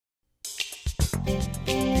This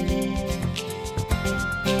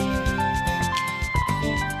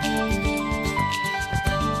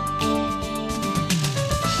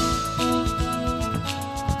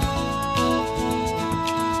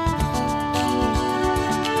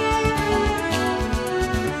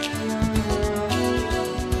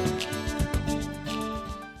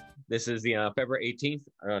is the February 18th,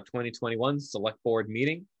 2021 Select Board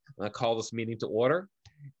meeting. I call this meeting to order.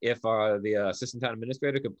 If the Assistant Town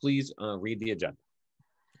Administrator could please read the agenda.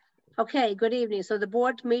 Okay, good evening. So the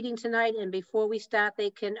board's meeting tonight, and before we start,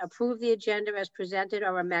 they can approve the agenda as presented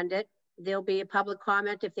or amend it. There'll be a public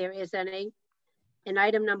comment if there is any. And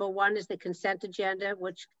item number 1 is the consent agenda,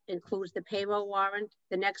 which includes the payroll warrant.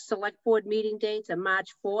 The next select board meeting dates are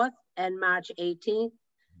March 4th and March 18th.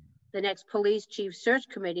 The next police chief search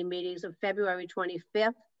committee meetings of February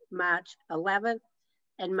 25th, March 11th,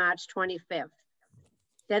 and March 25th.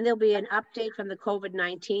 Then there'll be an update from the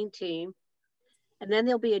COVID-19 team. And then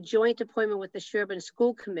there'll be a joint appointment with the Sherborn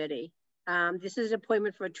School Committee. This is an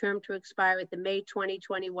appointment for a term to expire at the May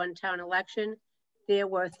 2021 town election. There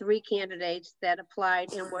were 3 candidates that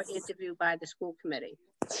applied and were interviewed by the school committee.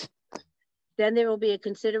 Then there will be a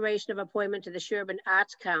consideration of appointment to the Sherborn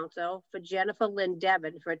Arts Council for Jennifer Lynn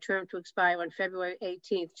Devon for a term to expire on February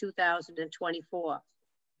 18th, 2024.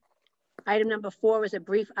 Item number 4 is a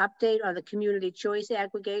brief update on the community choice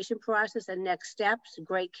aggregation process and next steps.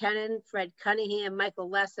 Greg Kennan, Fred Cunningham, Michael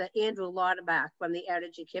Lesser, Andrew Lauterbach from the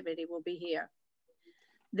Energy Committee will be here.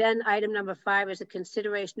 Then item number 5 is a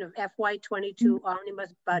consideration of FY22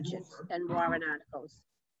 omnibus budgets and warrant articles.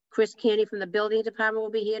 Chris Canny from the Building Department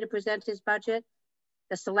will be here to present his budget.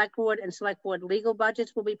 The Select Board and Select Board legal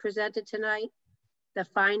budgets will be presented tonight. The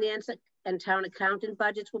Finance and Town Accountant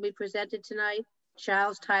budgets will be presented tonight.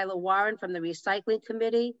 Charles Tyler Warren from the Recycling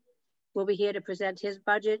Committee will be here to present his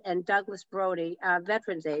budget, and Douglas Brody, our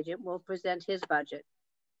Veterans Agent, will present his budget.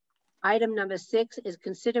 Item number 6 is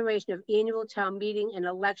consideration of annual town meeting and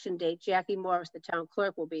election date. Jackie Morris, the town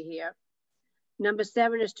clerk, will be here. Number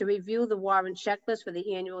 7 is to review the warrant checklist for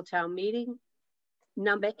the annual town meeting.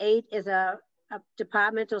 Number 8 is a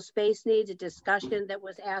departmental space needs, a discussion that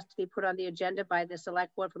was asked to be put on the agenda by the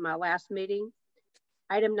Select Board from our last meeting.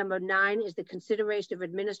 Item number 9 is the consideration of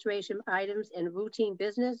administration items and routine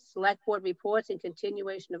business, Select Board reports and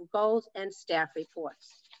continuation of goals, and staff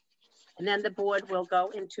reports. And then the board will go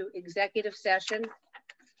into executive session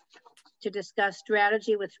to discuss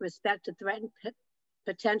strategy with respect to threatened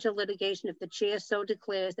potential litigation if the chair so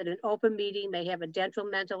declares that an open meeting may have a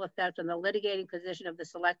detrimental effect on the litigating position of the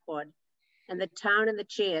Select Board, and the town and the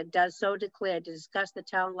chair does so declare, to discuss the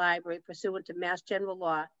town library pursuant to Mass General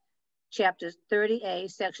Law, Chapters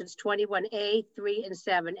 30A, Sections 21A, 3, and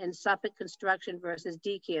 7, and Suffolk Construction versus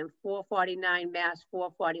DCAM 449 Mass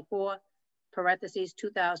 444, parentheses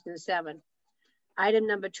 2007. Item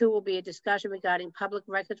number 2 will be a discussion regarding public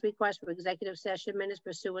records request for executive session minutes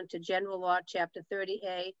pursuant to General Law, Chapter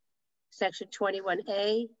 30A, Section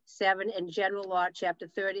 21A, 7, and General Law, Chapter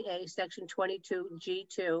 30A, Section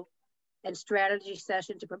 22G2, and strategy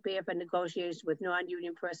session to prepare for negotiations with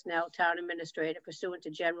non-union personnel, town administrator, pursuant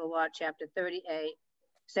to General Law, Chapter 30A,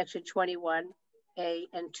 Section 21A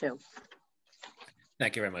and 2.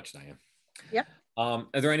 Thank you very much, Diane. Yep. Are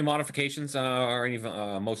there any modifications or any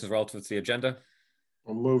motions relative to the agenda?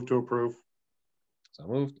 I'll move to approve. So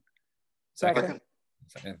moved. Second.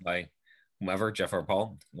 Second by whomever, Jeff or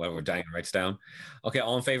Paul, whatever Diane writes down. Okay,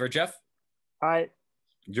 all in favor, Jeff? Aye.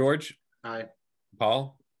 George? Aye.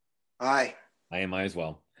 Paul? Aye. I am I as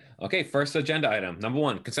well. Okay, first agenda item, number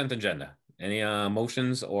 1, consent agenda. Any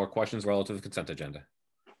motions or questions relative to the consent agenda?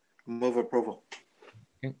 Move approval.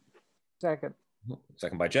 Okay. Second.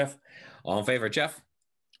 Second by Jeff. All in favor, Jeff?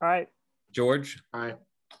 Aye. George? Aye.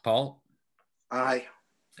 Paul? Aye.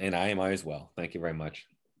 And I am I as well. Thank you very much.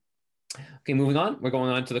 Okay, moving on. We're going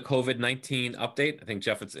on to the COVID-19 update. I think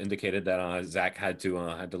Jeff has indicated that Zach had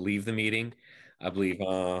to leave the meeting. I believe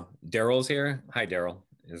Daryl's here. Hi, Daryl.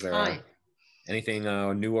 Is there anything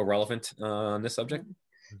new or relevant on this subject?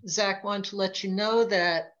 Zach wanted to let you know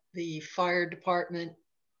that the fire department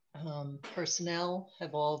personnel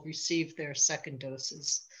have all received their second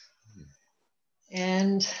doses.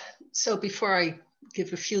 And so before I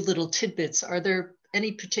give a few little tidbits, are there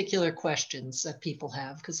any particular questions that people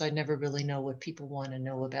have? Because I never really know what people want to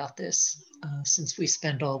know about this since we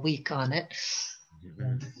spend all week on it.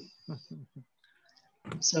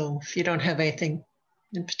 So if you don't have anything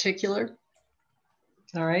in particular.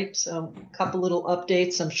 All right, so a couple little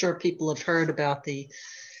updates. I'm sure people have heard about the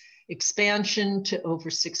expansion to over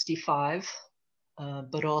 65,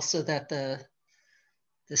 but also that the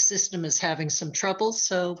system is having some trouble,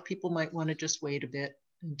 so people might want to just wait a bit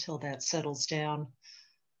until that settles down.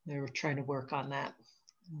 They're trying to work on that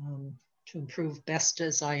to improve best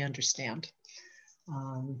as I understand.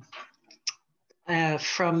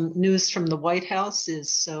 From news from the White House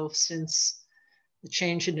is, so since the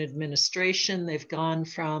change in administration, they've gone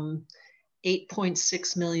from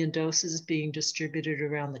 8.6 million doses being distributed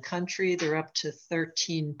around the country. They're up to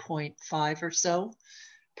 13.5 or so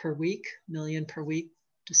million per week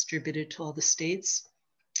distributed to all the states.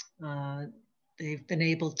 They've been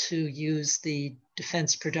able to use the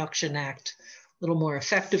Defense Production Act a little more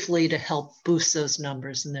effectively to help boost those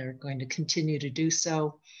numbers, and they're going to continue to do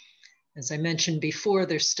so. As I mentioned before,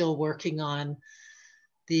 they're still working on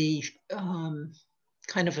the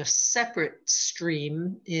kind of a separate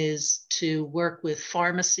stream is to work with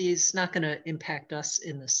pharmacies. Not going to impact us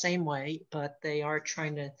in the same way, but they are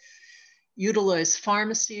trying to utilize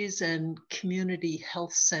pharmacies and community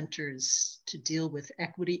health centers to deal with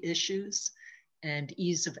equity issues and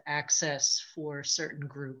ease of access for certain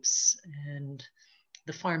groups. And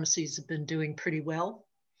the pharmacies have been doing pretty well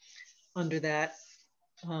under that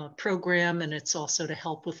program, and it's also to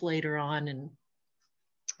help with later on and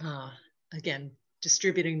again,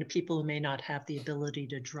 distributing to people who may not have the ability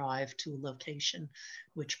to drive to a location,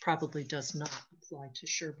 which probably does not apply to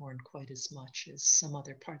Sherborn quite as much as some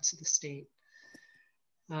other parts of the state.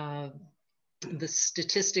 The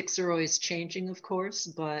statistics are always changing, of course,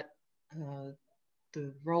 but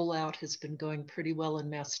the rollout has been going pretty well in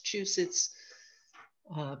Massachusetts.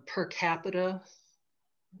 Per capita,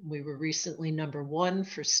 we were recently #1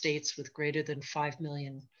 for states with greater than 5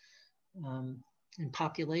 million in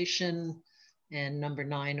population, and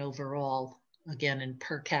 #9 overall, again, in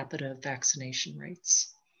per capita vaccination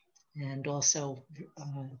rates, and also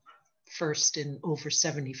first in over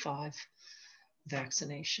 75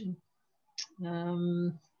 vaccination.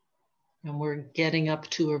 And we're getting up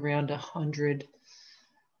to around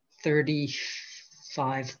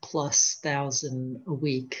 135,000+ a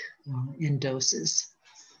week in doses.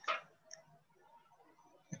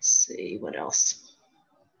 Let's see, what else?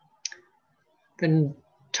 Been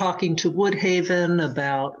talking to Woodhaven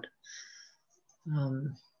about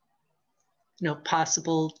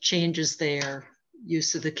possible changes there,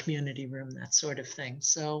 use of the community room, that sort of thing.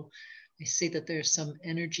 So I see that there's some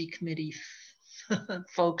energy committee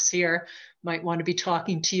folks here might want to be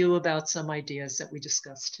talking to you about some ideas that we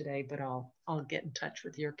discussed today, but I'll get in touch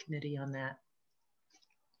with your committee on that.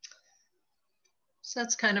 So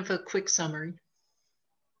that's kind of a quick summary.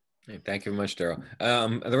 Hey, thank you very much, Daryl.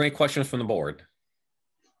 Are there any questions from the board?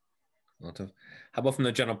 How about from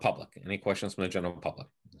the general public? Any questions from the general public?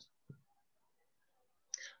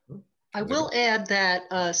 I will add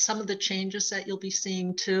that some of the changes that you'll be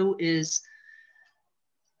seeing too is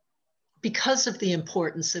because of the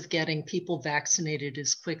importance of getting people vaccinated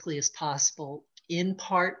as quickly as possible, in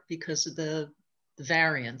part because of the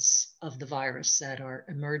variants of the virus that are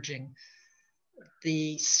emerging.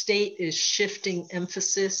 The state is shifting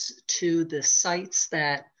emphasis to the sites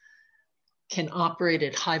that can operate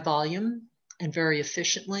at high volume and very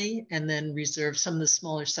efficiently, and then reserve some of the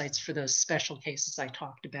smaller sites for those special cases I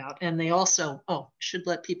talked about. And they also, should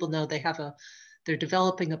let people know they're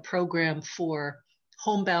developing a program for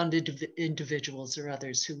homebound individuals or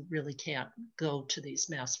others who really can't go to these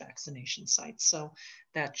mass vaccination sites. So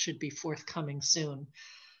that should be forthcoming soon.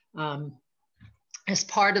 As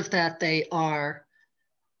part of that, they are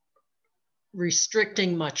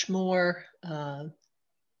restricting much more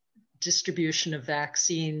distribution of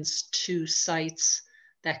vaccines to sites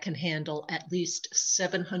that can handle at least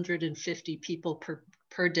 750 people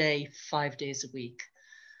per day, 5 days a week.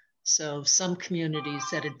 So some communities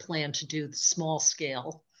that had planned to do the small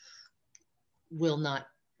scale will not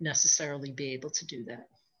necessarily be able to do that.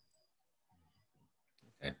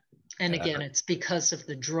 Okay. And again, it's because of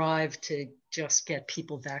the drive to just get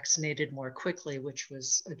people vaccinated more quickly, which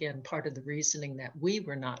was, again, part of the reasoning that we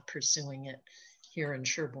were not pursuing it here in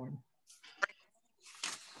Sherborn.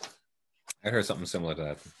 I heard something similar to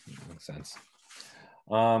that. Makes sense.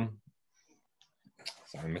 Sorry,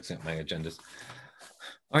 I'm mixing up my agendas.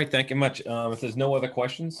 All right, thank you much. If there's no other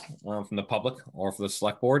questions from the public or for the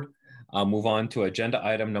select board, I'll move on to agenda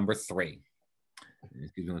item number 3.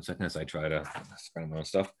 Excuse me 1 second as I try to spread my own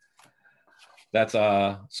stuff. That's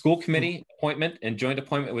a school committee appointment and joint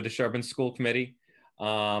appointment with the Sherborn School Committee.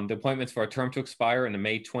 The appointments for a term to expire in the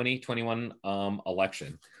May 2021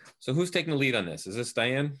 election. So who's taking the lead on this? Is this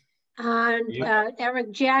Diane?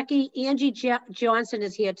 Eric, Jackie, Angie Johnson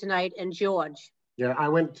is here tonight, and George. Yeah, I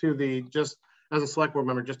went to just as a select board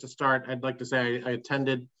member, just to start, I'd like to say I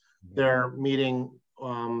attended their meeting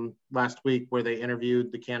last week where they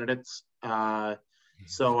interviewed the candidates.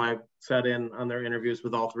 So I sat in on their interviews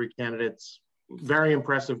with all three candidates. Very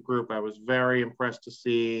impressive group. I was very impressed to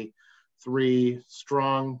see three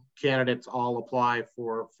strong candidates all apply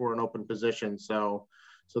for an open position. So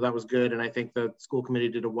that was good. And I think the school committee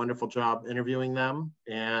did a wonderful job interviewing them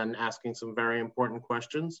and asking some very important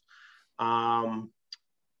questions.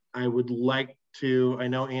 I would like to, I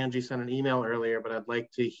know Angie sent an email earlier, but I'd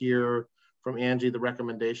like to hear from Angie the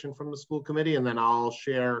recommendation from the school committee, and then I'll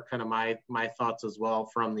share kind of my thoughts as well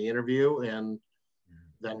from the interview and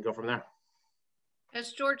then go from there.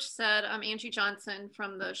 As George said, I'm Angie Johnson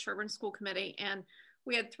from the Sherborn School Committee, and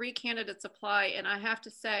we had 3 candidates apply, and I have to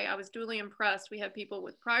say I was duly impressed. We have people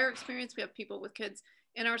with prior experience, we have people with kids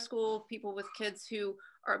in our school, people with kids who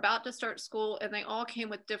are about to start school, and they all came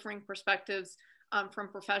with differing perspectives from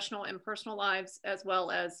professional and personal lives, as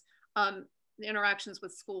well as the interactions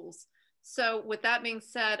with schools. So with that being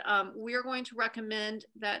said, we are going to recommend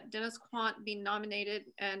that Dennis Quant be nominated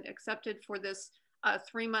and accepted for this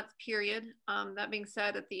 3-month period. That being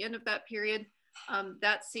said, at the end of that period,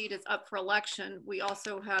 that seat is up for election. We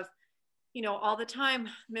also have, you know, all the time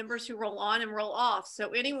members who roll on and roll off. So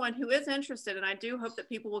anyone who is interested, and I do hope that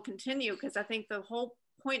people will continue, because I think the whole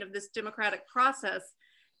point of this democratic process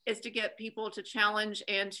is to get people to challenge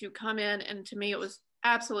and to come in. And to me, it was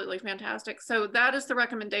absolutely fantastic. So that is the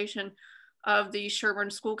recommendation of the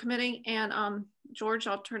Sherborn School Committee. And George,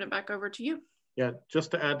 I'll turn it back over to you. Yeah, just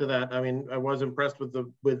to add to that, I mean, I was impressed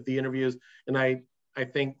with the interviews, and I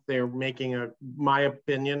think they're making my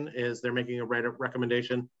opinion is they're making a right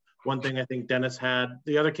recommendation. One thing I think Dennis had,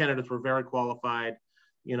 the other candidates were very qualified.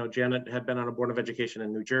 You know, Janet had been on a board of education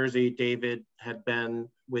in New Jersey. David had been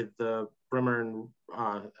with the Brimmer and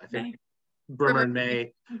Brimmer and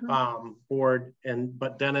May board,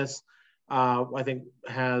 but Dennis, I think,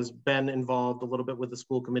 has been involved a little bit with the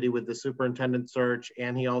school committee with the superintendent search,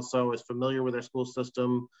 and he also is familiar with our school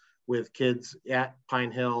system with kids at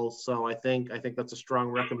Pine Hill. So I think that's a strong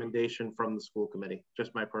recommendation from the school committee.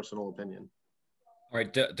 Just my personal opinion. All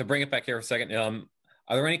right, to bring it back here for a second,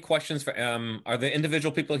 are there any questions for? Are the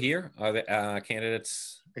individual people here? Are the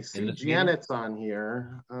candidates? I see Janet's on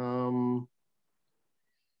here. I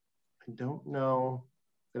don't know.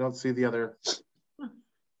 I don't see the other.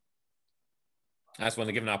 I just wanted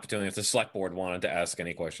to give an opportunity if the select board wanted to ask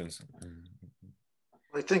any questions.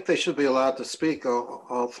 I think they should be allowed to speak,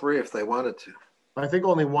 all 3, if they wanted to. I think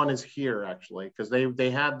only one is here, actually, because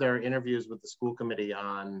they had their interviews with the school committee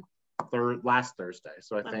on last Thursday.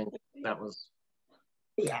 So I think that was.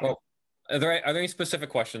 Yeah. Well, are there any specific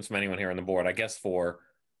questions from anyone here on the board? I guess for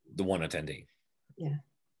the one attendee. Yeah.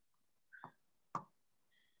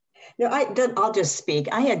 No, I'll just speak.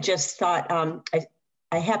 I had just thought,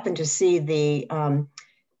 I happened to see the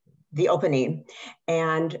opening,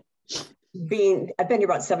 and I've been here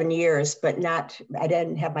about 7 years, but I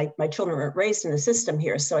didn't have my children were raised in the system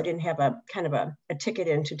here, so I didn't have a kind of a ticket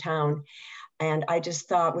into town. And I just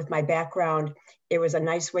thought, with my background, it was a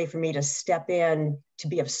nice way for me to step in to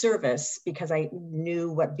be of service, because I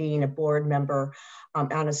knew what being a board member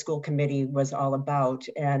on a school committee was all about.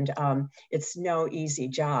 And it's no easy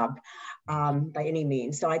job by any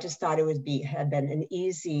means. So I just thought it would have been an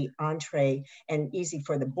easy entree and easy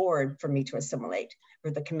for the board for me to assimilate,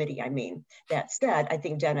 or the committee, I mean. That said, I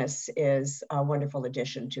think Dennis is a wonderful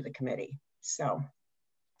addition to the committee. So.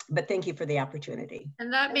 But thank you for the opportunity.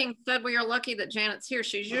 And that being said, we are lucky that Janet's here.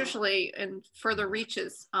 She's usually in further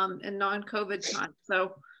reaches in non-COVID time.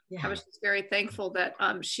 So yeah. I was just very thankful that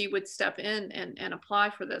she would step in and apply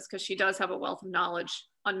for this, because she does have a wealth of knowledge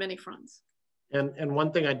on many fronts. And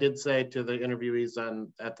one thing I did say to the interviewees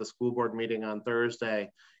at the school board meeting on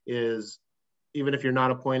Thursday is, even if you're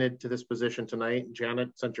not appointed to this position tonight, Janet,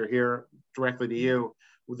 since you're here, directly to you,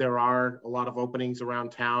 there are a lot of openings around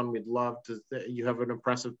town. We'd love to, you have an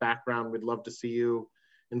impressive background. We'd love to see you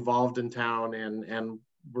involved in town, and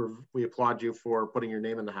we applaud you for putting your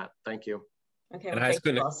name in the hat. Thank you. Okay, well, thank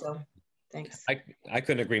you also. Thanks. I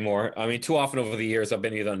couldn't agree more. I mean, too often over the years, I've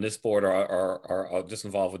been either on this board or just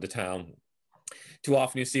involved with the town. Too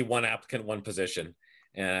often you see one applicant, one position.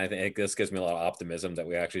 And I think this gives me a lot of optimism that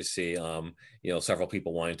we actually see, you know, several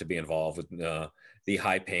people wanting to be involved with the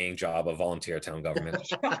high-paying job of volunteer town government.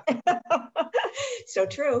 So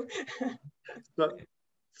true.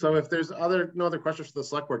 So if there's no other questions for the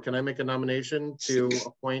select board, can I make a nomination to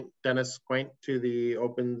appoint Dennis Quaint to the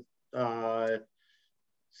open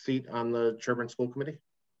seat on the Sherborn School Committee?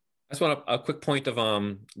 I just want a quick point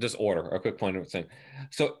of this order, a quick point of thing.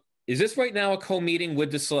 So is this right now a co-meeting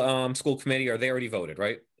with the school committee, or they already voted,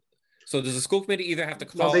 right? So does the school committee either have to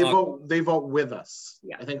call? No, they vote with us.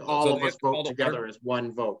 Yeah. I think all of us vote together as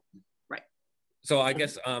one vote. Right. So I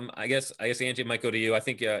guess Angie, it might go to you. I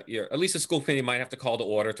think at least the school committee might have to call to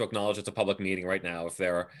order to acknowledge it's a public meeting right now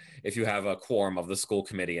if you have a quorum of the school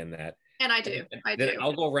committee in that. And I do. Then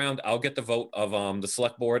I'll go around. I'll get the vote of the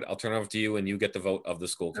select board. I'll turn it over to you, and you get the vote of the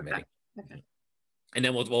school committee. Okay. And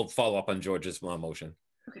then we'll follow up on George's motion.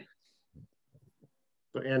 Okay.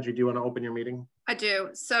 So Angie, do you want to open your meeting? I do.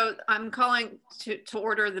 So I'm calling to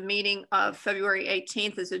order the meeting of February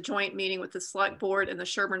 18th as a joint meeting with the select board and the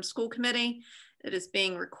Sherborn School Committee. It is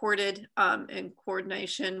being recorded in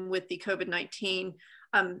coordination with the COVID-19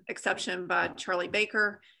 exception by Charlie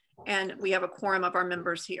Baker. And we have a quorum of our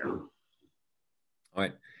members here. All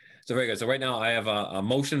right. So very good. So right now I have a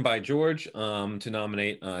motion by George to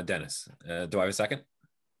nominate Dennis. Do I have a second?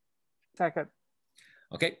 Second.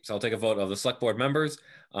 Okay, so I'll take a vote of the select board members.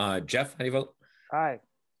 Jeff, how do you vote? Aye.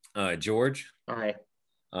 George? Aye.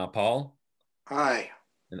 Paul? Aye.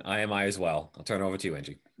 And I am I as well. I'll turn it over to you,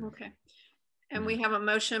 Angie. Okay. And we have a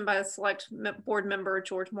motion by the select board member,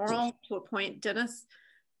 George Morrill, to appoint Dennis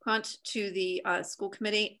Hunt to the school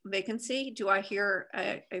committee vacancy. Do I hear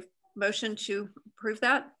a motion to approve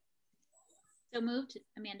that? So moved,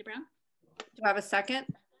 Amanda Brown. Do I have a second?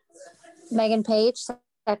 Megan Page,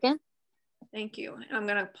 second. Thank you. I'm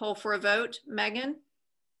going to poll for a vote. Megan?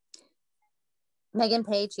 Megan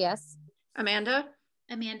Page, yes. Amanda?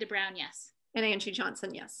 Amanda Brown, yes. And Angie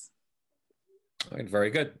Johnson, yes. All right, very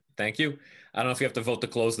good. Thank you. I don't know if you have to vote to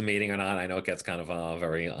close the meeting or not. I know it gets kind of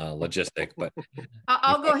very logistic, but.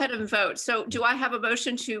 I'll go ahead and vote. So do I have a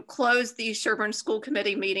motion to close the Sherborn School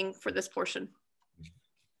Committee meeting for this portion?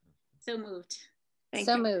 So moved. Thank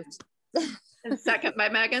so you. Moved. And second by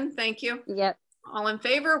Megan. Thank you. Yep. All in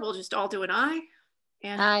favor? We'll just all do an aye.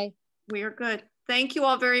 And aye. We are good. Thank you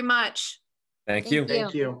all very much. Thank you.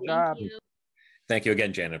 Thank you. Thank you. Thank you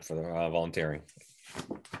again, Janet, for the volunteering.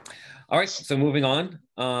 All right, so moving on.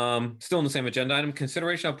 Still in the same agenda item,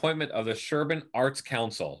 consideration appointment of the Sherborn Arts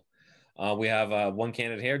Council. We have one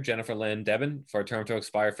candidate here, Jennifer Lynn Debin, for a term to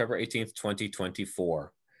expire February 18th,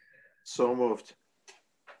 2024. So moved.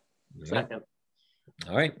 Second.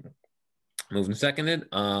 All right. Moved and seconded.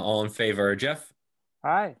 All in favor, Jeff?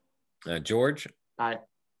 Aye. George? Aye.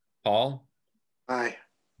 Paul? Aye.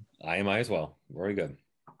 I am I as well. Very good.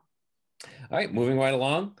 All right, moving right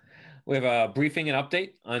along. We have a briefing and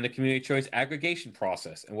update on the community choice aggregation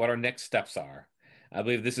process and what our next steps are. I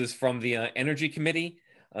believe this is from the Energy Committee.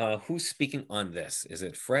 Who's speaking on this? Is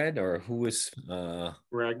it Fred or who is?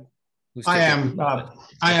 Greg. I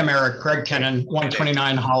am Eric, Greg Kennan,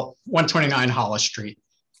 129 Hollis Street.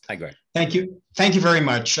 Hi, Greg. Thank you. Thank you very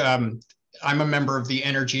much. I'm a member of the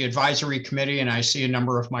Energy Advisory Committee, and I see a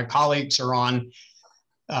number of my colleagues are on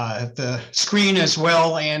the screen as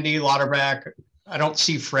well. Andy Lauterbach. I don't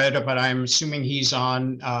see Fred, but I'm assuming he's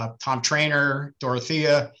on. Tom Trainer,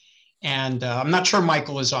 Dorothea, and I'm not sure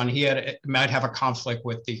Michael is on. He might have a conflict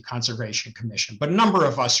with the Conservation Commission, but a number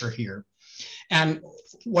of us are here. And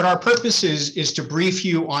what our purpose is to brief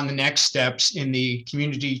you on the next steps in the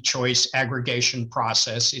community choice aggregation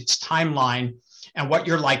process, its timeline, and what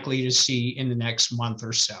you're likely to see in the next month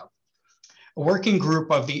or so. A working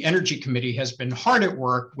group of the Energy Committee has been hard at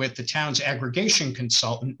work with the town's aggregation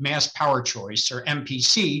consultant, Mass Power Choice, or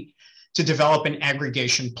MPC, to develop an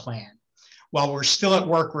aggregation plan. While we're still at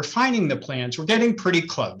work refining the plans, we're getting pretty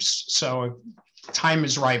close. So time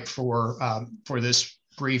is ripe for this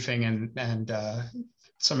briefing and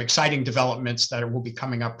some exciting developments that will be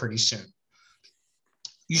coming up pretty soon.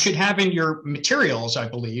 You should have in your materials, I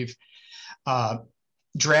believe,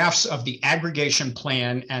 drafts of the aggregation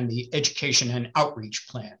plan and the education and outreach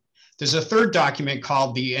plan. There's a third document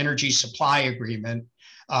called the Energy Supply Agreement,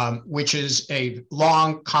 which is a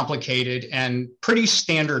long, complicated, and pretty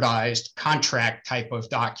standardized contract type of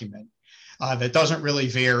document that doesn't really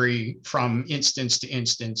vary from instance to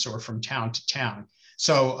instance or from town to town.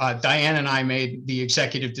 So Diane and I made the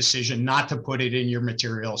executive decision not to put it in your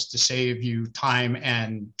materials to save you time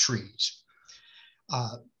and trees.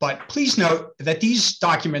 But please note that these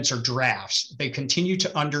documents are drafts. They continue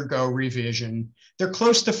to undergo revision. They're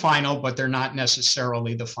close to final, but they're not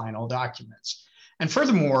necessarily the final documents. And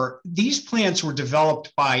furthermore, these plans were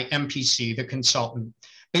developed by MPC, the consultant,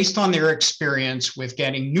 based on their experience with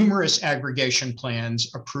getting numerous aggregation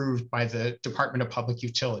plans approved by the Department of Public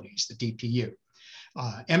Utilities, the DPU.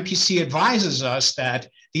 MPC advises us that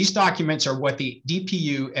these documents are what the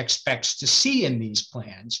DPU expects to see in these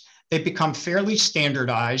plans. They become fairly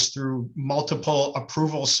standardized through multiple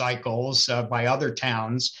approval cycles by other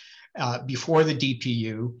towns before the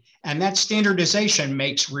DPU. And that standardization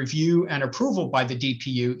makes review and approval by the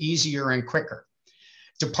DPU easier and quicker.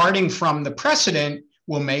 Departing from the precedent,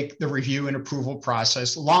 will make the review and approval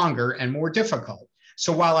process longer and more difficult.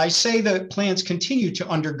 So while I say the plans continue to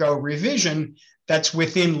undergo revision, that's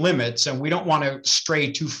within limits, and we don't want to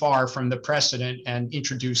stray too far from the precedent and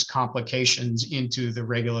introduce complications into the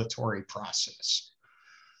regulatory process.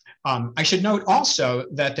 I should note also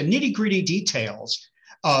that the nitty-gritty details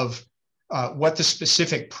of what the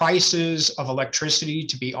specific prices of electricity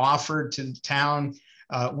to be offered to the town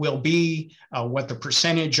will be, what the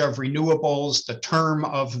percentage of renewables, the term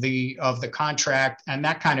of the contract, and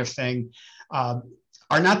that kind of thing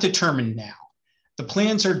are not determined now. The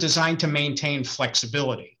plans are designed to maintain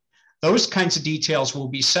flexibility. Those kinds of details will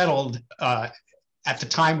be settled at the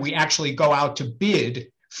time we actually go out to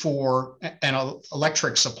bid for an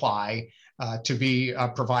electric supply to be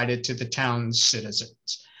provided to the town's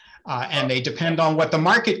citizens. And they depend on what the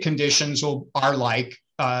market conditions are like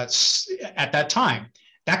at that time.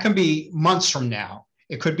 That can be months from now.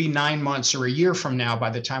 It could be 9 months or a year from now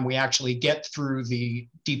by the time we actually get through the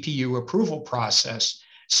DPU approval process.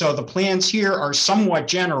 So the plans here are somewhat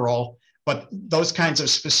general, but those kinds of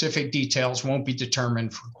specific details won't be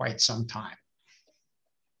determined for quite some time.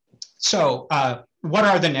 So what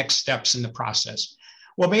are the next steps in the process?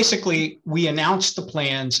 Well, basically, we announce the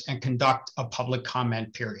plans and conduct a public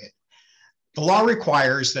comment period. The law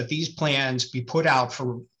requires that these plans be put out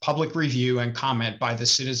for public review and comment by the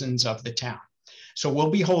citizens of the town. So we'll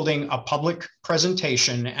be holding a public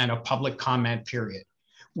presentation and a public comment period.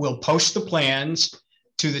 We'll post the plans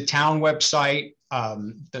to the town website,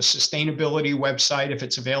 the sustainability website, if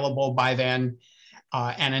it's available by then,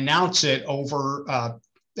 and announce it over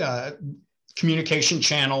communication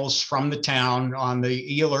channels from the town on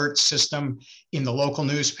the e-alert system, in the local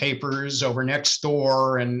newspapers, over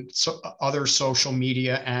Nextdoor, and other social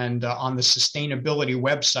media, and on the sustainability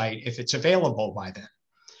website if it's available by then.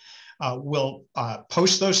 We'll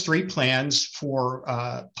post those 3 plans for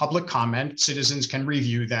public comment. Citizens can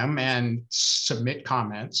review them and submit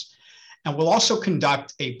comments. And we'll also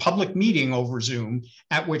conduct a public meeting over Zoom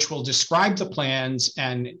at which we'll describe the plans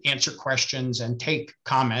and answer questions and take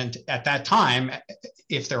comment at that time,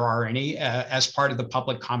 if there are any, as part of the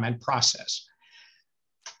public comment process.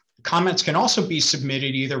 Comments can also be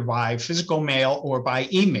submitted either by physical mail or by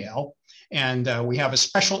email. And we have a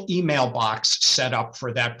special email box set up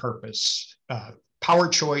for that purpose,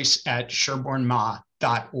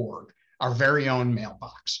 powerchoice@sherbornma.org, our very own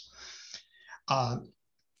mailbox.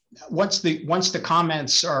 Once the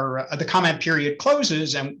comments are, the comment period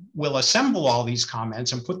closes, and we'll assemble all these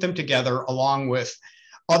comments and put them together along with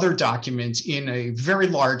other documents in a very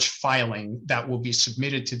large filing that will be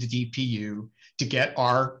submitted to the DPU to get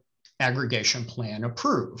our aggregation plan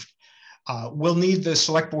approved. We'll need the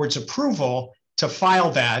select board's approval to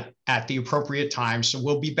file that at the appropriate time. So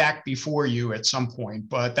we'll be back before you at some point,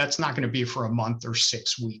 but that's not going to be for a month or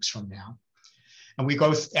 6 weeks from now. And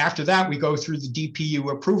after that, we go through the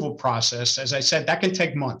DPU approval process. As I said, that can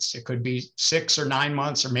take months. It could be 6 or 9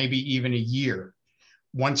 months, or maybe even a year.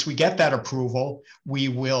 Once we get that approval, we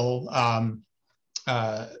will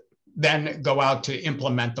then go out to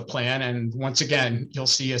implement the plan. And once again, you'll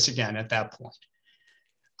see us again at that point.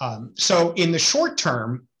 So in the short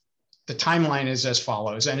term, the timeline is as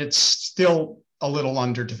follows, and it's still a little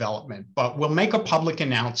under development, but we'll make a public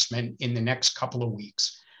announcement in the next couple of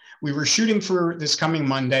weeks. We were shooting for this coming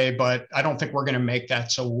Monday, but I don't think we're going to make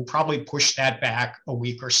that. So we'll probably push that back a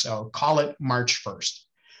week or so, call it March 1st.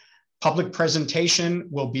 Public presentation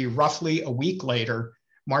will be roughly a week later.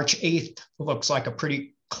 March 8th looks like a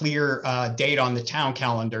pretty clear date on the town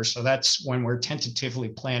calendar. So that's when we're tentatively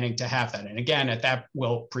planning to have that. And again, at that,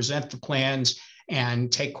 we'll present the plans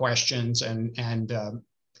and take questions and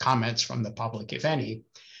comments from the public, if any.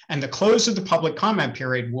 And the close of the public comment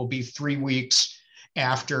period will be 3 weeks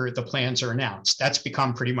after the plans are announced. That's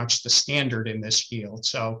become pretty much the standard in this field.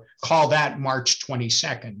 So call that March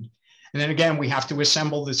 22nd. And then again, we have to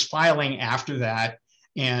assemble this filing after that,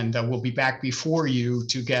 and we'll be back before you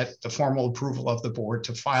to get the formal approval of the board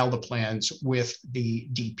to file the plans with the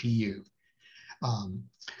DPU.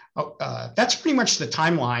 That's pretty much the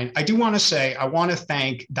timeline. I do want to say, I want to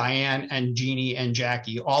thank Diane and Jeannie and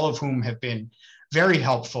Jackie, all of whom have been very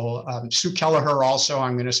helpful. Sue Kelleher also,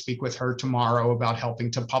 I'm going to speak with her tomorrow about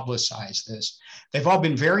helping to publicize this. They've all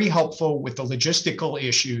been very helpful with the logistical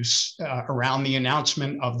issues around the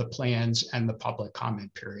announcement of the plans and the public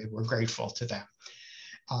comment period. We're grateful to them.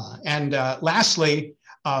 Lastly,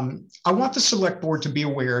 I want the select board to be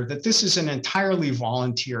aware that this is an entirely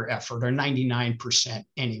volunteer effort, or 99%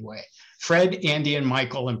 anyway. Fred, Andy, and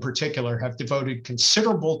Michael in particular have devoted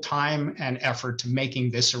considerable time and effort to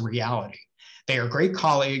making this a reality. They are great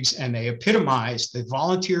colleagues, and they epitomize the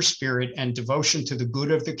volunteer spirit and devotion to the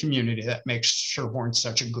good of the community that makes Sherborn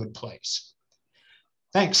such a good place.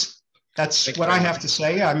 Thanks. That's what I have to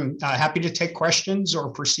say. I'm happy to take questions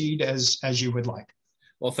or proceed as you would like.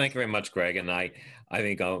 Well, thank you very much, Greg. And I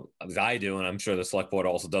think, as I do, and I'm sure the select board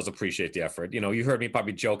also does appreciate the effort. You heard me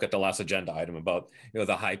probably joke at the last agenda item about,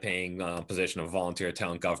 the high-paying position of volunteer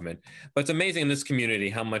town government. But it's amazing in this community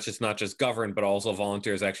how much it's not just governed, but also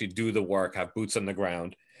volunteers actually do the work, have boots on the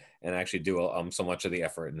ground, and actually do so much of the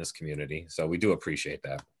effort in this community. So we do appreciate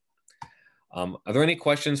that. Are there any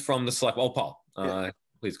questions from the select? Oh, Paul,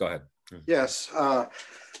 please go ahead. Yes,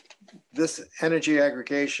 this energy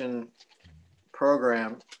aggregation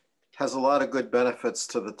program has a lot of good benefits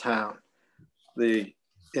to the town. The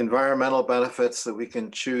environmental benefits that we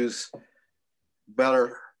can choose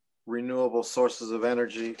better renewable sources of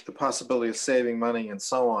energy, the possibility of saving money, and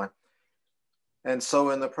so on. And so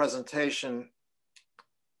in the presentation,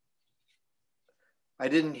 I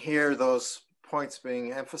didn't hear those points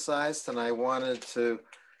being emphasized, and I wanted to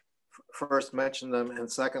first mention them,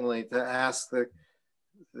 and secondly, to ask the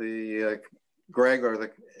Greg or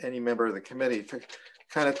any member of the committee to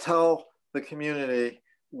kind of tell the community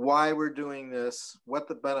why we're doing this, what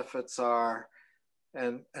the benefits are,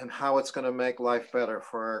 and how it's going to make life better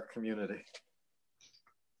for our community.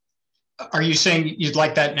 Are you saying you'd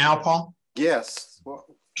like that now, Paul? Yes. Well,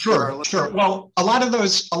 sure. Well, a lot of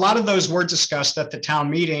those were discussed at the town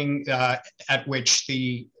meeting at which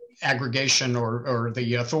the aggregation or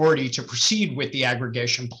the authority to proceed with the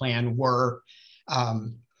aggregation plan was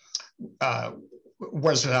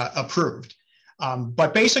approved.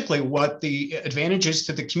 But basically what the advantages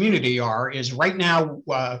to the community is right now,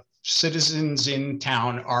 citizens in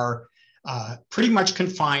town are pretty much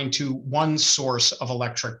confined to one source of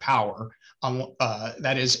electric power,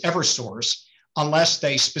 that is Eversource, unless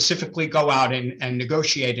they specifically go out and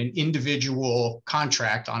negotiate an individual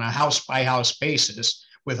contract on a house-by-house basis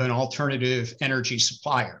with an alternative energy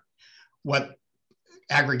supplier. What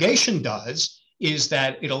aggregation does is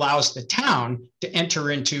that it allows the town to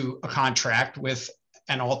enter into a contract with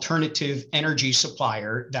an alternative energy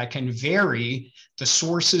supplier that can vary the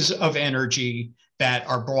sources of energy that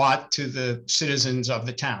are brought to the citizens of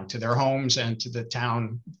the town, to their homes and to the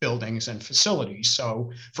town buildings and facilities.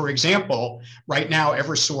 So for example, right now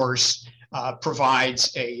Eversource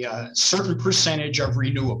provides a certain percentage of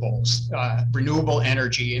renewables, renewable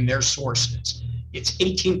energy in their sources. It's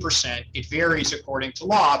 18%. It varies according to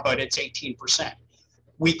law, but it's 18%.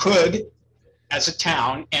 We could, as a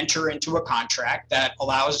town, enter into a contract that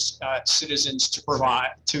allows citizens to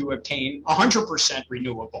obtain 100%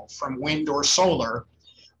 renewable from wind or solar,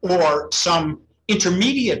 or some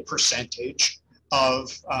intermediate percentage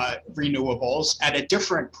of renewables at a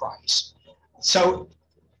different price. So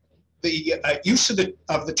the use of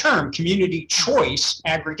the term community choice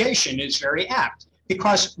aggregation is very apt,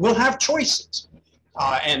 because we'll have choices.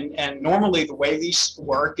 And normally the way these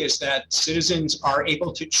work is that citizens are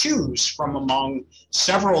able to choose from among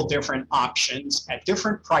several different options at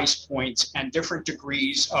different price points and different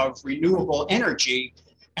degrees of renewable energy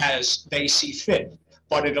as they see fit.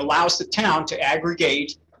 But it allows the town to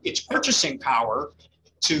aggregate its purchasing power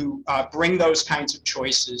to bring those kinds of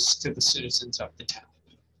choices to the citizens of the town.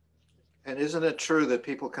 And isn't it true that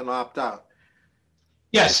people can opt out?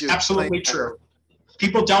 Yes, absolutely true.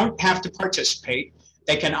 People don't have to participate.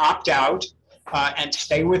 They can opt out and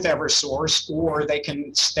stay with Eversource, or they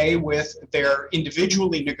can stay with their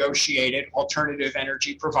individually negotiated alternative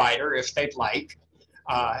energy provider if they'd like.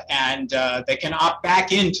 And they can opt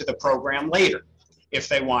back into the program later if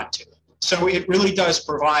they want to. So it really does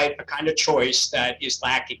provide a kind of choice that is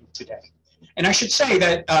lacking today. And I should say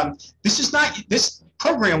that this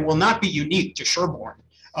program will not be unique to Sherborn.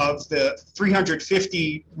 Of the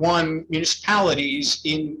 351 municipalities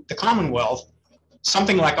in the Commonwealth,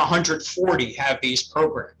 something like 140 have these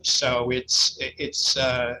programs. So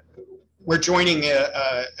we're joining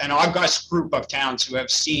an august group of towns who have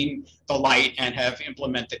seen the light and have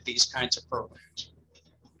implemented these kinds of programs.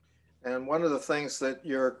 And one of the things that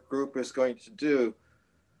your group is going to do,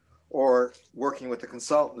 or working with the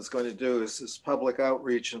consultant is going to do, is public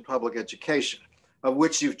outreach and public education, of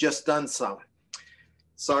which you've just done some.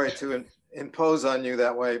 Sorry to impose on you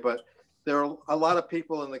that way, but there are a lot of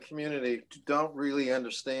people in the community who don't really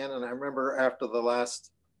understand. And I remember after the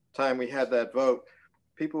last time we had that vote,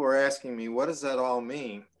 people were asking me, what does that all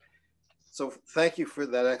mean? So thank you for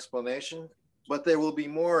that explanation, but there will be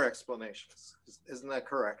more explanations. Isn't that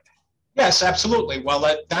correct? Yes, absolutely. Well,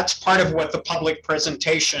 that's part of what the public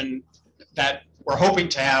presentation that we're hoping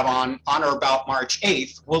to have on or about March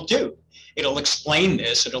 8th will do. It'll explain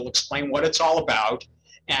this, it'll explain what it's all about,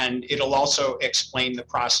 and it'll also explain the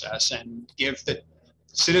process and give the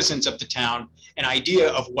citizens of the town an idea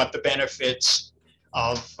of what the benefits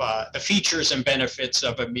of the features and benefits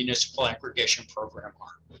of a municipal aggregation program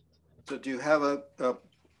are. So do you have a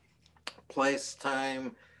place,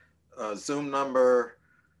 time, Zoom number,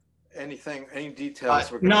 anything, any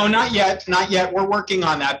details? No, not yet, not yet. We're working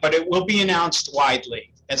on that, but it will be announced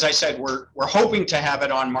widely. As I said, we're hoping to have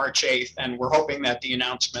it on March 8th, and we're hoping that the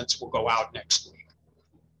announcements will go out next week.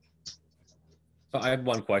 So I had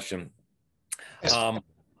one question.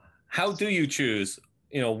 How do you choose,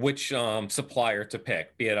 which supplier to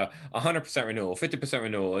pick, be it a 100% renewal, 50%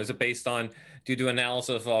 renewal? Is it based on, do you do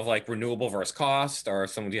analysis of like renewable versus cost, or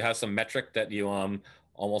do you have some metric that you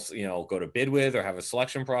almost, go to bid with, or have a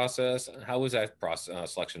selection process? How is that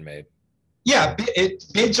process selection made? Yeah,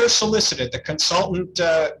 bids are solicited. The consultant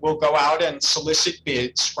will go out and solicit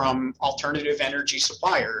bids from alternative energy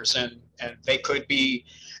suppliers, and they could be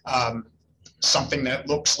something that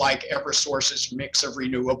looks like Eversource's mix of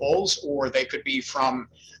renewables, or they could be from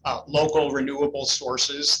local renewable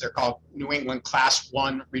sources. They're called New England Class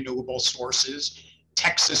 1 renewable sources.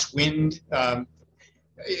 Texas wind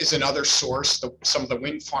is another source. Some of the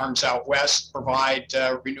wind farms out west provide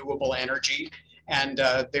renewable energy. And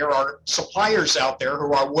there are suppliers out there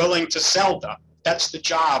who are willing to sell them. That's the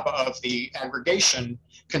job of the aggregation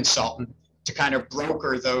consultant, to kind of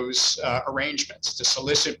broker those arrangements, to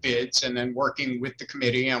solicit bids, and then working with the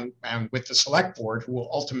committee and with the select board, who will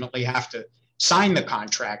ultimately have to sign the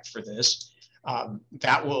contract for this.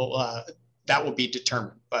 That will be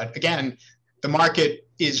determined. But again, the market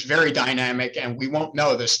is very dynamic, and we won't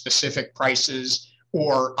know the specific prices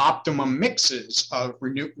or optimum mixes of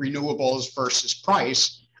renewables versus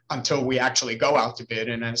price until we actually go out to bid.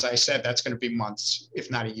 And as I said, that's going to be months, if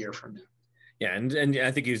not a year from now. Yeah, and I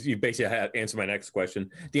think you basically answered my next question.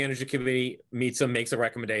 The Energy Committee meets them, makes a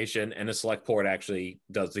recommendation, and the Select Board actually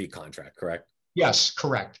does the contract, correct? Yes,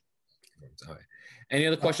 correct. All right. Any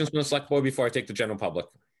other questions from the Select Board before I take the general public?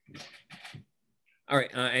 All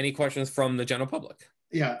right, any questions from the general public?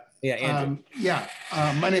 Yeah. Yeah, Andrew.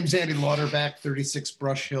 My name is Andy Lauderback, 36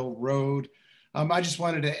 Brush Hill Road. I just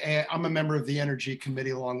wanted to add, I'm a member of the Energy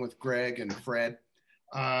Committee along with Greg and Fred.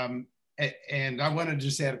 And I wanted to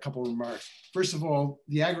just add a couple of remarks. First of all,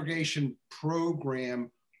 the aggregation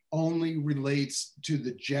program only relates to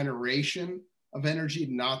the generation of energy,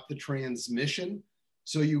 not the transmission.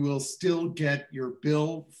 So you will still get your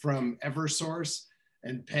bill from Eversource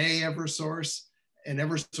and pay Eversource, and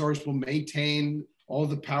Eversource will maintain all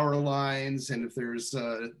the power lines. And if there's,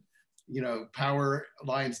 power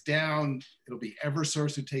lines down, it'll be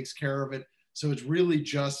Eversource who takes care of it. So it's really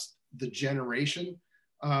just the generation.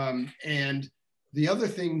 And the other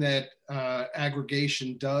thing that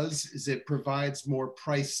aggregation does is it provides more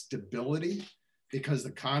price stability, because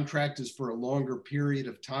the contract is for a longer period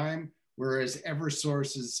of time, whereas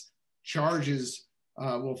Eversource's charges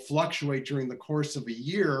will fluctuate during the course of a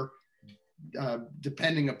year,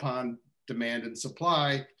 depending upon demand and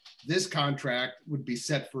supply. This contract would be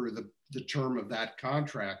set for the term of that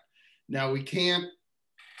contract. Now, we can't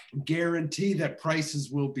guarantee that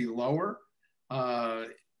prices will be lower.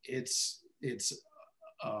 It's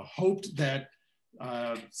hoped that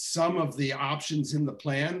some of the options in the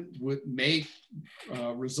plan may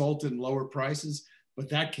result in lower prices, but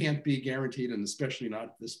that can't be guaranteed, and especially not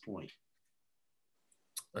at this point.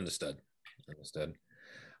 Understood.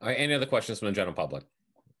 All right, any other questions from the general public?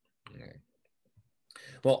 All right.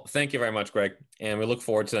 Well, thank you very much, Greg, and we look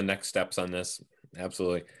forward to the next steps on this.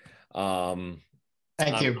 Absolutely.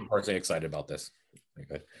 Thank you. I'm personally excited about this. Very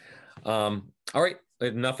good. All right,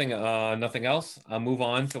 nothing else. I'll move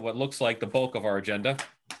on to what looks like the bulk of our agenda.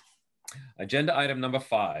 Agenda item number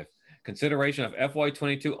 5, consideration of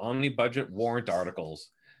FY22 Omni Budget warrant articles.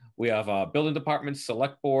 We have Building Department,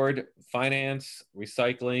 Select Board, Finance,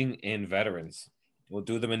 Recycling, and Veterans. We'll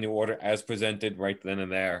do them in the order as presented right then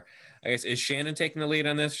and there. I guess, is Shannon taking the lead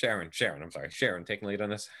on this? Sharon taking the lead on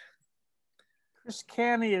this? Chris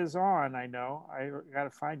Canny is on, I know. I got to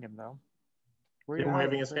find him, though. He's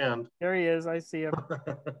waving his hand. There he is. I see him.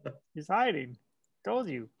 He's hiding. Told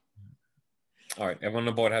you. All right. Everyone on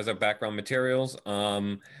the board has their background materials.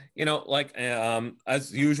 As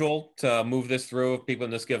usual, to move this through, people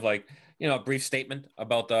can just give a brief statement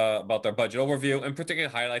about their budget overview, and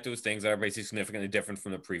particularly highlight those things that are basically significantly different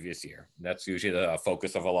from the previous year. That's usually the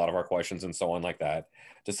focus of a lot of our questions and so on like that,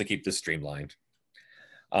 just to keep this streamlined.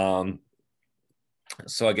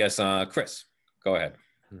 So I guess, Chris, go ahead.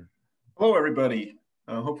 Hello, everybody.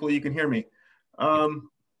 Hopefully you can hear me.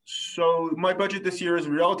 So my budget this year is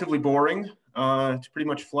relatively boring. It's pretty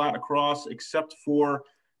much flat across, except for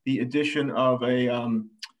the addition of a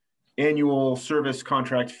annual service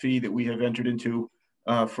contract fee that we have entered into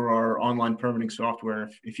for our online permitting software.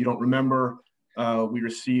 If you don't remember, we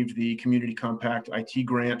received the Community Compact IT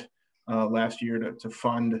grant last year to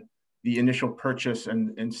fund the initial purchase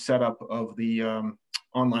and setup of the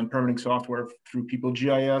online permitting software through People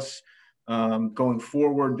GIS. Going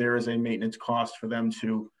forward, there is a maintenance cost for them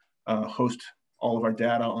to host all of our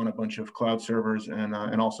data on a bunch of cloud servers and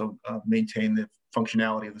also maintain the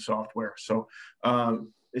functionality of the software. So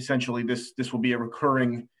essentially, this will be a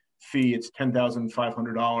recurring fee. It's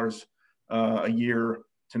 $10,500 a year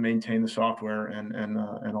to maintain the software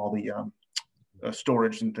and all the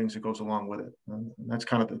storage and things that goes along with it. And that's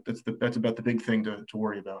kind of that's about the big thing to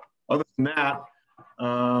worry about. Other than that,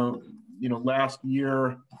 you know, last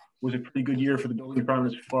year was a pretty good year for the building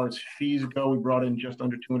department as far as fees go. We brought in just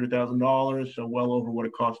under $200,000, so well over what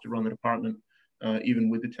it costs to run the department,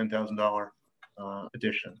 even with the $10,000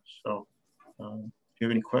 addition. So if you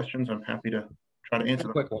have any questions, I'm happy to try to answer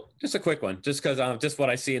them. Just a quick one, just because just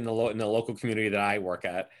what I see in the local community that I work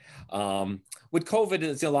at. With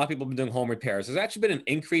COVID, a lot of people have been doing home repairs. Has there actually been an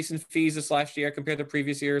increase in fees this last year compared to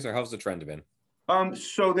previous years, or how's the trend been?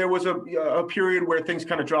 So there was a period where things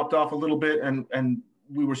kind of dropped off a little bit, and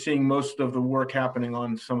we were seeing most of the work happening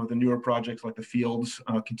on some of the newer projects like the fields,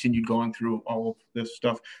 continued going through all of this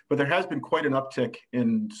stuff. But there has been quite an uptick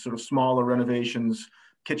in sort of smaller renovations,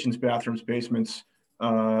 kitchens, bathrooms, basements,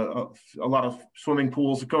 a lot of swimming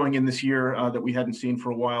pools going in this year that we hadn't seen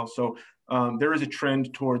for a while. So there is a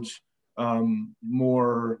trend towards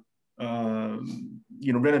more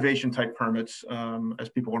you know, renovation type permits as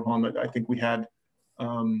people are home. I think we had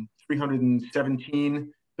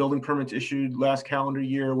 317 building permits issued last calendar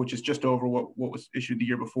year, which is just over what was issued the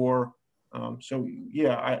year before. So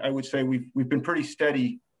yeah, I would say we've been pretty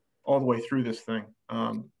steady all the way through this thing.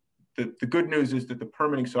 The good news is that the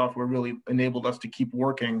permitting software really enabled us to keep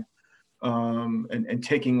working and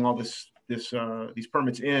taking all these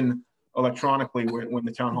permits in electronically when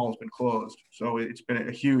the town hall has been closed. So it's been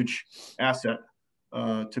a huge asset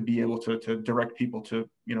to be able to direct people to,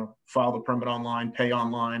 you know, file the permit online, pay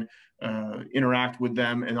online, interact with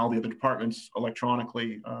them and all the other departments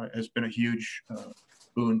electronically has been a huge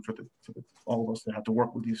boon for all of us that have to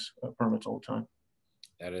work with these permits all the time.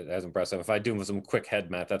 That's impressive. If I do some quick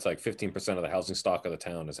head math, that's like 15% of the housing stock of the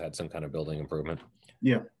town has had some kind of building improvement.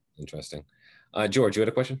 Yeah. Interesting. George, you had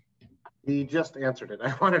a question? He just answered it.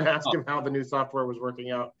 I wanted to ask him how the new software was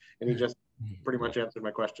working out, and he just pretty much answered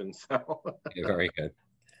my question. So Okay, very good.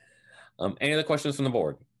 Any other questions from the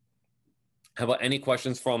board? How about any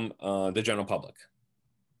questions from the general public?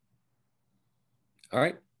 All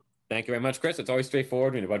right. Thank you very much, Chris. It's always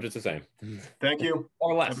straightforward when your budget's the same. Thank you.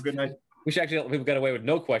 Or less. Have a good night. We should actually, people got away with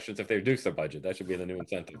no questions if they reduce their budget. That should be the new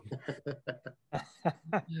incentive.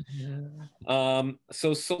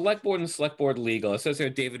 So select board and select board legal. It says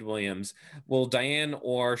here David Williams. Will Diane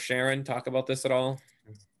or Sharon talk about this at all?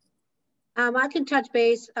 I can touch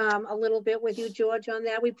base a little bit with you, George, on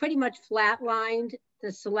that. We pretty much flatlined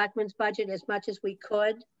the selectmen's budget as much as we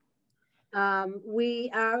could. We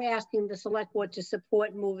are asking the select board to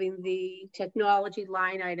support moving the technology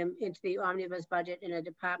line item into the omnibus budget in a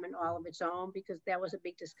department all of its own, because that was a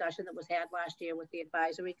big discussion that was had last year with the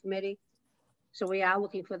advisory committee. So we are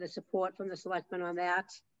looking for the support from the selectmen on that.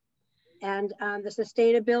 And the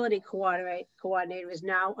sustainability coordinator is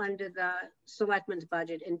now under the selectmen's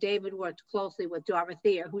budget. And David worked closely with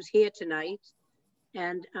Dorothea, who's here tonight,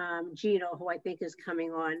 and Gino, who I think is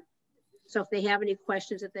coming on. So if they have any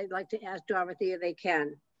questions that they'd like to ask Dorothea, they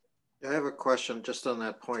can. I have a question just on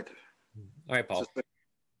that point. All right, Paul.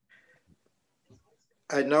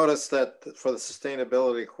 I noticed that for the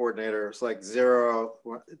sustainability coordinator, it's like 0,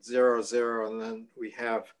 0, 0, and then we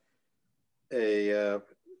have a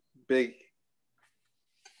big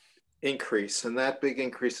increase. And that big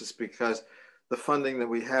increase is because the funding that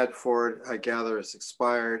we had for it, I gather, is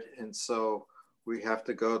expired. And so we have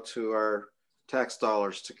to go to our tax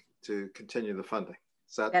dollars to continue the funding.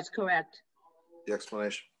 That's correct. The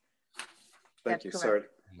explanation? Thank you. Correct.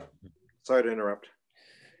 Sorry to interrupt.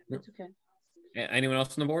 That's okay. Anyone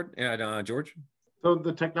else on the board? George? So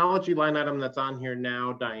the technology line item that's on here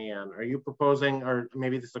now, Diane, are you proposing, or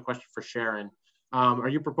maybe this is a question for Sharon, are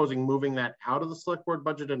you proposing moving that out of the select board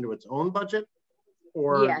budget into its own budget?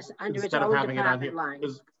 Or yes, under its own department line.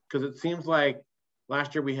 Because it seems like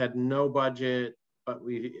last year we had no budget, but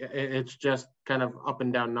it's just kind of up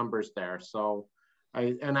and down numbers there. So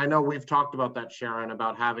I know we've talked about that, Sharon,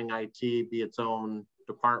 about having IT be its own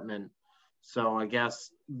department. So I guess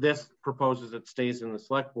this proposes it stays in the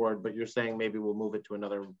select board, but you're saying maybe we'll move it to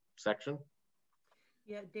another section?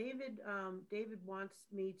 Yeah, David wants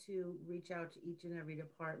me to reach out to each and every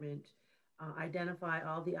department, identify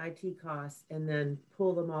all the IT costs, and then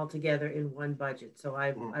pull them all together in one budget. So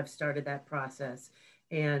I've started that process,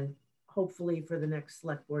 and hopefully for the next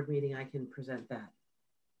select board meeting, I can present that.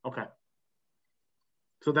 Okay.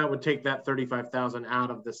 So that would take that 35,000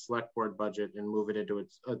 out of the select board budget and move it into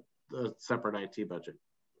a separate IT budget.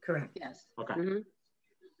 Correct. Yes. Okay.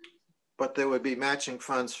 But there would be matching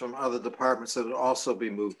funds from other departments that would also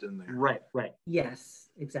be moved in there. Right, right. Yes,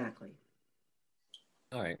 exactly.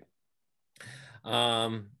 All right.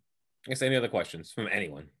 I guess any other questions from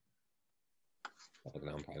anyone? Public,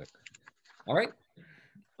 non-private. All right.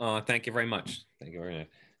 Thank you very much. Thank you very much.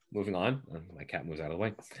 Moving on. My cat moves out of the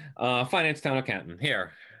way. Finance town accountant.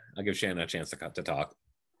 Here, I'll give Shannon a chance to talk.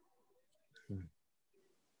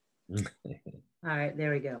 All right, there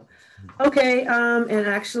we go. Okay, and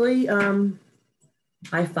actually,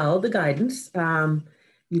 I followed the guidance.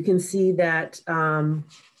 You can see that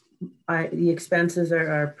the expenses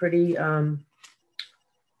are pretty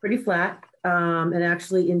pretty flat, and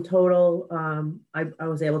actually in total, I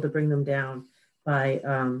was able to bring them down by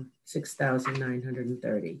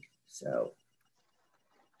 6,930. So,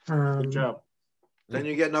 good job. Then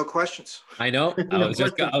you get no questions. I know. I was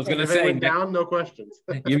going to say down, no questions.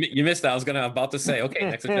 you missed that. I was about to say, okay,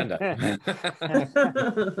 next agenda.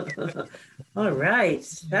 All right,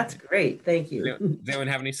 that's great. Thank you. Does anyone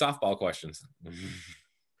have any softball questions?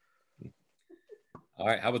 All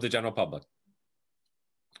right. How about the general public?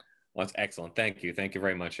 Well, that's excellent. Thank you. Thank you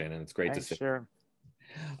very much, Shannon. It's great to see. Sure.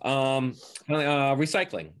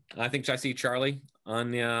 Recycling. I think I see Charlie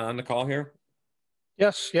on the call here.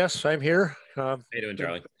 Yes, I'm here. How you doing,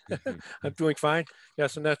 Charlie? I'm doing fine.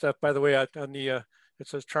 Yes, and that by the way, on the it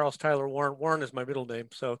says Charles Tyler Warren. Warren is my middle name,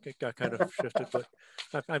 so it got kind of shifted, but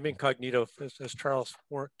I'm incognito as Charles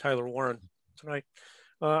Tyler Warren tonight.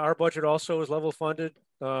 Our budget also is level funded.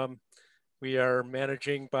 We are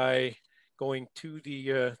managing by going to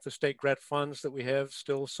the state grant funds that we have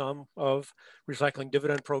still some of, recycling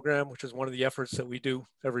dividend program, which is one of the efforts that we do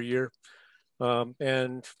every year.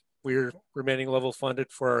 And we're remaining level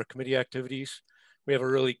funded for our committee activities. We have a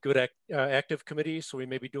really good active committee, so we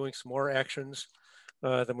may be doing some more actions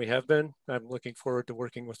than we have been. I'm looking forward to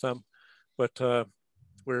working with them. But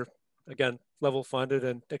we're, again, level funded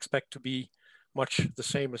and expect to be much the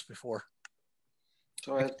same as before.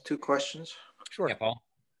 So I have two questions. Sure. Yeah, Paul.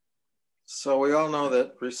 So we all know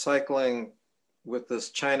that recycling with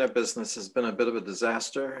this China business has been a bit of a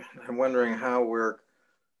disaster. I'm wondering how we're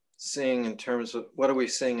seeing in terms of, what are we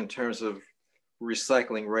seeing in terms of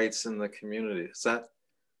recycling rates in the community? Is that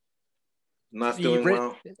not doing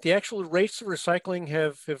well? The actual rates of recycling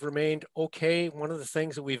have remained okay. One of the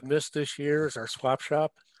things that we've missed this year is our swap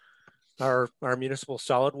shop. Our municipal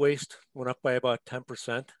solid waste went up by about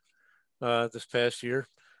 10% this past year,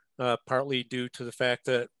 partly due to the fact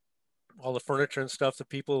that all the furniture and stuff that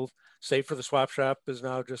people save for the swap shop is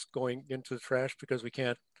now just going into the trash because we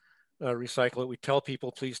can't recycle it. We tell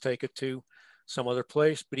people, please take it to some other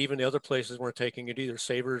place, but even the other places weren't taking it either.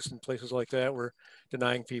 Savers and places like that were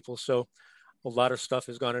denying people. So a lot of stuff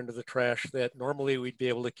has gone into the trash that normally we'd be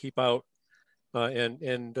able to keep out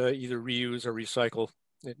and either reuse or recycle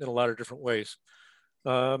in a lot of different ways.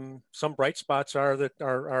 Some bright spots are that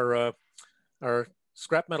our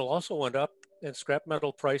scrap metal also went up, and scrap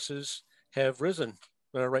metal prices have risen.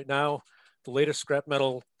 Right now, the latest scrap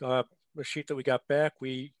metal sheet that we got back,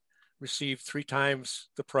 we received 3 times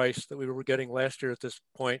the price that we were getting last year at this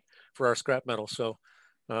point for our scrap metal. So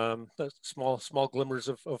small glimmers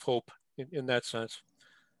of hope in that sense.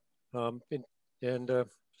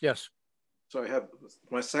 Yes. So I have,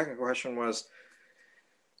 my second question was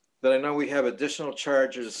that I know we have additional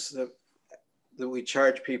charges that we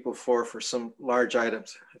charge people for some large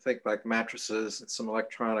items. I think like mattresses and some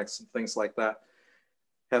electronics and things like that.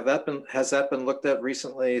 Has that been looked at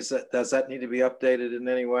recently? Does that need to be updated in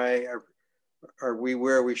any way? Are we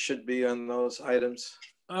where we should be on those items?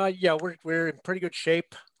 Yeah, we're in pretty good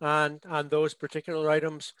shape on those particular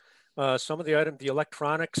items. Some of the items, the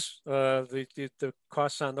electronics, the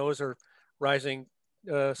costs on those are rising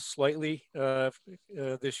slightly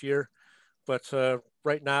this year, but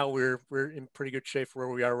right now we're in pretty good shape for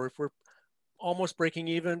where we are. We're almost breaking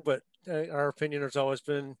even, but our opinion has always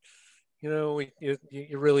been, you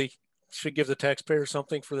really should give the taxpayer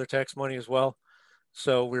something for their tax money as well.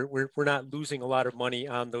 So we're not losing a lot of money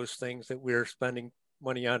on those things that we're spending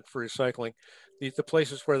money on for recycling. The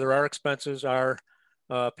places where there are expenses are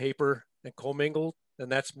paper and commingled,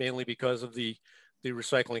 and that's mainly because of the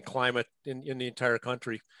recycling climate in the entire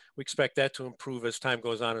country. We expect that to improve as time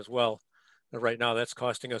goes on as well. Right now, that's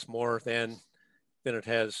costing us more than than it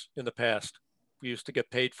has in the past. We used to get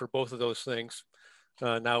paid for both of those things.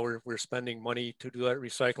 Now we're spending money to do that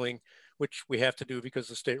recycling, which we have to do because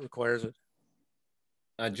the state requires it.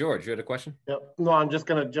 George, you had a question? Yep. No, I'm just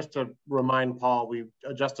to remind Paul, we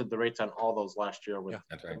adjusted the rates on all those last year with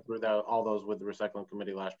that's right. all those with the recycling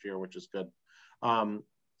committee last year, which is good. The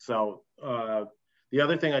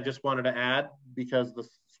other thing I just wanted to add, because the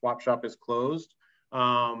swap shop is closed,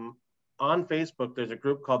 on Facebook, there's a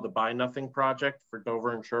group called the Buy Nothing Project for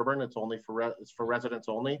Dover and Sherborn. It's only it's for residents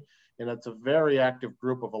only. And it's a very active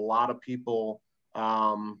group of a lot of people,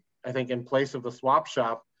 I think in place of the swap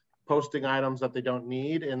shop, posting items that they don't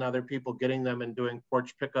need and other people getting them and doing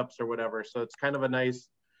porch pickups or whatever. So it's kind of a nice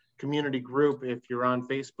community group if you're on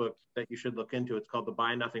Facebook that you should look into. It's called the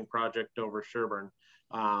Buy Nothing Project Dover Sherborn.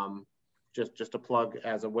 Just a plug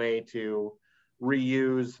as a way to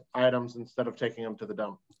reuse items instead of taking them to the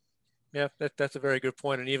dump. Yeah, that's a very good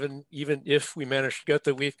point. And even if we manage to get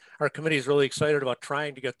our committee is really excited about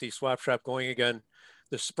trying to get the swap shop going again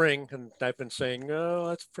this spring. And I've been saying, oh,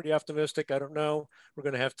 that's pretty optimistic. I don't know. We're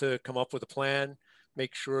going to have to come up with a plan,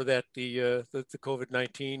 make sure that the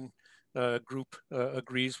COVID-19 group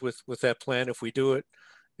agrees with that plan if we do it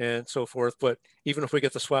and so forth. But even if we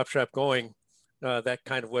get the swap shop going, that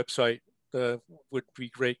kind of website would be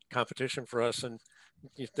great competition for us. And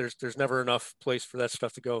there's never enough place for that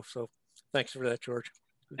stuff to go. So thanks for that, George.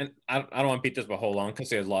 And I don't want to beat this by whole long because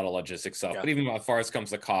there's a lot of logistics stuff. Yeah. But even as far as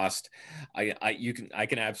comes to cost, I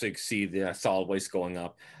can absolutely see the solid waste going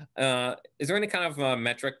up. Is there any kind of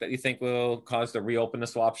metric that you think will cause to reopen the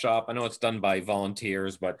swap shop? I know it's done by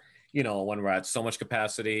volunteers, but you know, when we're at so much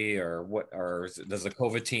capacity, or does the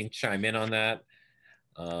COVID team chime in on that?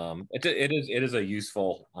 It is a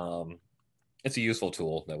useful it's a useful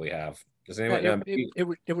tool that we have. Does anyone?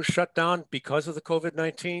 It was shut down because of the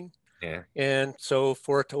COVID-19. Yeah. And so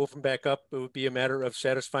for it to open back up, it would be a matter of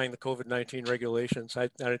satisfying the COVID-19 regulations.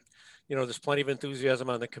 There's plenty of enthusiasm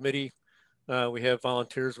on the committee. We have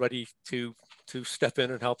volunteers ready to step in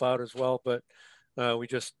and help out as well, but we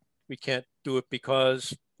can't do it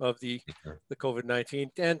because of the COVID-19.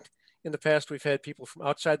 And in the past, we've had people from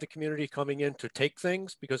outside the community coming in to take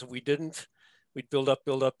things, because if we didn't, we'd build up,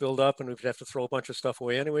 and we'd have to throw a bunch of stuff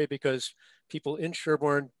away anyway, because people in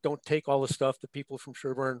Sherborn don't take all the stuff that people from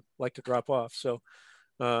Sherborn like to drop off. So,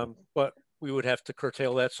 but we would have to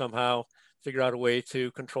curtail that somehow, figure out a way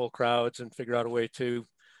to control crowds and figure out a way to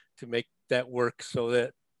make that work so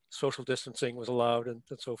that social distancing was allowed and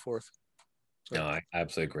so forth. So, no, I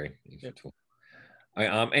absolutely agree. Yeah.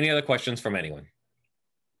 All right, any other questions from anyone?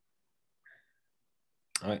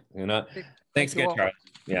 All right, you're not. Thanks again, Charlie.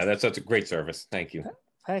 Yeah, that's such a great service. Thank you.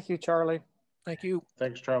 Thank you, Charlie. Thank you.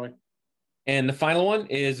 Thanks, Charlie. And the final one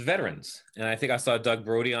is veterans. And I think I saw Doug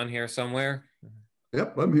Brody on here somewhere.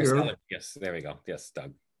 Yep, I'm here. Yes, there we go. Yes,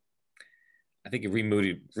 Doug. I think you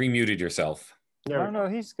remuted yourself. No,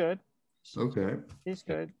 he's good. Okay. He's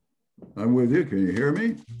good. I'm with you. Can you hear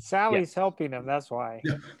me? Sally's helping him. That's why.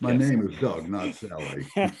 Yeah, my name is Doug, not Sally.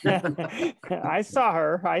 I saw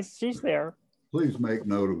her. She's there. Please make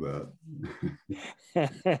note of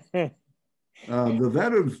that.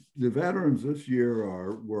 The veterans this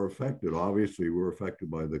year were affected. Obviously, were affected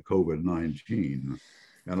by the COVID-19,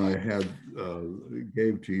 and I had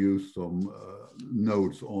gave to you some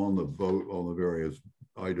notes on the vote on the various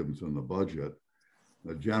items in the budget.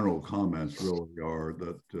 The general comments really are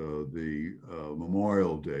that the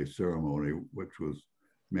Memorial Day ceremony, which was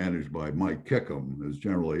managed by Mike Kickham, is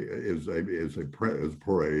a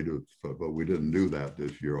parade, but we didn't do that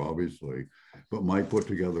this year, obviously. But Mike put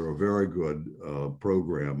together a very good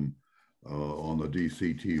program on the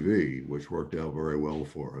DCTV, which worked out very well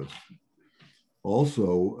for us.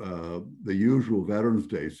 Also, the usual Veterans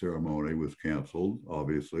Day ceremony was canceled.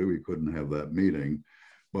 Obviously, we couldn't have that meeting.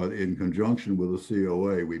 But in conjunction with the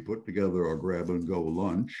COA, we put together a grab-and-go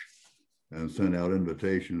lunch and sent out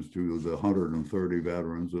invitations to the 130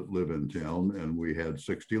 veterans that live in town, and we had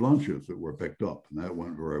 60 lunches that were picked up, and that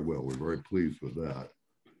went very well. We're very pleased with that.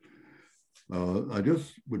 I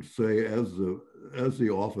just would say, as the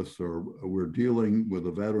officer, we're dealing with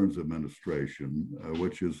the Veterans Administration,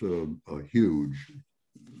 which is a huge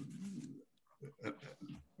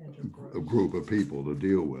group of people to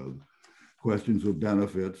deal with. Questions of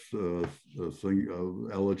benefits,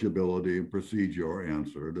 eligibility and procedure are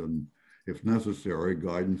answered, and if necessary,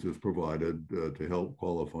 guidance is provided to help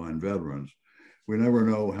qualifying veterans. We never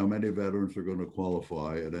know how many veterans are going to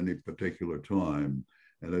qualify at any particular time.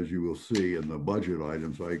 And as you will see in the budget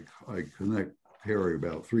items, I carry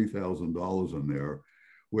about $3,000 in there,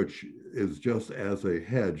 which is just as a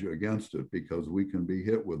hedge against it, because we can be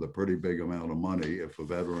hit with a pretty big amount of money if a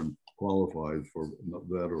veteran qualifies for the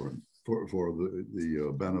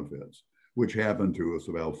benefits, which happened to us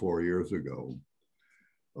about 4 years ago.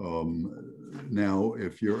 Now,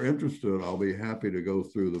 if you're interested, I'll be happy to go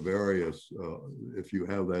through the various, if you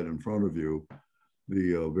have that in front of you,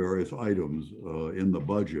 the various items in the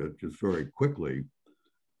budget just very quickly.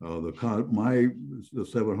 The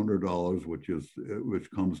 $700,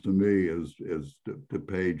 which comes to me is to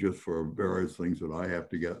pay just for various things that I have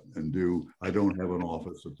to get and do. I don't have an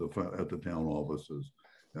office at the town offices,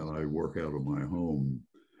 and I work out of my home.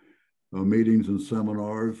 Meetings and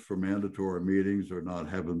seminars for mandatory meetings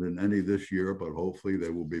haven't been any this year, but hopefully they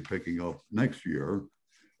will be picking up next year.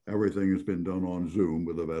 Everything has been done on Zoom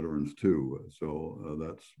with the veterans too, so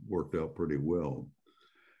that's worked out pretty well.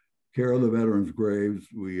 Care of the veterans' graves,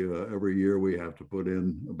 we every year we have to put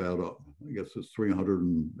in about, I guess it's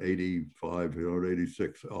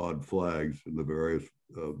 386 odd flags in the various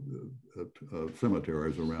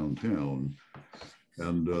cemeteries around town.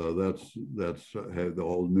 And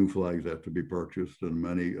all new flags have to be purchased, and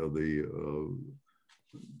many of the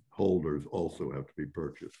holders also have to be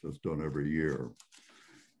purchased. That's done every year.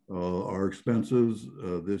 Our expenses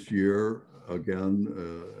this year, again,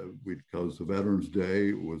 because the Veterans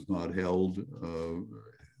Day was not held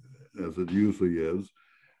as it usually is,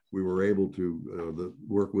 we were able to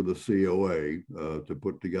work with the COA to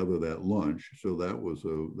put together that lunch. So that was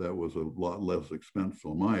a lot less expense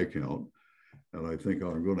on my account. And I think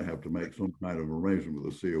I'm going to have to make some kind of arrangement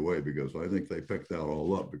with the COA, because I think they picked that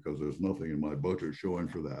all up, because there's nothing in my budget showing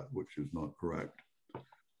for that, which is not correct.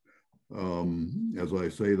 As I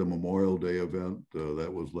say, the Memorial Day event,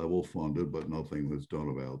 that was level funded, but nothing was done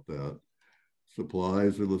about that.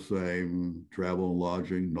 Supplies are the same. Travel and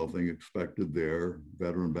lodging, nothing expected there.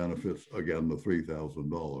 Veteran benefits, again, the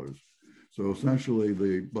 $3,000. So essentially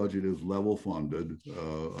the budget is level funded.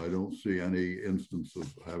 I don't see any instance of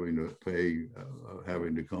having to pay,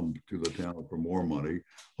 having to come to the town for more money.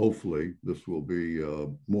 Hopefully this will be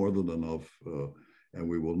more than enough, and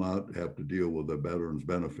we will not have to deal with the veterans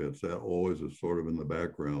benefits. That always is sort of in the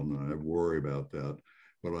background, and I worry about that,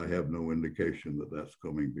 but I have no indication that that's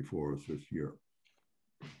coming before us this year.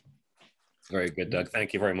 Very good, Doug.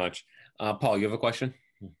 Thank you very much. Paul, you have a question?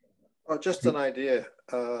 Oh, just an idea.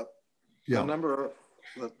 Yeah. A number of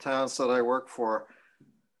the towns that I work for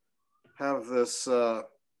have this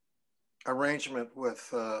arrangement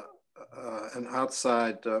with an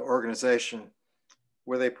outside organization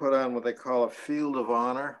where they put on what they call a field of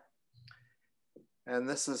honor. And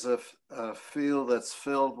this is a field that's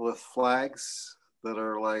filled with flags that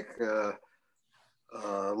are like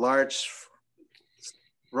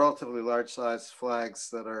relatively large size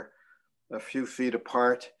flags that are a few feet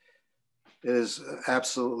apart. It is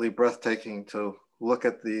absolutely breathtaking to look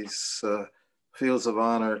at these fields of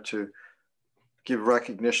honor, to give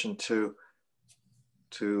recognition to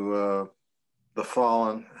the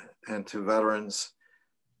fallen and to veterans.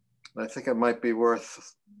 I think it might be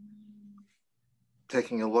worth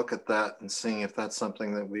taking a look at that and seeing if that's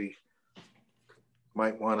something that we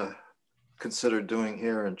might want to consider doing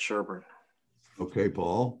here in Sherborn. Okay,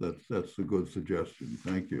 Paul, that's a good suggestion.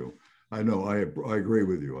 Thank you. I know, I agree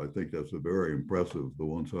with you. I think that's a very impressive, the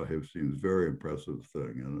ones I have seen is very impressive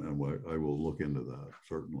thing, and I will look into that,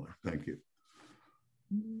 certainly. Thank you.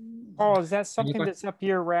 Paul, is that something that's up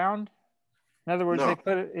year round? In other words, no. They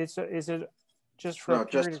put it, is it just for a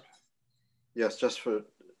period yes, just for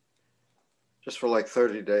like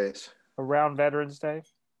 30 days. Around Veterans Day?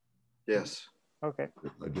 Yes. Okay.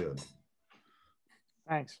 I did.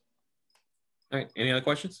 Thanks. All right, any other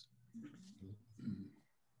questions?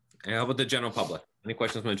 And how about the general public? Any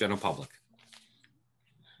questions from the general public?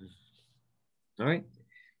 All right,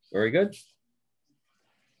 very good.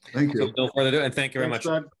 Thank you. So no further ado, and thank you very much.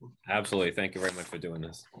 Doug. Absolutely, thank you very much for doing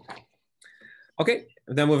this. Okay,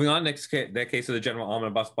 then moving on, next case of the general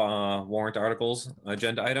omnibus warrant articles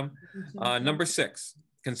agenda item. Number 6,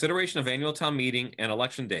 consideration of annual town meeting and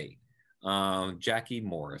election day. Jackie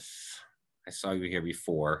Morris, I saw you here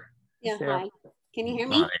before. Yeah, hi. Can you hear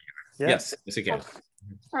me? Yes, yes, you can. Okay.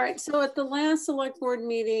 All right, so at the last select board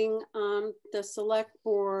meeting, the select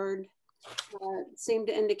board seemed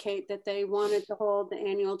to indicate that they wanted to hold the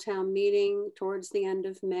annual town meeting towards the end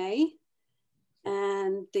of May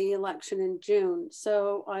and the election in June.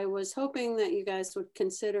 So I was hoping that you guys would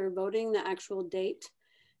consider voting the actual date,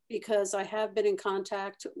 because I have been in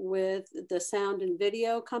contact with the sound and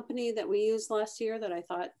video company that we used last year that I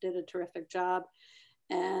thought did a terrific job.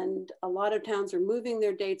 And a lot of towns are moving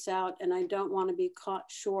their dates out, and I don't want to be caught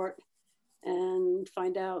short and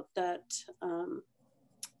find out that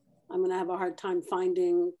I'm gonna have a hard time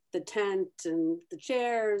finding the tent and the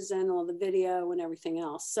chairs and all the video and everything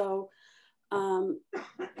else. So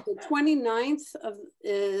the 29th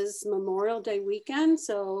is Memorial Day weekend.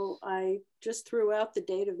 So I just threw out the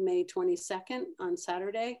date of May 22nd on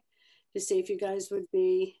Saturday to see if you guys would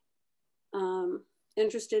be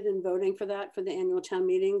interested in voting for that for the annual town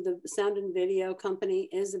meeting. The sound and video company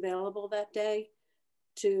is available that day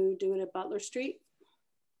to do it at Butler Street.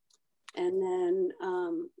 And then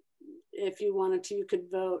if you wanted to, you could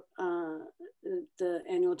vote the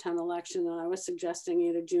annual town election. And I was suggesting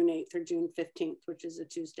either June 8th or June 15th, which is a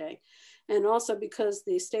Tuesday. And also because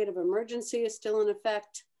the state of emergency is still in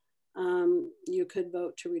effect, you could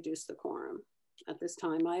vote to reduce the quorum at this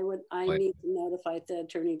time. I need to notify the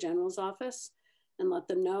Attorney General's office and let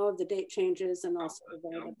them know of the date changes and also the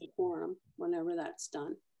vote of the quorum whenever that's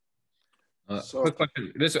done. Quick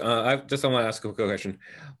question. I want to ask a quick question.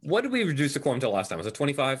 What did we reduce the quorum to last time? Was it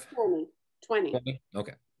 25? 20.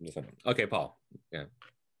 Okay. Okay, Paul. Yeah.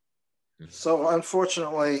 So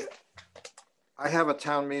unfortunately, I have a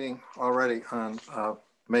town meeting already on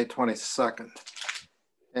May 22nd.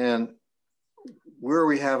 And where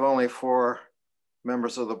we have only 4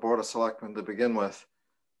 members of the Board of Selectmen to begin with,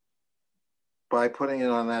 by putting it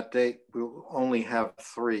on that date, we will only have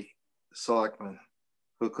 3 selectmen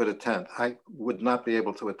who could attend. I would not be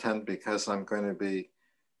able to attend because I'm going to be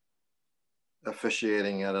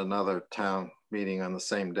officiating at another town meeting on the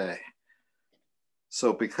same day.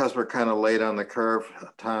 So because we're kind of late on the curve,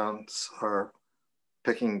 towns are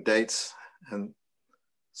picking dates, and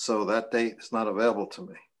so that date is not available to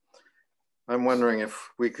me. I'm wondering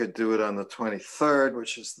if we could do it on the 23rd,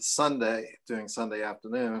 which is the Sunday, doing Sunday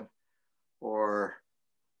afternoon, or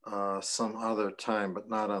some other time, but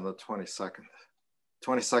not on the 22nd.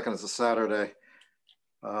 22nd is a Saturday.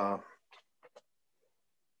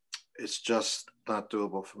 It's just not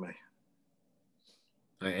doable for me.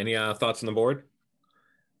 Any thoughts on the board?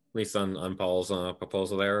 At least on Paul's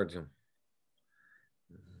proposal there?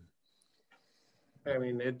 I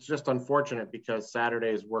mean, it's just unfortunate because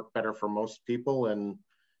Saturdays work better for most people, and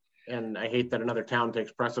I hate that another town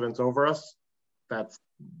takes precedence over us. But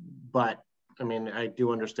I mean, I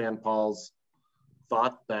do understand Paul's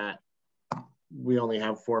thought that we only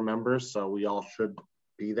have 4 members, so we all should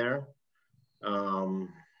be there.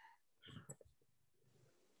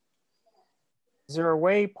 Is there a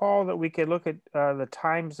way, Paul, that we could look at the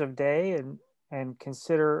times of day and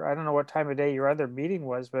consider, I don't know what time of day your other meeting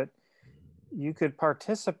was, but you could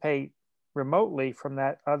participate remotely from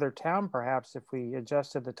that other town, perhaps, if we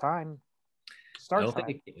adjusted the time. I don't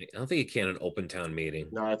think you can an open town meeting.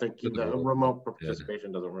 No, I think the remote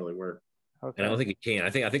participation doesn't really work. Okay. And I don't think you can. I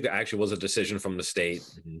think there actually was a decision from the state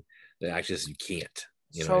that actually says you can't.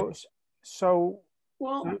 So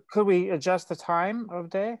well, could we adjust the time of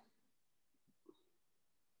day?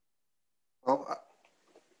 Well,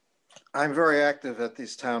 I'm very active at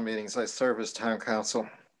these town meetings. I serve as town council,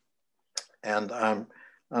 and I'm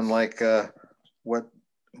unlike what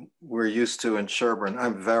we're used to in Sherborn.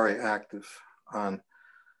 I'm very active on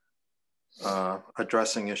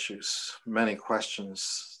addressing issues, many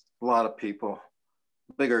questions, a lot of people,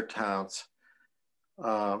 bigger towns.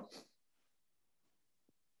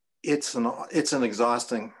 It's an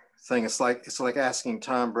exhausting thing. It's like asking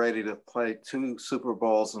Tom Brady to play 2 Super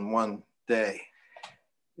Bowls in one day.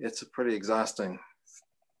 It's a pretty exhausting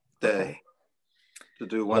day to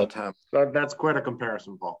do one time. That's quite a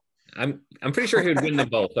comparison, Paul. I'm pretty sure he'd win them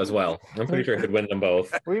both as well. I'm pretty sure he'd win them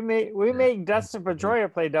both. We make Dustin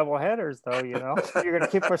Pedroia play double headers, though. You know, you're going to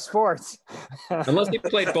keep our sports. Unless he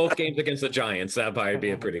played both games against the Giants, that probably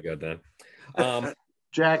be pretty good then.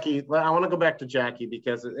 Jackie, I want to go back to Jackie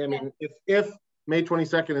because I mean, if May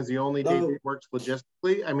 22nd is the only date that works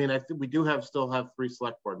logistically, I mean, I think we do still have 3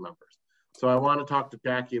 select board members. So I want to talk to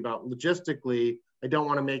Jackie about logistically. I don't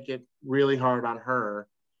want to make it really hard on her.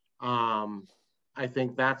 I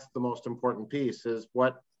think that's the most important piece is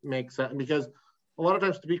what makes that, because a lot of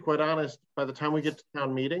times, to be quite honest, by the time we get to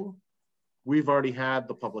town meeting, we've already had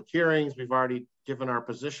the public hearings. We've already given our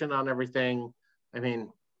position on everything. I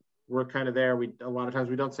mean, we're kind of there. A lot of times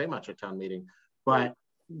we don't say much at town meeting, but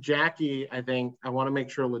Jackie, I think I want to make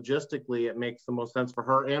sure logistically it makes the most sense for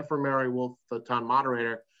her and for Mary Wolf, the town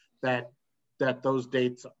moderator, that those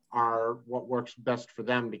dates are what works best for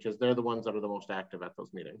them because they're the ones that are the most active at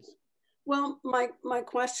those meetings. Well, my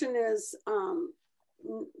question is,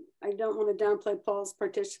 I don't want to downplay Paul's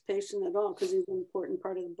participation at all because he's an important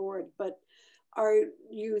part of the board, but are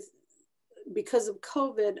you, because of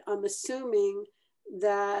COVID, I'm assuming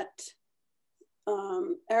that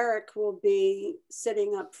Eric will be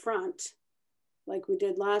sitting up front like we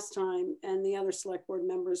did last time, and the other select board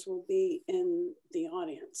members will be in the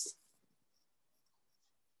audience.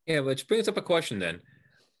 Yeah, which brings up a question then.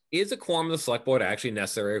 Is a quorum of the select board actually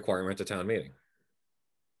necessary requirement at a town meeting?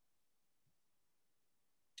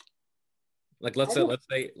 Like let's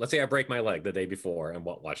say I break my leg the day before, and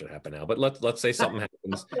watch it happen now. But let's say something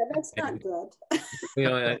happens. Yeah, that's not good. You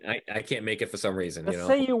know, I can't make it for some reason. Let's you know,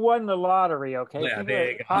 say you won the lottery. Okay, yeah, think there of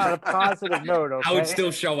you it go. on a positive note. Okay, I would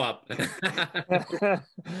still show up.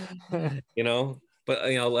 You know,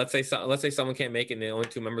 but you know, let's say someone can't make it, and the only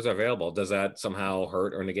 2 members are available. Does that somehow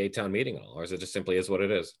hurt or negate town meeting at all, or is it just simply is what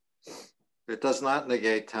it is? It does not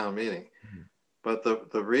negate town meeting, but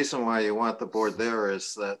the reason why you want the board there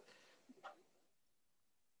is that,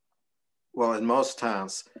 well, in most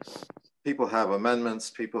towns, people have amendments,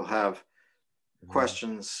 people have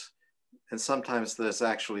questions, and sometimes there's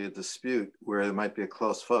actually a dispute where there might be a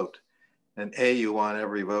close vote. And you want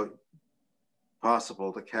every vote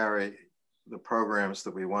possible to carry the programs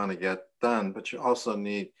that we want to get done, but you also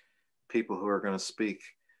need people who are going to speak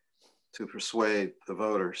to persuade the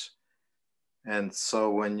voters. And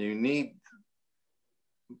so when you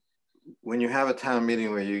have a town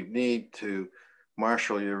meeting where you need to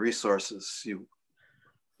marshal your resources,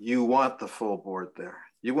 you want the full board there.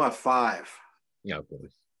 You want 5. Yeah, of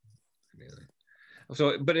course. Yeah.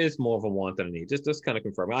 So, but it's more of a want than a need. Just kind of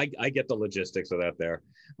confirm. I get the logistics of that there.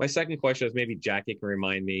 My second question is, maybe Jackie can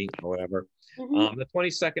remind me or whatever. The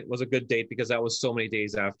 22nd was a good date because that was so many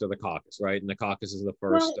days after the caucus, right? And the caucus is the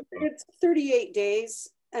first. Well, it's 38 days.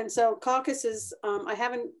 And so caucus is, I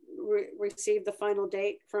haven't received the final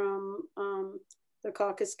date from the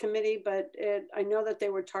caucus committee, but I know that they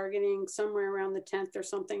were targeting somewhere around the 10th or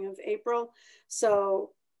something of April.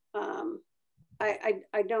 So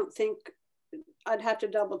I don't think, I'd have to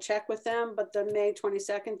double check with them, but the May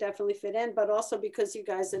 22nd definitely fit in, but also because you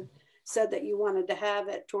guys had said that you wanted to have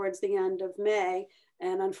it towards the end of May.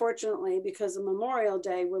 And unfortunately, because of Memorial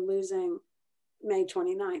Day, we're losing May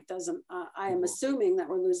 29th. I am assuming that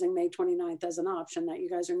we're losing May 29th as an option, that you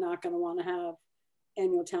guys are not going to want to have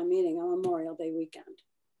annual town meeting on Memorial Day weekend.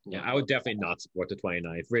 Yeah, I would definitely not support the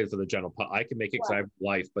 29th, really, for the general public. I can make it because I have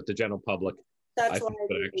life, but the general public, that's I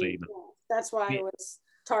why I was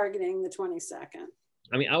targeting the 22nd.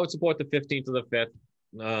 I mean, I would support the 15th or the 5th.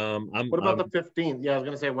 What about the 15th? Yeah, I was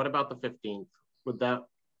going to say, what about the 15th? Would that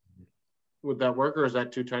work, or is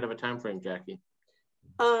that too tight of a time frame, Jackie?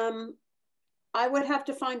 I would have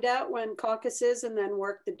to find out when caucus is and then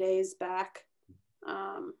work the days back.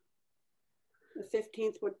 The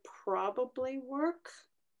 15th would probably work.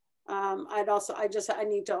 I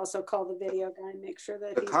need to also call the video guy and make sure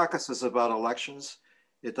that the caucus is about elections.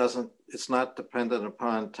 It's not dependent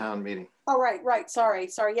upon town meeting. Oh, right. Sorry.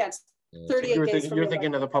 Yeah, it's 38 days. You're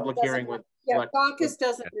thinking of the public hearing with. Yeah, caucus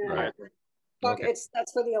doesn't matter. Right. Okay.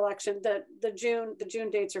 That's for the election. The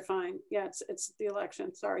June dates are fine. Yeah, it's the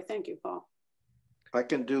election. Sorry. Thank you, Paul. I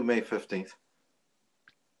can do May 15th.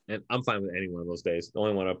 And I'm fine with any one of those days. The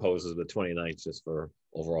only one I oppose is the 29th, just for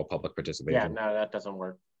overall public participation. Yeah, no, that doesn't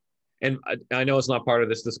work. And I know it's not part of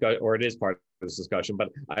this discussion, or it is part of this discussion, but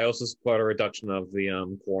I also support a reduction of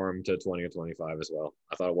the quorum to 20 or 25 as well.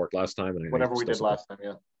 I thought it worked last time. And whatever we did last time,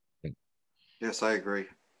 yeah. Yes, I agree.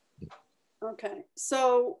 Okay,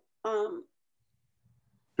 so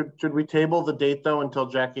should we table the date though until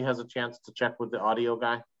Jackie has a chance to check with the audio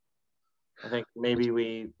guy? I think maybe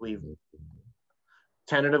we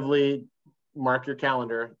tentatively mark your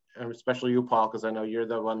calendar, and especially you, Paul, because I know you're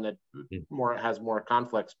the one that has more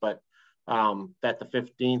conflicts, but that the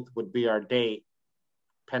 15th would be our date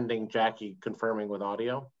pending Jackie confirming with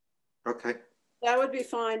audio. Okay. That would be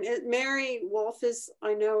fine. Mary Wolf is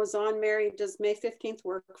on. Mary, does May 15th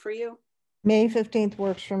work for you? May 15th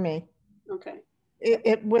works for me. Okay.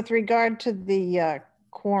 With regard to the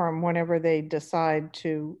quorum, whenever they decide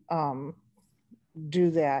to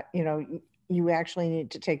do that, you actually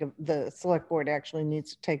need to the select board actually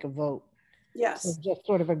needs to take a vote. Yes. So just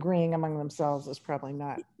sort of agreeing among themselves is probably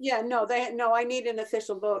not. Yeah, no, I need an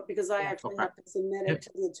official vote because I actually have to submit it to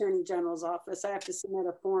the Attorney General's office. I have to submit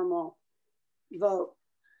a formal vote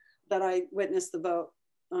that I witnessed the vote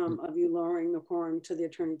of you lowering the quorum to the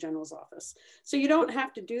Attorney General's office. So you don't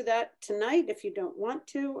have to do that tonight if you don't want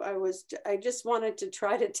to. I just wanted to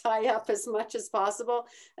try to tie up as much as possible,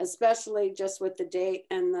 especially just with the date,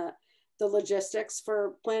 and the logistics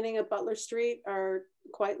for planning at Butler Street are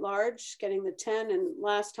quite large, getting the 10. And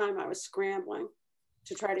last time I was scrambling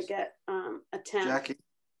to try to get a 10. Jackie,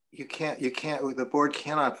 you can't, the board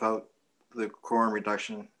cannot vote the quorum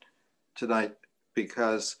reduction tonight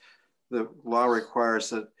because the law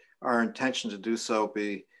requires that our intention to do so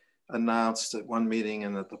be announced at one meeting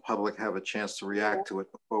and that the public have a chance to react to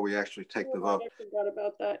it before we actually take the vote. I forgot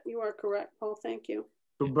about that. You are correct, Paul. Thank you.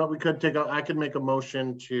 But we could I could make a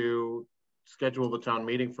motion to schedule the town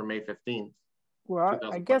meeting for May 15th. Well,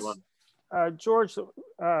 I guess, George,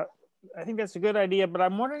 I think that's a good idea, but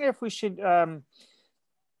I'm wondering if we should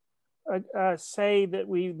say that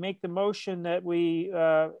we make the motion that we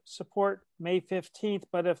support May 15th,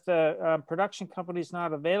 but if the production company is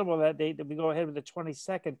not available that date, that we go ahead with the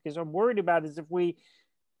 22nd, because I'm worried about is if we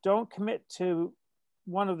don't commit to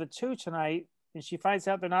one of the two tonight, and she finds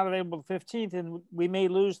out they're not available the 15th, and we may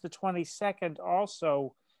lose the 22nd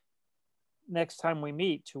also next time we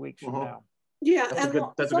meet 2 weeks from now. Yeah,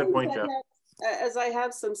 that's a good point, Jeff. As I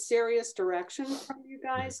have some serious direction from you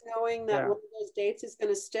guys, knowing that one of those dates is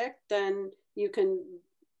going to stick, then you can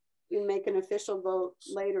make an official vote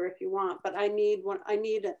later if you want. But I need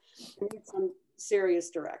some serious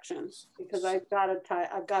direction because I've got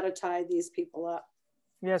to tie these people up.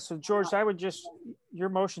 Yeah, so George, I would just, your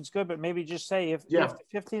motion's good, but maybe just say if the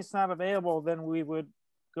 15th is not available, then we would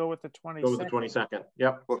go with the 22nd. Go with the 22nd.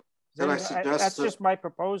 Yep. That's just my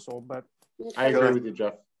proposal, but I agree with you,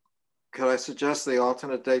 Jeff. Could I suggest the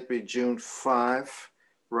alternate date be June 5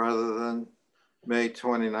 rather than May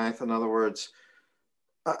 29th? In other words,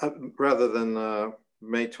 rather than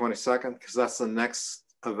May 22nd, because that's the next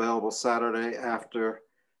available Saturday after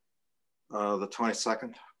the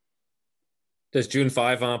 22nd. Does June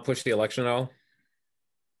 5 push the election at all?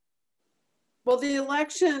 Well, the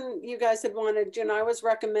election, you guys had wanted June. I was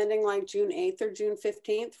recommending like June 8th or June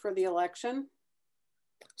 15th for the election.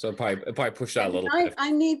 So it probably pushed out a little bit.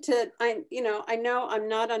 I need to, I know I'm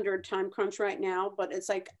not under a time crunch right now, but it's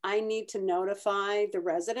like, I need to notify the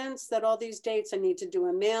residents that all these dates, I need to do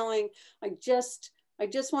a mailing. I just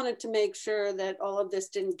wanted to make sure that all of this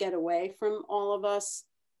didn't get away from all of us.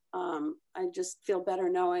 I just feel better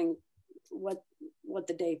knowing what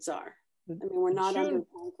the dates are. I mean, we're not under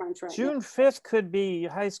time crunch right now. June 5th could be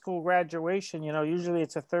high school graduation. You know, usually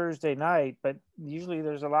it's a Thursday night, but usually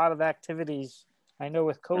there's a lot of activities. I know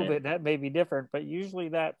with COVID that may be different, but usually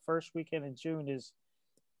that first weekend in June is.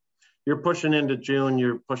 You're pushing into June.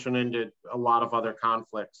 You're pushing into a lot of other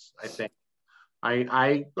conflicts. I think.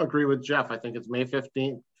 I agree with Jeff. I think it's May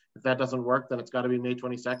 15th. If that doesn't work, then it's got to be May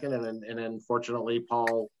 22nd. And unfortunately,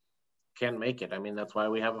 Paul can't make it. I mean, that's why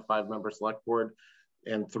we have a 5-member select board,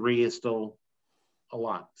 and 3 is still a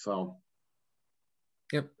lot. So.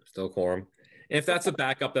 Yep, still quorum. And if that's a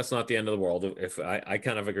backup, that's not the end of the world. If I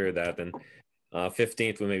kind of agree with that, then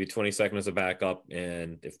 15th with maybe 22nd as a backup.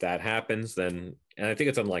 And if that happens, then, and I think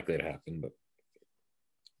it's unlikely to happen, but.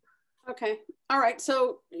 Okay. All right.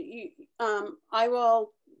 So I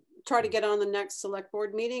will try to get on the next select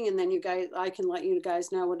board meeting, and then I can let you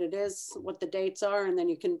guys know what it is, what the dates are, and then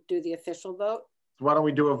you can do the official vote. So why don't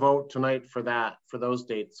we do a vote tonight for those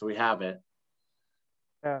dates, so we have it.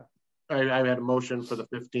 Yeah. I had a motion for the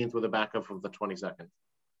 15th with a backup of the 22nd. Do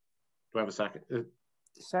I have a second?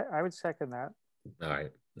 I would second that. All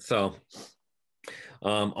right. So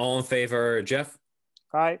all in favor, Jeff?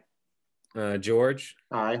 Aye. George?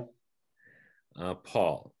 Aye.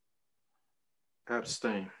 Paul?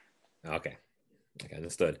 Abstain. Okay,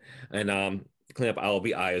 understood. And cleanup, I'll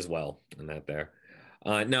be aye as well on that there.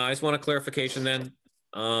 Now, I just want a clarification then.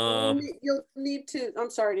 You'll need to, I'm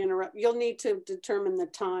sorry to interrupt, you'll need to determine the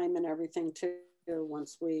time and everything too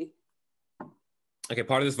once we. Okay,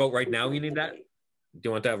 part of this vote right now, you need that? Do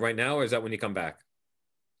you want that right now, or is that when you come back?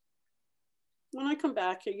 When I come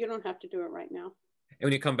back, you don't have to do it right now. And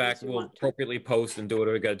when you come back, we'll appropriately post and do what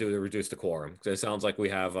we got to do to reduce the quorum. Because it sounds like we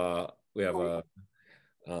have a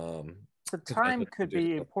the time could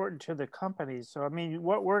be important to the companies. So I mean,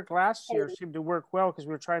 what worked last year seemed to work well because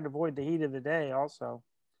we were trying to avoid the heat of the day also.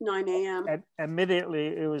 9 a.m. Admittedly,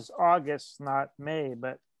 it was August, not May,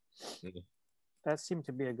 but that seemed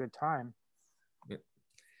to be a good time.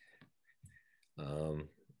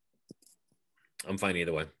 I'm fine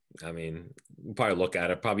either way. I mean, we'll probably look at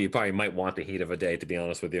it. You probably might want the heat of a day, to be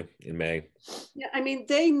honest with you, in May. Yeah, I mean,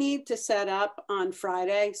 they need to set up on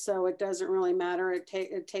Friday, so it doesn't really matter.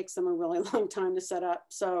 It takes them a really long time to set up.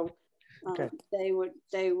 So they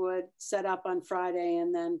would set up on Friday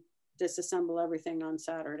and then disassemble everything on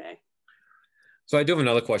Saturday. So I do have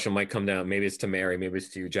another question. Might come down. Maybe it's to Mary. Maybe it's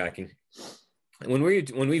to you, Jackie. When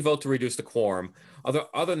we vote to reduce the quorum, are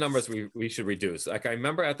there other numbers we should reduce? Like I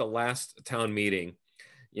remember at the last town meeting,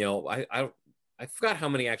 you know, I forgot how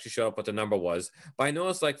many actually showed up, what the number was, but I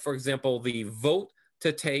noticed, like, for example, the vote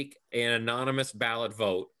to take an anonymous ballot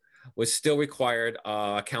vote was still required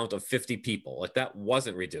a count of 50 people. Like that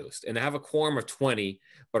wasn't reduced. And to have a quorum of 20,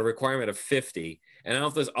 but a requirement of 50. And I don't know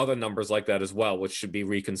if there's other numbers like that as well, which should be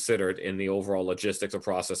reconsidered in the overall logistics or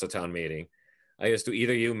process of town meeting. I guess, do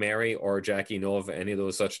either you, Mary or Jackie, know of any of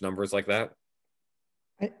those such numbers like that?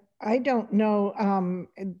 I don't know.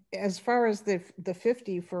 As far as the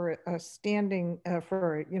 50 for a standing,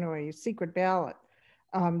 for, you know, a secret ballot,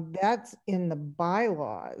 that's in the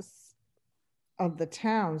bylaws of the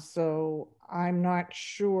town. So I'm not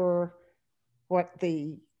sure what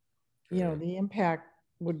the, you know, the impact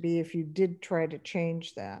would be if you did try to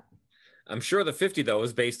change that. I'm sure the 50 though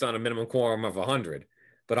is based on a minimum quorum of 100,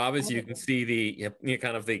 but obviously you can see the, you know,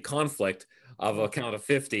 kind of the conflict of a count of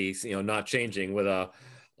 50, you know, not changing with a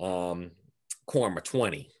quorum of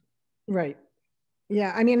 20. Right.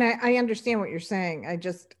 Yeah. I mean, I understand what you're saying.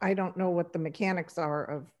 I don't know what the mechanics are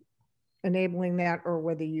of enabling that, or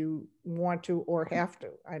whether you want to or have to.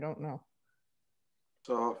 I don't know.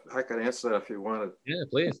 So I could answer that if you wanted. Yeah,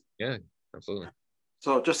 please. Yeah, absolutely.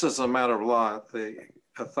 So just as a matter of law, the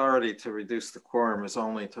authority to reduce the quorum is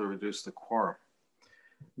only to reduce the quorum.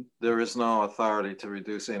 There is no authority to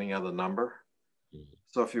reduce any other number.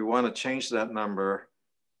 So if you want to change that number,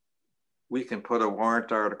 we can put a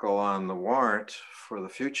warrant article on the warrant for the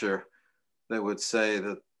future that would say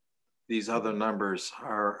that these other numbers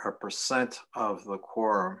are a percent of the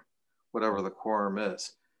quorum, whatever the quorum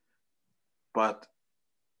is. But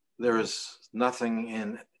there is nothing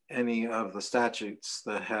in any of the statutes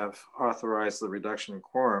that have authorized the reduction in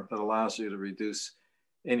quorum that allows you to reduce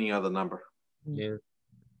any other number. Yeah.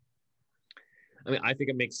 I mean, I think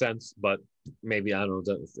it makes sense, but maybe, I don't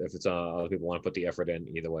know if it's other people want to put the effort in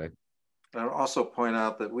either way. I'll also point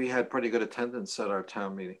out that we had pretty good attendance at our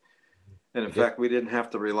town meeting. And in fact, we didn't have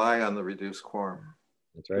to rely on the reduced quorum.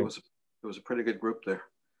 That's right. It was a pretty good group there.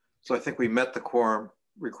 So I think we met the quorum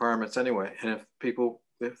requirements anyway. And if people,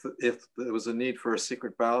 if there was a need for a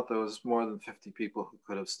secret ballot, there was more than 50 people who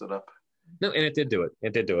could have stood up. No, and it did do it.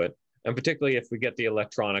 It did do it. And particularly if we get the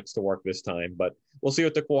electronics to work this time, but we'll see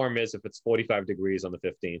what the quorum is if it's 45 degrees on the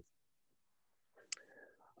 15th.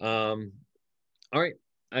 All right,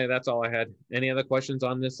 that's all I had. Any other questions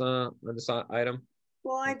on this item?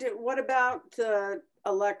 Well, I did. What about the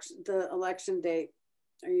election date?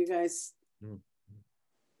 Are you guys, you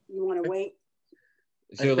want to wait?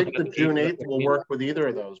 I think the June 8th will work with either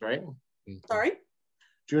of those, right? Sorry?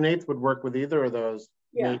 June 8th would work with either of those,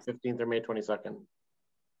 yeah. May 15th or May 22nd.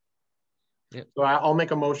 Yeah. So I'll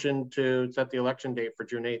make a motion to set the election date for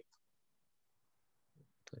June 8th.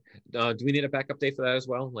 Do we need a backup date for that as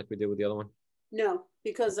well, like we did with the other one? No,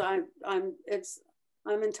 because I'm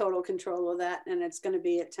in total control of that, and it's going to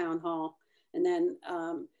be at town hall. And then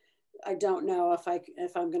I don't know if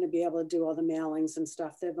I'm going to be able to do all the mailings and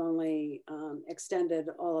stuff. They've only extended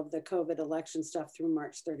all of the COVID election stuff through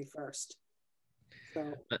March 31st.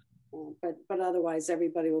 So, but otherwise,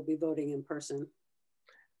 everybody will be voting in person.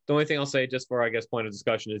 The only thing I'll say, just for, I guess, point of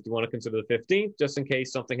discussion, is do you want to consider the 15th, just in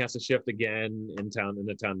case something has to shift again in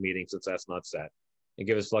the town meeting, since that's not set, and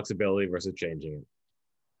give us flexibility versus changing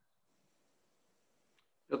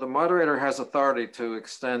it. The moderator has authority to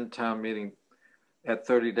extend town meeting at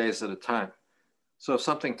 30 days at a time. So if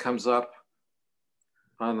something comes up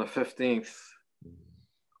on the 15th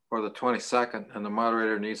or the 22nd and the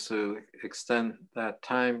moderator needs to extend that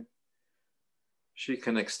time, she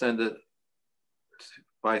can extend it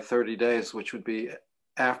by 30 days, which would be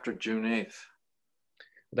after June 8th.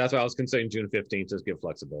 That's why I was considering June 15th, just give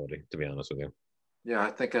flexibility, to be honest with you. Yeah,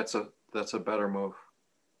 I think that's a better move.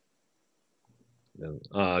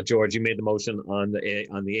 George, you made the motion on the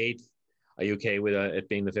 8th. Are you okay with it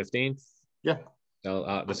being the 15th? Yeah.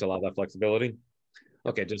 Just allow that flexibility?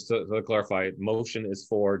 Okay, just to clarify, motion is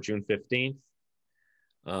for June 15th.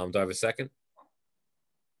 Do I have a second?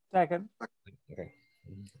 Second. Okay.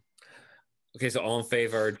 Okay, so all in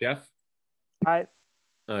favor, Jeff? Aye.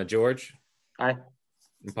 George? Aye.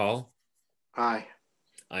 And Paul? Aye.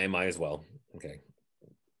 I am I as well. Okay.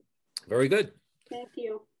 Very good. Thank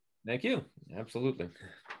you. Thank you. Absolutely.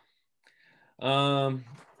 Going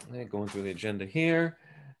through the agenda here.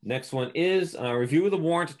 Next one is review of the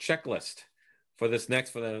warrant checklist for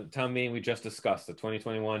the town meeting we just discussed, the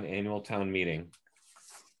 2021 annual town meeting.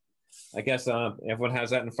 I guess everyone has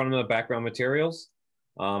that in front of them, the background materials.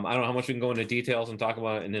 I don't know how much we can go into details and talk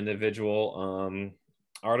about an individual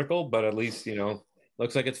article, but at least,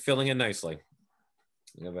 looks like it's filling in nicely.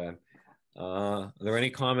 Are there any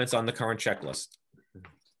comments on the current checklist?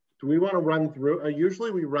 Do we want to run through?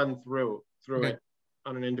 Usually we run through Okay. it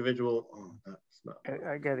on an individual. Oh, that's not.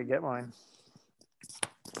 I got to get mine.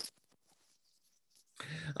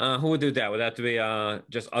 Who would do that? Would that have to be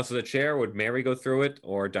just us as a chair? Would Mary go through it,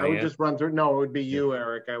 or Diane? I would just run through. No, it would be you,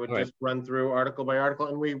 Eric. I would All right. just run through article by article,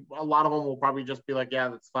 and a lot of them will probably just be like, yeah,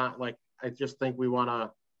 that's fine. Like, I just think we want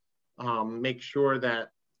to make sure that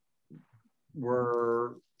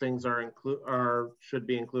things should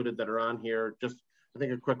be included that are on here. Just, I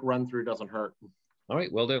think a quick run through doesn't hurt. All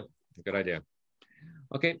right, will do. Good idea.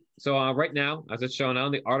 Okay, so right now, as it's shown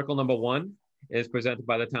on the article number 1 is presented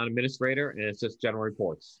by the town administrator, and it's just general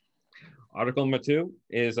reports. Article number 2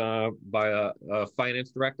 is by a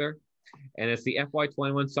finance director, and it's the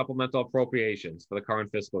FY21 supplemental appropriations for the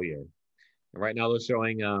current fiscal year. And right now they're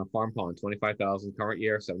showing Farm Pond, 25,000 current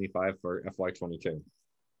year, 75 for FY22.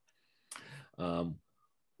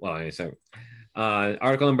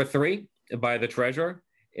 Article number 3 by the treasurer,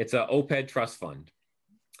 it's a OPED trust fund.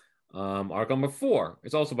 Article number 4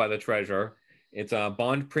 is also by the treasurer. It's a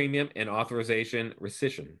bond premium and authorization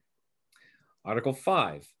rescission. Article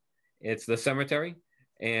 5, it's the cemetery,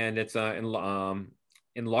 and it's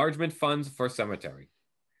enlargement funds for cemetery.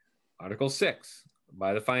 Article 6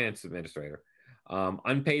 by the finance administrator,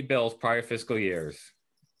 unpaid bills prior fiscal years,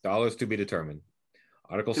 dollars to be determined.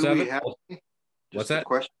 Article 7. What's that?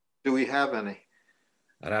 Question. Do we have any?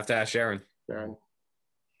 I'd have to ask Sharon.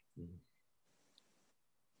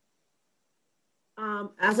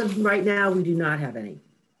 As of right now, we do not have any.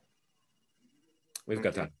 We've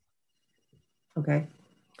got time. Okay.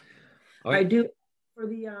 All right. I do for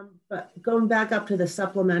the but going back up to the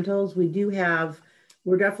supplementals,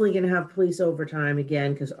 we're definitely going to have police overtime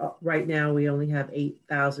again, because right now we only have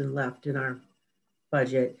 8,000 left in our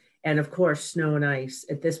budget, and of course snow and ice.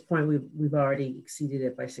 At this point, we've already exceeded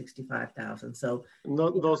it by 65,000. So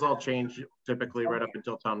those all change typically right up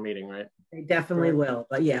until town meeting, right? They definitely will,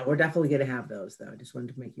 but yeah, we're definitely going to have those though. I just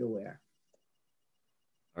wanted to make you aware.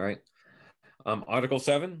 All right. Article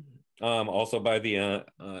 7, also by the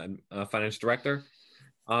finance director,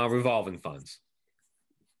 revolving funds.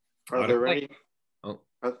 Are there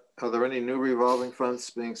any new revolving funds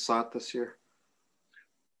being sought this year?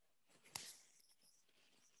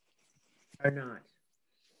 Or not?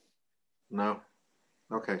 No.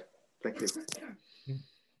 Okay. Thank you.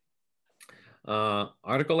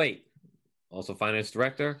 Article 8, also finance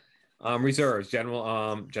director, reserves,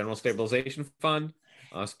 general stabilization fund,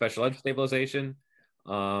 special ed stabilization,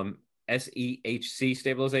 SEHC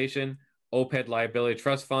stabilization, OPED liability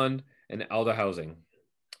trust fund, and elder housing,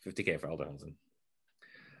 50K for elder housing.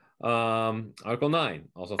 Article 9,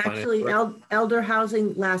 also actually elder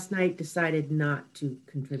housing last night decided not to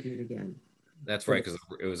contribute again. That's right, because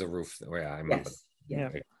it was a roof. Yeah, I remember.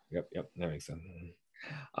 Yes. Yeah. Yep, that makes sense.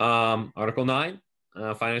 Article 9,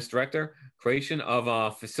 finance director, creation of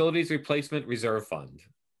a facilities replacement reserve fund.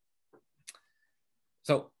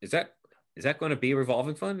 So is that going to be a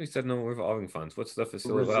revolving fund? We said no revolving funds. What's the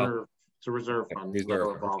facility? Reserve. It's a reserve fund.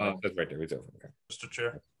 Reserve. That's right there. Reserve. Okay. Mr.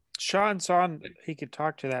 Chair. Sean's on. He could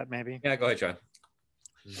talk to that maybe. Yeah, go ahead, Sean.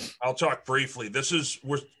 I'll talk briefly. This is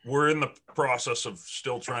we're in the process of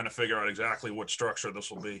still trying to figure out exactly what structure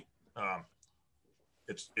this will be.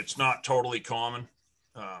 It's not totally common,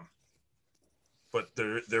 but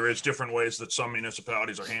there is different ways that some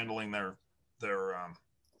municipalities are handling their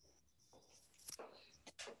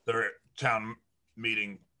town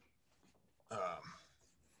meeting.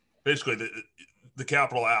 Basically, the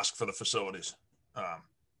capital ask for the facilities.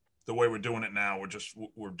 The way we're doing it now,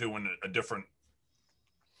 we're doing a different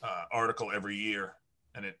article every year,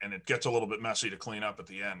 and it gets a little bit messy to clean up at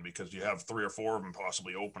the end because you have 3 or 4 of them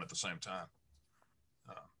possibly open at the same time.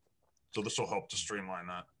 So this will help to streamline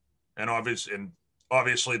that. And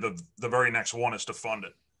obviously the very next one is to fund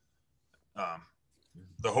it.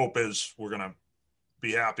 The hope is we're going to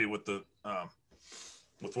be happy with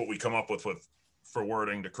what we come up with for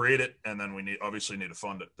wording to create it, and then we obviously need to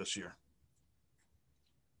fund it this year.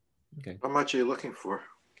 Okay. How much are you looking for?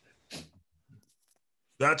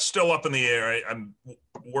 That's still up in the air. I'm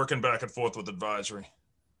working back and forth with advisory,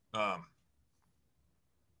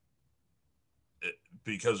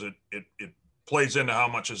 because it plays into how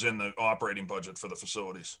much is in the operating budget for the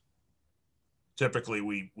facilities. Typically,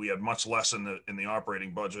 we had much less in the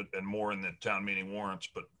operating budget and more in the town meeting warrants,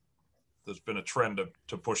 but there's been a trend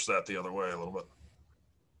to push that the other way a little bit.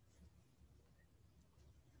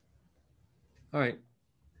 All right.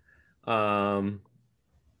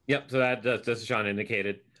 Yep, so that, as Sean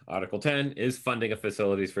indicated, Article 10 is funding a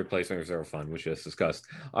facilities replacement reserve fund, which is discussed.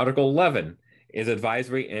 Article 11 is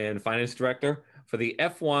advisory and finance director for the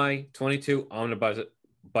FY22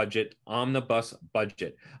 omnibus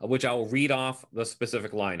budget, of which I will read off the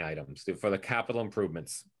specific line items for the capital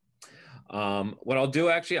improvements. What I'll do,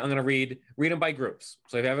 actually, I'm going to read them by groups.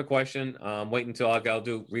 So if you have a question, wait until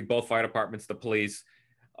I'll read both fire departments, the police,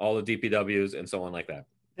 all the DPWs, and so on like that.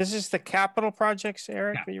 This is the capital projects,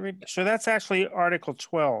 Eric, that you read? So that's actually Article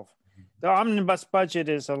 12. The omnibus budget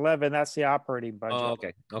is 11. That's the operating budget. Oh,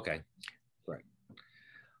 okay. Okay. Right.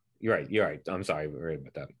 You're right. You're right. I'm sorry. We're right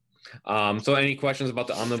about that. So any questions about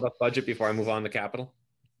the omnibus budget before I move on to capital?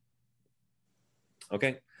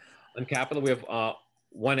 Okay. On capital, we have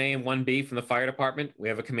 1A and 1B from the fire department. We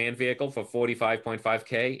have a command vehicle for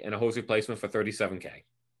 45.5K and a hose replacement for 37K.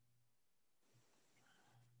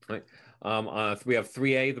 Right. We have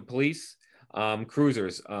 3A, the police,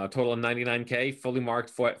 cruisers, total of 99K, fully marked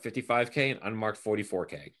for 55K and unmarked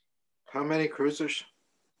 44K. How many cruisers?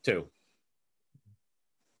 2.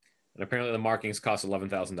 And apparently the markings cost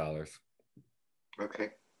 $11,000. Okay,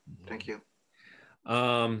 thank you.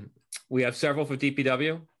 We have several for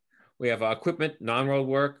DPW. We have equipment, non-road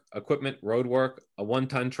work, equipment, road work, a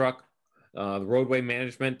 1-ton truck, the roadway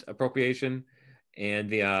management appropriation, and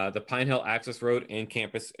the Pine Hill Access Road and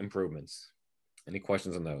campus improvements. Any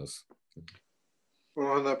questions on those? Well,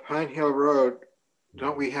 on the Pine Hill Road,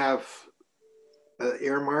 don't we have an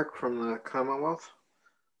earmark from the Commonwealth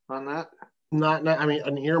on that? Not, I mean,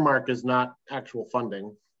 an earmark is not actual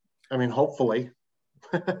funding. I mean, hopefully.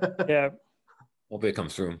 Yeah. Hopefully it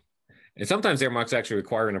comes through. And sometimes earmarks actually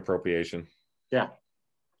require an appropriation. Yeah.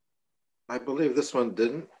 I believe this one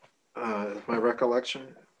didn't, is my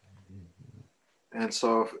recollection. And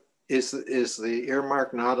so is the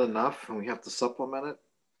earmark not enough and we have to supplement it?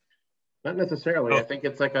 Not necessarily. I think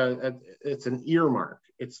it's like it's an earmark.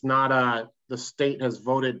 It's not the state has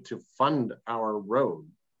voted to fund our road.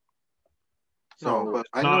 So, no, but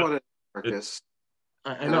I know what an earmark is.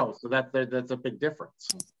 I know. So that's a big difference.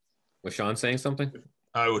 Was Sean saying something?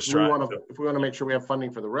 I was if we want to make sure we have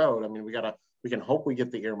funding for the road, I mean, we can hope we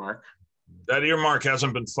get the earmark. That earmark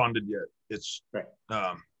hasn't been funded yet. It's right.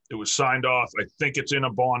 It was signed off. I think it's in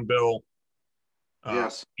a bond bill.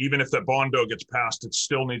 Yes. Even if that bond bill gets passed, it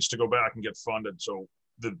still needs to go back and get funded. So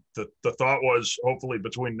the thought was, hopefully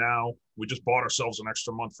between now, we just bought ourselves an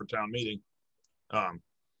extra month for town meeting.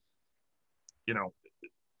 You know,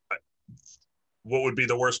 what would be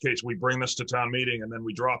the worst case? We bring this to town meeting and then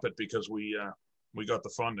we drop it because we got the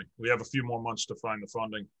funding. We have a few more months to find the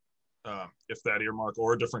funding if that earmark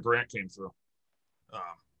or a different grant came through.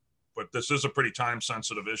 But this is a pretty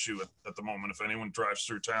time-sensitive issue at the moment. If anyone drives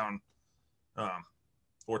through town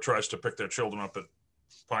or tries to pick their children up at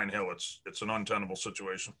Pine Hill, it's an untenable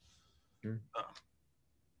situation.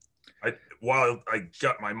 While I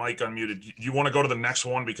got my mic unmuted, you want to go to the next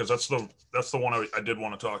one because that's the one I did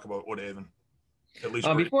want to talk about, Woodhaven. At least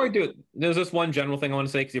before I do it, there's this one general thing I want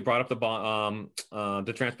to say because you brought up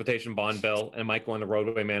the transportation bond bill and Mike on the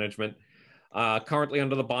roadway management. Currently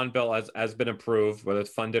under the bond bill has been approved, whether it's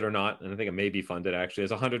funded or not, and I think it may be funded actually,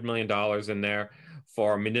 there's $100 million in there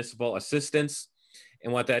for municipal assistance.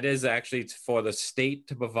 And what that is actually, it's for the state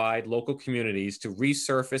to provide local communities to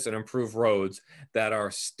resurface and improve roads that are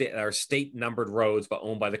state numbered roads but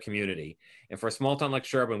owned by the community. And for a small town like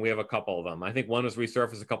Sherborn, we have a couple of them. I think one was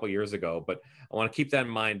resurfaced a couple of years ago, but I want to keep that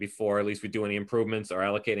in mind before at least we do any improvements or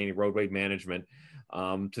allocate any roadway management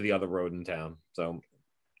to the other road in town. So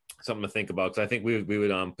something to think about, because I think we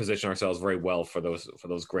would position ourselves very well for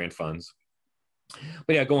those grant funds.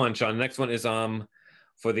 But yeah, go on, Sean. The next one is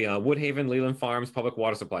for the Woodhaven Leland Farms public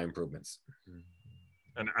water supply improvements.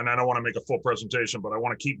 And I don't want to make a full presentation, but I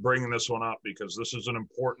want to keep bringing this one up because this is an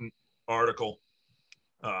important article.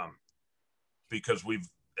 Because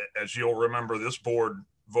as you'll remember, this board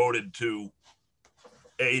voted to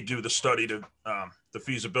do the study to the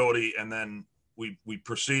feasibility, and then we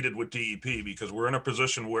proceeded with DEP because we're in a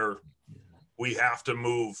position where we have to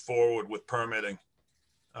move forward with permitting,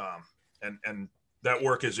 and that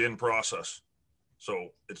work is in process. So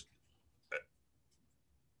it's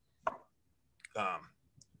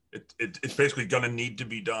basically going to need to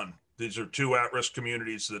be done. These are 2 at-risk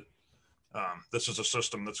communities that this is a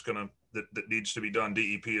system that needs to be done.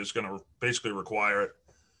 DEP is going to basically require it,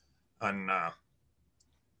 and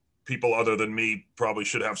people other than me probably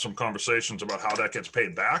should have some conversations about how that gets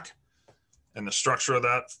paid back and the structure of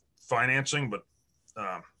that financing. But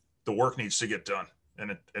the work needs to get done,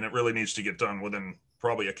 and it really needs to get done within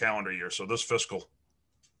probably a calendar year. So this fiscal.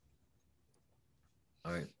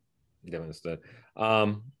 All right, understood.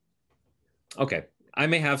 Okay, I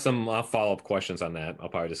may have some follow-up questions on that.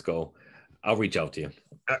 I'll reach out to you.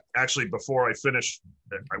 Actually, before I finish,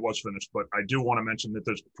 I was finished, but I do want to mention that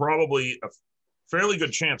there's probably a fairly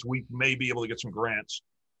good chance we may be able to get some grants,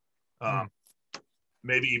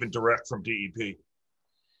 maybe even direct from DEP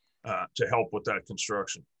to help with that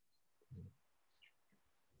construction.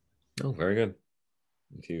 Oh, very good.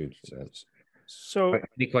 It's huge. So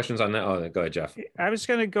any questions on that? Oh, go ahead, Jeff. I was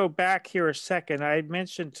going to go back here a second. I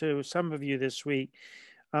mentioned to some of you this week,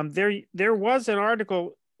 there was an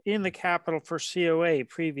article in the Capitol for COA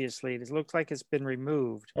previously. It looks like it's been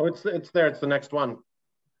removed. Oh, it's there. It's the next one.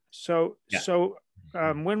 So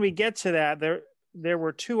when we get to that, there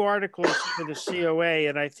were 2 articles for the COA,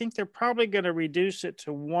 and I think they're probably going to reduce it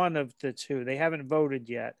to one of the 2. They haven't voted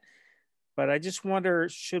yet, but I just wonder,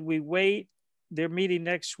 should we wait their meeting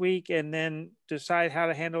next week and then decide how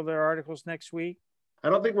to handle their articles next week? I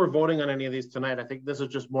don't think we're voting on any of these tonight. I think this is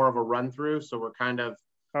just more of a run through. So we're kind of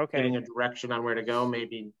getting a direction on where to go.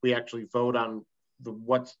 Maybe we actually vote on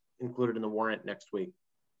what's included in the warrant next week.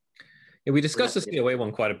 Yeah, we discussed the COA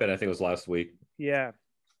one quite a bit. I think it was last week. Yeah.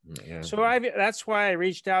 Yeah. So that's why I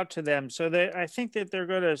reached out to them. So I think that they're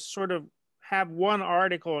going to sort of have one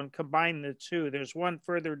article and combine the 2. There's one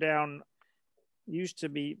further down. Used to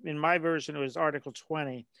be, in my version, it was Article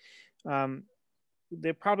 20.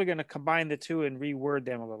 They're probably going to combine the 2 and reword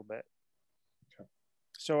them a little bit. Okay.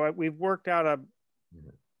 So we've worked out a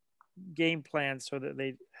game plan so that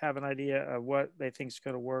they have an idea of what they think is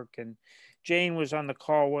going to work. And Jane was on the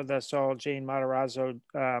call with us all, Jane Matarazzo,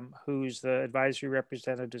 who's the advisory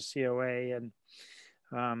representative to COA.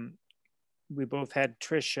 And we both had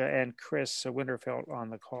Tricia and Chris Winterfeld on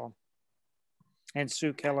the call. And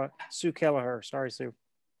Sue Kelleher. Sorry, Sue.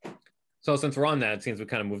 So since we're on that, it seems we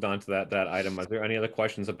kind of moved on to that item. Are there any other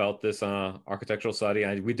questions about this architectural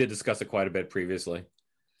study? We did discuss it quite a bit previously.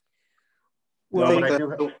 Well,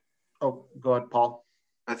 go ahead, Paul.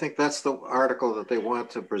 I think that's the article that they want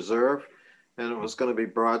to preserve, and it was going to be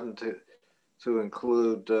broadened to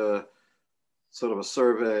include sort of a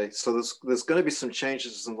survey. So there's going to be some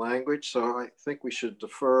changes in language. So I think we should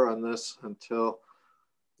defer on this until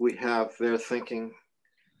we have their thinking.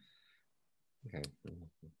 Okay.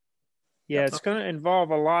 Yeah, it's going to involve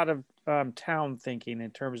a lot of town thinking in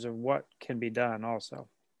terms of what can be done also.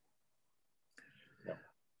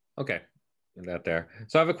 Okay, that there.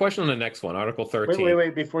 So I have a question on the next one, Article 13.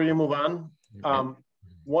 Wait, before you move on.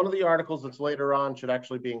 One of the articles that's later on should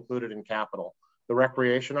actually be included in capital. The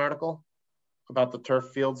recreation article about the turf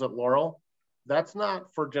fields at Laurel. That's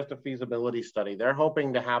not for just a feasibility study. They're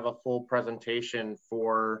hoping to have a full presentation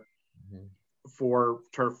for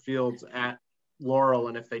turf fields at Laurel.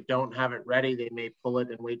 And if they don't have it ready, they may pull it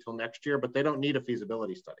and wait till next year, but they don't need a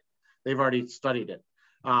feasibility study. They've already studied it.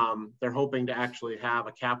 They're hoping to actually have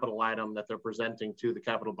a capital item that they're presenting to the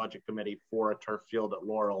capital budget committee for a turf field at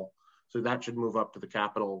Laurel. So that should move up to the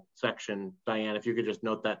capital section. Diane, if you could just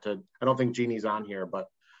note that I don't think Jeannie's on here, but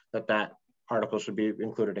that article should be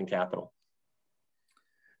included in capital.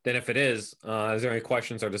 Then if it is there any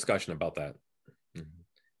questions or discussion about that?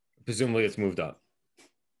 Presumably it's moved up.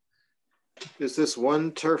 Is this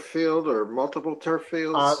one turf field or multiple turf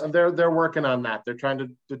fields? They're working on that. They're trying to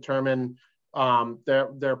determine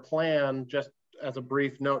their plan. Just as a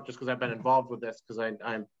brief note, just because I've been involved with this, because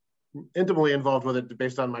I'm intimately involved with it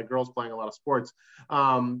based on my girls playing a lot of sports,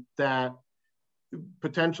 that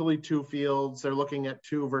potentially 2 fields. They're looking at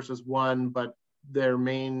 2 versus 1, but their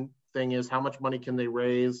main thing is how much money can they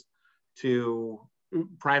raise to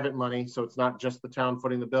private money, so it's not just the town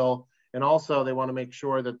footing the bill. And also they want to make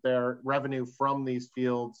sure that their revenue from these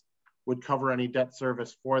fields would cover any debt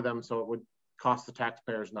service for them, so it would cost the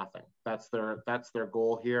taxpayers nothing. That's their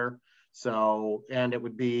goal here. So, and it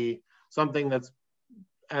would be something that's,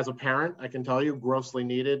 as a parent, I can tell you, grossly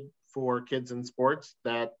needed for kids in sports,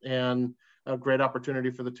 and a great opportunity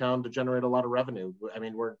for the town to generate a lot of revenue. I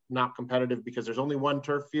mean, we're not competitive because there's only one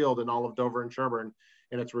turf field in all of Dover and Sherborn,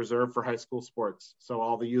 and it's reserved for high school sports. So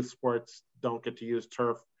all the youth sports don't get to use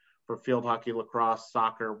turf for field hockey, lacrosse,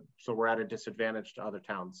 soccer. So we're at a disadvantage to other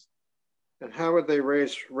towns. And how would they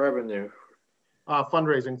raise revenue?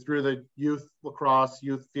 Fundraising through the youth lacrosse,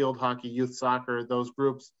 youth field hockey, youth soccer. Those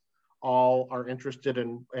groups all are interested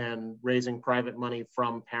in raising private money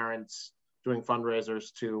from parents, doing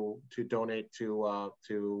fundraisers to donate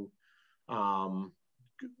to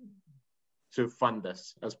fund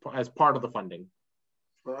this as part of the funding.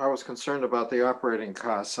 Well, I was concerned about the operating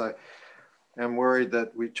costs. I am worried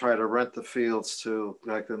that we try to rent the fields to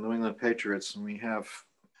like the New England Patriots, and we have.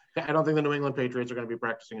 I don't think the New England Patriots are going to be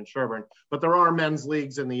practicing in Sherborn, but there are men's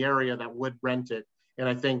leagues in the area that would rent it. And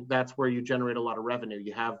I think that's where you generate a lot of revenue.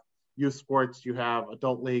 You have youth sports, you have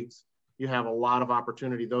adult leagues, you have a lot of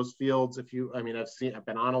opportunity. Those fields, I've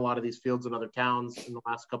been on a lot of these fields in other towns in the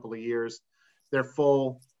last couple of years. They're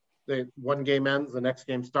full. One game ends, the next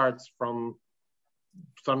game starts from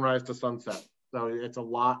sunrise to sunset. So it's a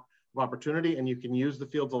lot of opportunity, and you can use the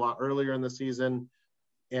fields a lot earlier in the season.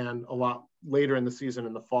 and a lot later in the season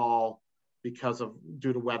in the fall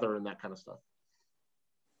due to weather and that kind of stuff.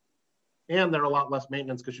 And they're a lot less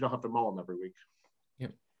maintenance because you don't have to mow them every week.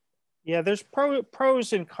 Yeah, there's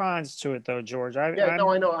pros and cons to it though, George. I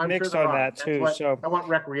know. I'm mixed sure on that too. So I want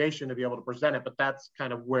recreation to be able to present it, but that's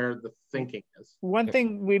kind of where the thinking is. One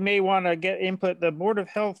thing we may want to get input, the Board of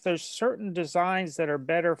Health, there's certain designs that are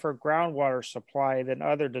better for groundwater supply than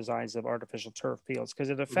other designs of artificial turf fields because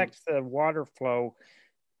it affects the water flow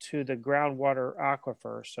to the groundwater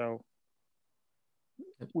aquifer. So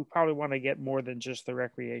we probably want to get more than just the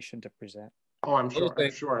recreation to present. Oh, I'm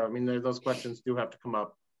sure. I mean, those questions do have to come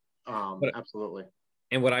up. Absolutely.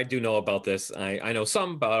 And what I do know about this, I know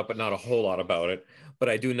some about it, but not a whole lot about it. But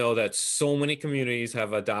I do know that so many communities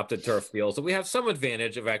have adopted turf fields that we have some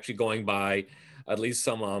advantage of actually going by at least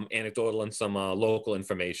some anecdotal and some local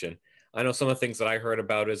information. I know some of the things that I heard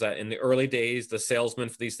about is that in the early days, the salesmen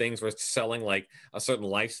for these things were selling like a certain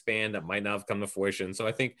lifespan that might not have come to fruition. So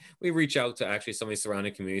I think we reach out to actually some of these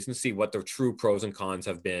surrounding communities and see what the true pros and cons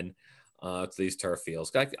have been to these turf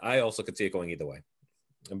fields. I also could see it going either way.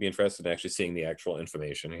 I'd be interested in actually seeing the actual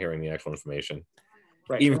information, hearing the actual information.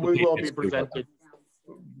 Right. Even and we will be presented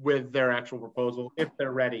with their actual proposal if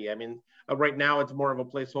they're ready. I mean, right now it's more of a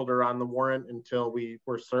placeholder on the warrant until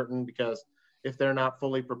we're certain, because if they're not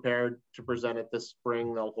fully prepared to present it this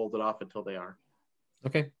spring, they'll hold it off until they are.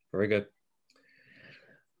 Okay, very good.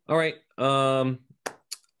 All right.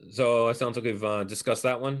 So it sounds like we've discussed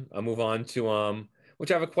that one. I'll move on to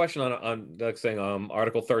which I have a question on like saying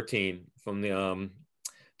Article 13 from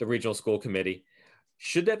the regional school committee.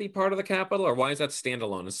 Should that be part of the capital, or why is that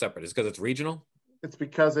standalone and separate? Is it because it's regional? It's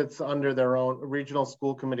because it's under their own regional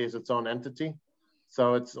school committee is its own entity.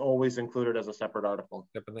 So it's always included as a separate article.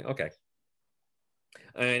 Separate thing? Okay.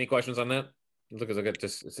 Any questions on that? Look at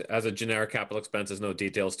just as a generic capital expense, there's no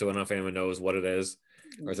details to it. I don't know if anyone knows what it is,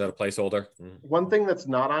 or is that a placeholder? One thing that's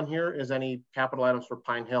not on here is any capital items for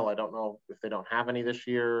Pine Hill. I don't know if they don't have any this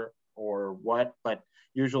year or what, but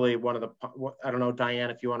usually I don't know, Diane,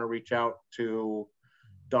 if you want to reach out to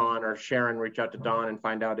Dawn, or Sharon, reach out to Dawn and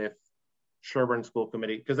find out if Sherborn School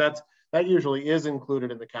Committee, because that usually is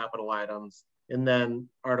included in the capital items. And then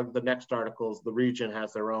the next articles, the region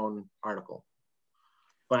has their own article.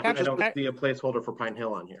 But I don't see a placeholder for Pine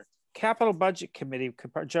Hill on here. Capital Budget Committee,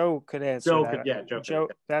 Joe could answer that. Joe,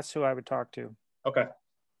 that's who I would talk to. Okay.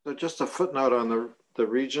 So just a footnote on the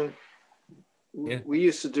region. Yeah. We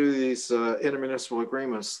used to do these intermunicipal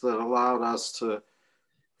agreements that allowed us to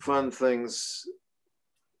fund things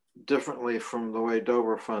differently from the way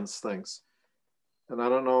Dover funds things. And I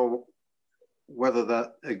don't know whether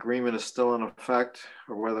that agreement is still in effect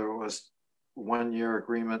or whether it was one-year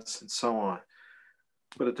agreements and so on.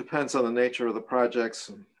 But it depends on the nature of the projects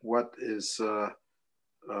and what is the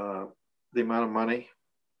amount of money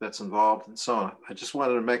that's involved and so on. I just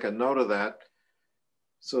wanted to make a note of that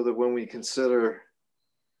so that when we consider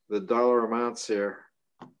the dollar amounts here,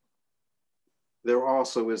 there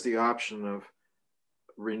also is the option of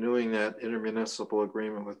renewing that intermunicipal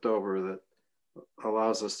agreement with Dover that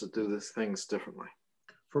allows us to do these things differently.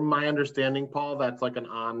 From my understanding, Paul, that's like an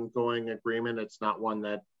ongoing agreement. It's not one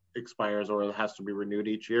that expires or has to be renewed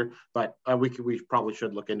each year, but we probably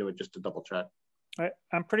should look into it just to double check.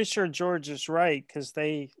 I'm pretty sure George is right, because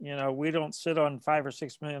we don't sit on $5 or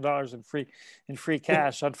 $6 million in free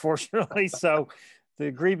cash, unfortunately. So the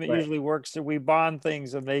agreement usually works that we bond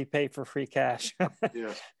things and they pay for free cash.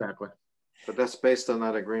 Yes, exactly. But that's based on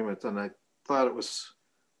that agreement, and I thought it was.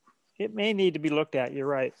 It may need to be looked at. You're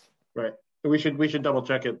right. Right. We should double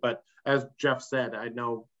check it. But as Jeff said, I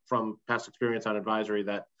know from past experience on advisory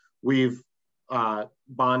that we've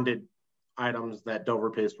bonded items that Dover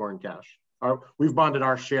pays for in cash. We've bonded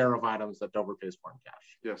our share of items that Dover pays for in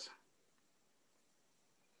cash. Yes.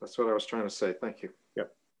 That's what I was trying to say. Thank you.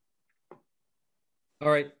 Yep. All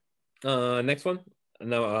right. Next one.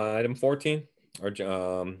 No, item 14, or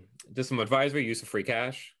just some advisory use of free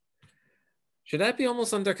cash. Should that be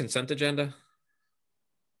almost under consent agenda?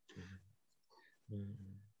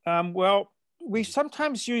 Well, we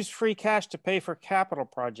sometimes use free cash to pay for capital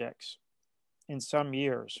projects in some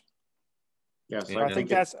years. Yes, so I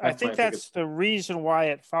think that's the reason why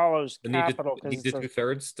it follows capital. Does it need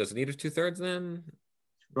 2/3? Does it need 2/3 then?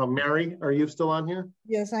 Well, Mary, are you still on here?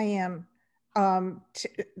 Yes, I am.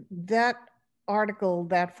 That article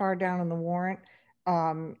that far down in the warrant,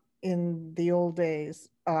 in the old days,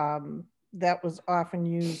 that was often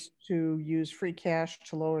used to use free cash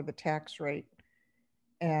to lower the tax rate.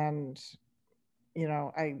 And,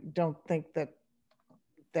 I don't think that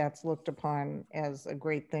that's looked upon as a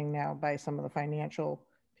great thing now by some of the financial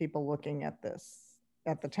people looking at this,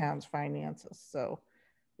 at the town's finances. So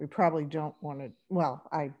we probably don't want to, well,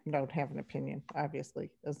 I don't have an opinion, obviously,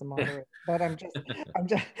 as the moderator, but I'm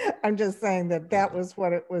just saying that was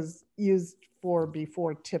what it was used for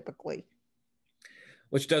before typically.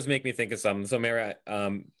 Which does make me think of something. So Mary,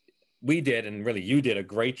 we did, and really you did a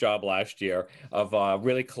great job last year of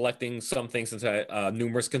really collecting some things into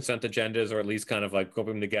numerous consent agendas, or at least kind of like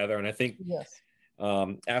grouping them together. And I think yes,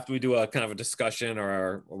 after we do a kind of a discussion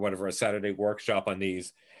or whatever, a Saturday workshop on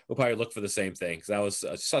these, we'll probably look for the same thing, because that was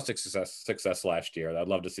such a success last year. I'd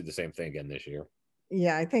love to see the same thing again this year.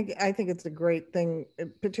 Yeah, I think it's a great thing,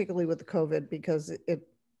 particularly with the COVID, because it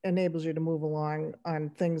enables you to move along on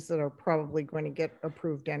things that are probably going to get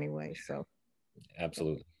approved anyway. So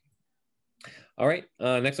absolutely. All right,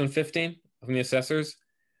 next one, 15 from the assessors.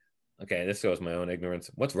 Okay, this shows my own ignorance.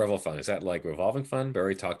 What's revel fund? Is that like revolving fund?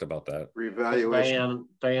 Barry talked about that. Revaluation.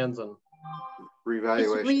 Diane's and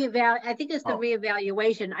revaluation. I think it's the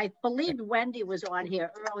reevaluation. I believe Wendy was on here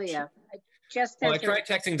earlier. I tried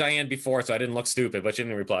texting Diane before, so I didn't look stupid, but she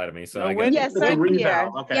didn't reply to me. So I Wendy, guess yes, I'm here.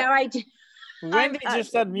 Okay. Yeah, I did. Wendy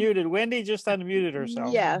just unmuted. Wendy just unmuted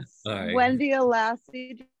herself. Yes, right. Wendy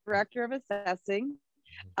Alassi, Director of Assessing.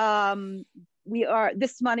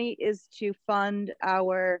 This money is to fund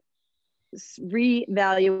our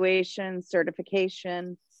revaluation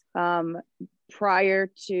certification.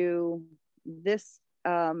 Prior to this,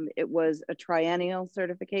 it was a triennial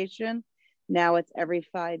certification. Now it's every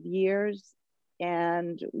 5 years,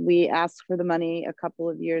 and we ask for the money a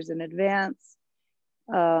couple of years in advance.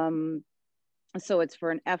 So it's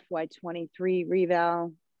for an FY23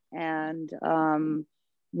 reval, and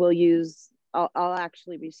I'll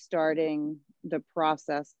actually be starting the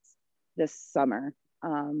process this summer.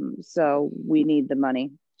 So we need the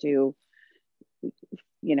money to,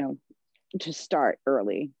 to start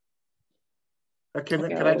early.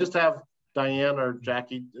 Can I just have Diane or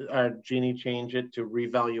Jackie or Jeannie change it to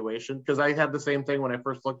revaluation? Because I had the same thing when I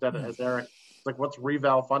first looked at it as Eric. It's like, what's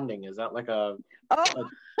reval funding? Is that like a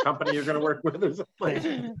company you're going to work with or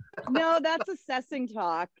something? No, that's assessing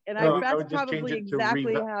talk. And that's probably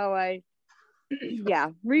exactly how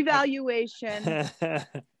revaluation.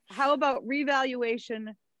 How about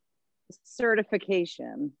revaluation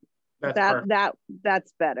certification?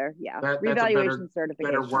 That's better. Yeah. Revaluation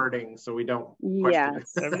certification. Better wording, so we don't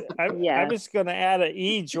yes. I'm just going to add an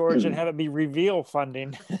E, George, and have it be reveal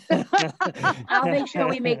funding. I'll make sure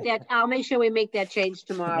we make that change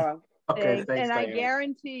tomorrow. Okay, thanks, and I Diane.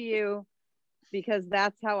 guarantee you, because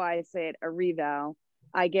that's how I say it, a reval.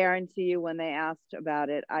 I guarantee you when they asked about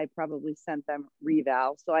it, I probably sent them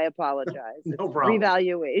reval. So I apologize. No problem.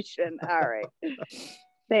 Revaluation. All right.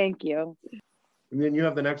 Thank you. And then you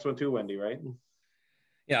have the next one too, Wendy, right?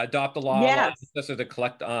 Yeah, adopt the law Yes. allows us to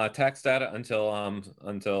collect tax data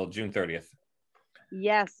until June 30th.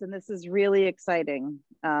 Yes, and this is really exciting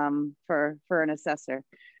for an assessor.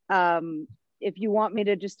 If you want me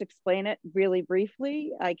to just explain it really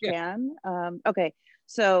briefly, I can. Okay,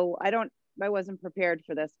 so I wasn't prepared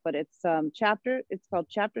for this, but it's called Chapter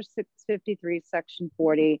 653, Section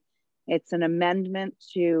 40. It's an amendment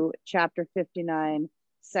to Chapter 59,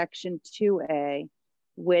 Section 2A,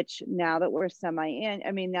 which now that we're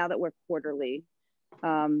now that we're quarterly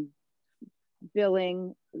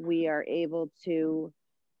billing, we are able to,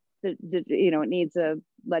 it needs a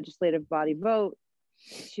legislative body vote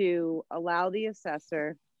to allow the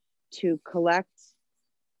assessor to collect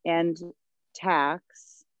and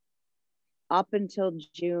tax up until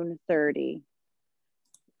June 30.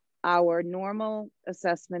 Our normal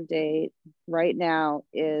assessment date right now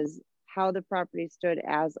is how the property stood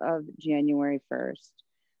as of January 1st.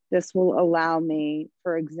 This will allow me,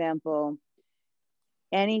 for example,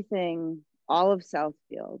 all of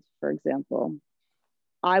Southfield, for example,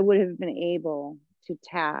 I would have been able to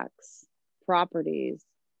tax properties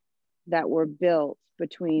that were built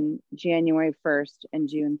between January 1st and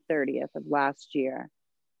June 30th of last year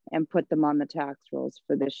and put them on the tax rolls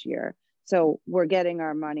for this year. So we're getting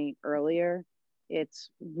our money earlier. It's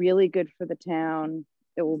really good for the town.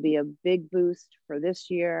 It will be a big boost for this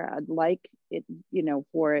year. I'd like it,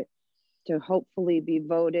 for it to hopefully be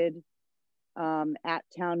voted at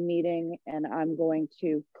town meeting, and I'm going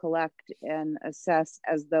to collect and assess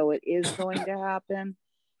as though it is going to happen,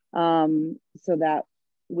 so that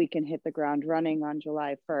we can hit the ground running on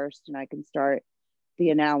July 1st and I can start the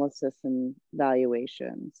analysis and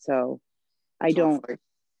valuation. So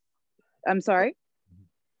I'm sorry?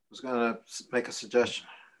 I was going to make a suggestion,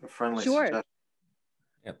 a friendly Sure. suggestion.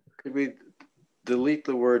 Yep. Could we delete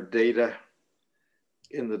the word data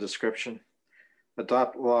in the description?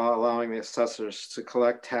 Adopt law allowing the assessors to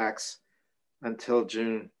collect tax until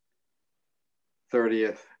June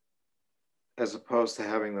 30th as opposed to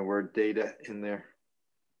having the word data in there.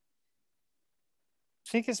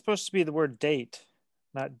 I think it's supposed to be the word date,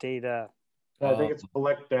 not data. I think it's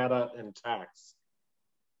collect data and tax.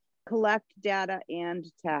 Collect data and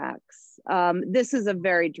tax. This is a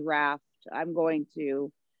very draft. I'm going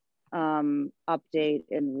to update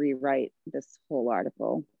and rewrite this whole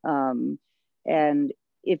article. And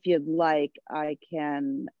if you'd like, I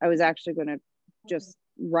was actually going to just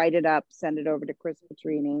write it up, send it over to Chris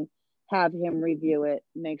Petrini, have him review it,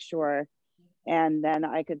 make sure, and then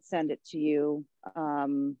I could send it to you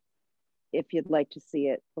if you'd like to see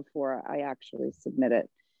it before I actually submit it.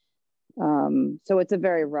 So it's a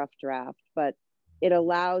very rough draft, but it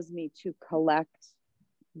allows me to collect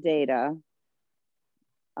data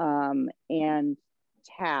and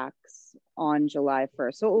tax on July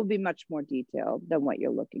 1st. So it will be much more detailed than what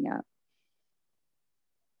you're looking at.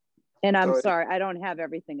 And I'm sorry, I don't have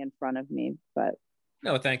everything in front of me, but.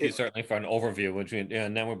 No, thank you certainly for an overview, which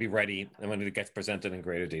and then we'll be ready and when it gets presented in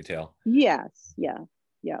greater detail. Yes, yeah.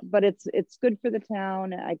 But it's good for the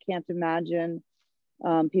town. I can't imagine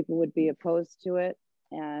people would be opposed to it.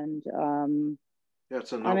 And yeah,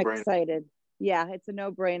 it's a I'm excited. Yeah, it's a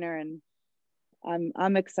no-brainer, and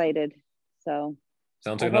I'm excited. So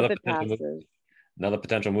sounds like another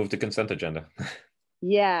potential move to consent agenda.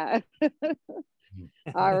 Yeah.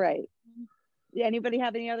 All right. Anybody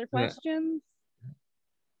have any other questions?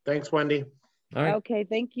 Thanks, Wendy. All right. Okay,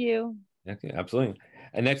 thank you. Okay, absolutely.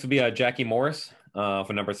 And next would be Jackie Morris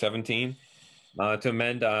for number 17 to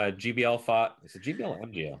amend GBL 5. Is it GBL or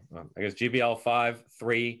MGL? I guess GBL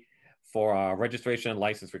 5.3 for registration and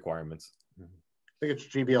license requirements. I think it's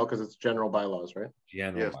GBL because it's general bylaws, right?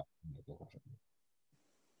 General bylaws.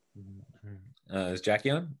 Is Jackie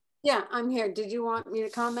on? Yeah, I'm here. Did you want me to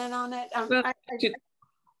comment on it?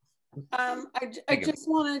 I just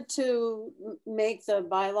wanted to make the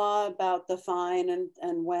bylaw about the fine and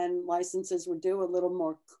when licenses were due a little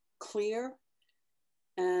more clear.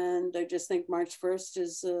 And I just think March 1st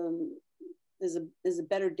is a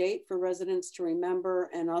better date for residents to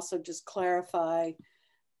remember, and also just clarify,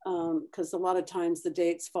 because a lot of times the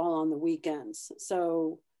dates fall on the weekends.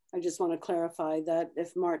 So I just want to clarify that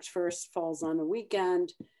if March 1st falls on a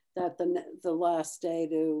weekend, that the last day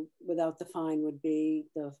without the fine would be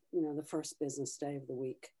the first business day of the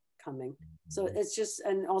week coming. So it's just,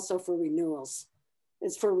 and also for renewals.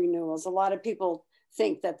 It's for renewals. A lot of people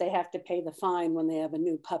think that they have to pay the fine when they have a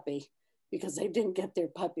new puppy because they didn't get their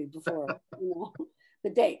puppy before the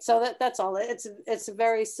date. So that's all. It's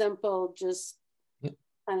very simple, just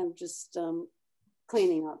kind of just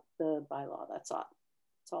cleaning up the bylaw. That's all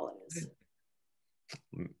it is.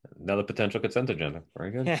 Another potential consent agenda.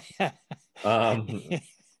 Very good.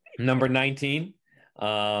 Number 19.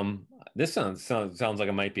 This sounds like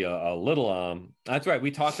it might be a little. That's right.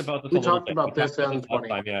 We talked about this.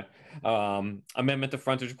 Amendment to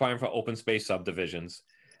frontage requirement for open space subdivisions.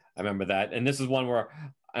 I remember that. And this is one where,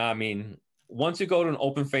 I mean, once you go to an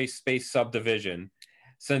open space subdivision,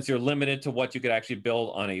 since you're limited to what you could actually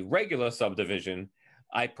build on a regular subdivision,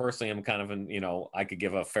 I personally am kind of I could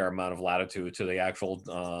give a fair amount of latitude to the actual,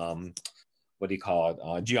 what do you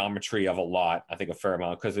call it, geometry of a lot. I think a fair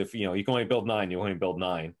amount, because if, you can only build 9, you only build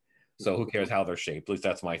 9. So who cares how they're shaped? At least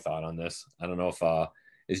that's my thought on this. I don't know if,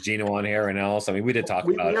 is Gino on here and else? I mean, we did talk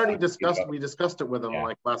about it. We discussed it with them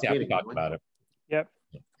last meeting. We talked about it. Yep.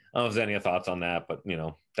 I don't know if there's any thoughts on that, but,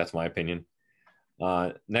 that's my opinion.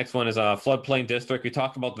 Next one is floodplain district. We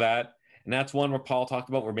talked about that. And that's one where Paul talked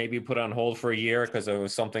about where maybe put it on hold for a year because there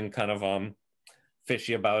was something kind of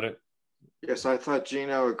fishy about it. Yes, I thought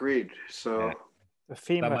Gino agreed. So the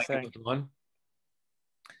FEMA thing.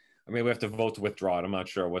 I mean, we have to vote to withdraw it. I'm not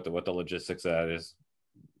sure what the logistics of that is.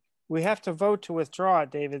 We have to vote to withdraw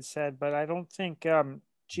it, David said, but I don't think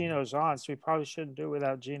Gino's on, so we probably shouldn't do it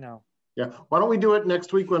without Gino. Yeah. Why don't we do it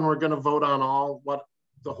next week when we're going to vote on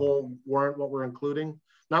the whole warrant, what we're including?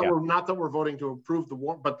 Not that we're voting to approve the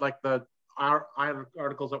warrant, but like our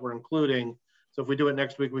articles that we're including. So if we do it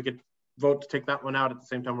next week, we could vote to take that one out at the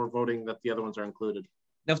same time we're voting that the other ones are included.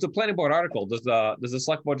 Now, if the planning board article, does the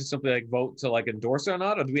select board just simply vote to endorse it or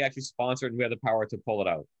not, or do we actually sponsor it and we have the power to pull it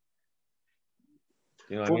out?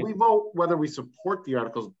 We vote whether we support the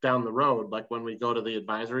articles down the road, like when we go to the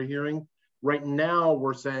advisory hearing. Right now,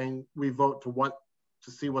 we're saying we vote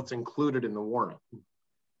to see what's included in the warrant.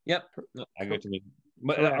 Yep, I go to me.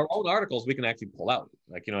 But our own articles we can actually pull out,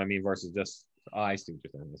 versus just I see what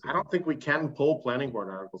you're saying. I don't think we can pull planning board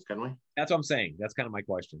articles, can we? That's what I'm saying. That's kind of my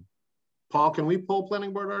question. Paul, can we pull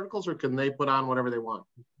planning board articles, or can they put on whatever they want?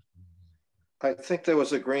 I think there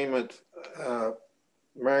was agreement.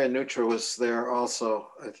 Marion Neutra was there also,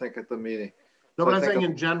 I think, at the meeting. No, but I'm saying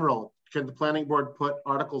in general, can the planning board put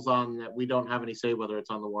articles on that we don't have any say whether it's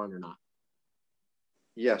on the warrant or not?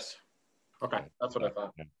 Yes. Okay, that's what I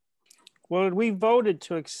thought. Well, we voted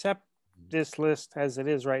to accept this list as it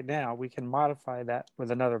is right now. We can modify that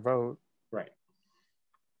with another vote. Right.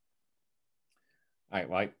 All right.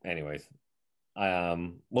 Well, anyways,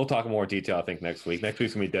 we'll talk in more detail, I think, next week. Next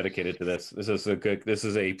week's gonna be dedicated to this. This is a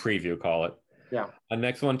preview, call it. Yeah.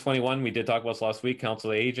 Next one, 21, we did talk about this last week,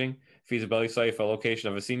 Council of Aging, feasibility study for location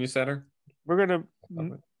of a senior center. We're going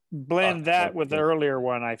to blend that with the earlier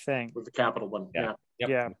one, I think. With the capital one, yeah.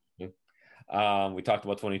 Yep. We talked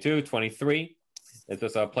about 22, 23. It's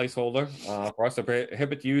just a placeholder for us to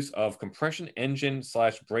prohibit use of compression engine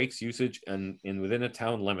 / brakes usage in within the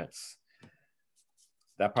town limits.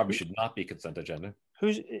 That probably should not be consent agenda.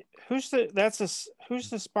 Who's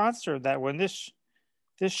the sponsor of that one? This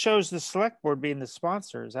shows the select board being the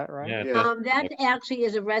sponsor. Is that right? Yeah. That actually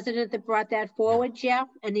is a resident that brought that forward, Jeff,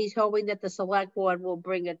 and he's hoping that the select board will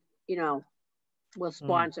bring it, will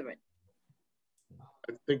sponsor it.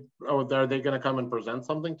 I think, are they going to come and present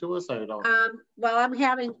something to us? I don't. Well, I'm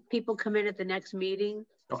having people come in at the next meeting.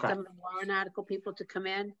 Okay. Some of the warrant article people to come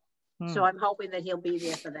in. So I'm hoping that he'll be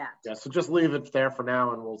there for that. Yeah, so just leave it there for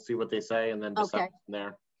now and we'll see what they say and then decide from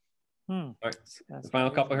there. All right. The final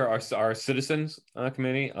couple here are our citizens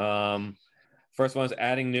committee. First one is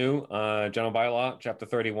adding new general bylaw, chapter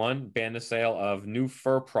 31, ban the sale of new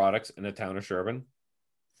fur products in the town of Sherborn.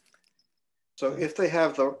 So if they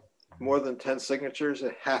have the more than 10 signatures,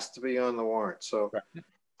 it has to be on the warrant. So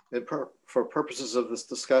for purposes of this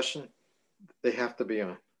discussion, they have to be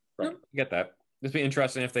on. Right. Get that. This would be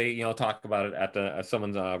interesting if they, talk about it at the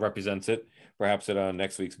someone represents it, perhaps at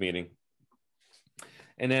next week's meeting.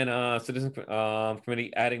 And then Citizen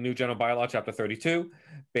Committee adding new general bylaw, chapter 32,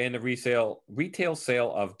 ban the retail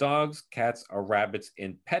sale of dogs, cats, or rabbits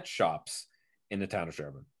in pet shops in the town of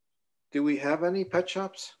Sherborn. Do we have any pet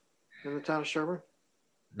shops in the town of Sherborn?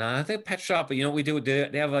 No, I think pet shop, but we do.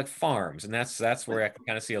 They have like farms, and that's where I can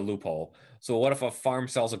kind of see a loophole. So what if a farm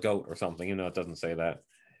sells a goat or something? It doesn't say that.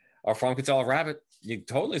 Or a farm could sell a rabbit. You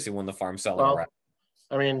totally see when the farm selling a rabbit.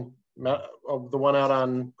 I mean, the one out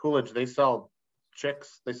on Coolidge, they sell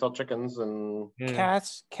chicks. They sell chickens and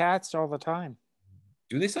cats all the time.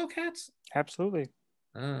 Do they sell cats? Absolutely.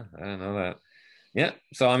 I don't know that. Yeah.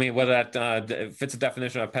 So I mean, whether that fits the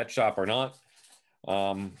definition of a pet shop or not.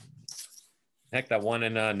 Heck, that one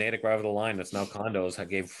in Natick right over the line that's now condos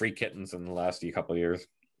gave free kittens in the last couple of years.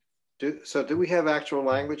 Do we have actual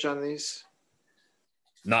language on these?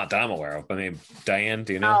 Not that I'm aware of. I mean, Diane,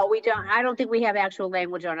 do you know? No, we don't. I don't think we have actual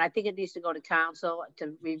language on it. I think it needs to go to council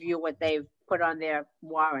to review what they've put on their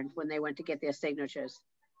warrant when they went to get their signatures.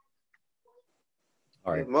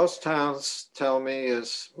 All right. Most towns tell me,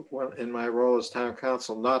 in my role as town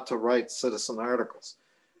council, not to write citizen articles.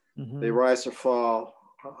 They rise or fall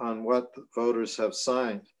on what the voters have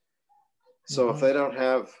signed. So if they don't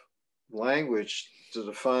have language to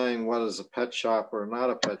define what is a pet shop or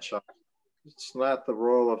not a pet shop, it's not the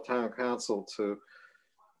role of town council to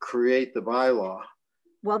create the bylaw.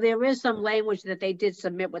 Well, there is some language that they did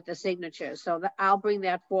submit with the signatures. So I'll bring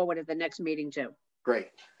that forward at the next meeting too. Great,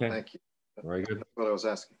 thank you. Very good. That's what I was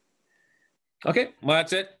asking. Okay, well,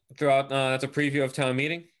 that's it. That's a preview of town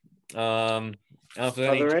meeting. Are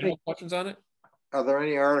there any questions on it? Are there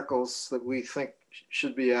any articles that we think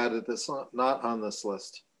should be added that's not on this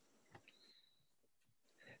list?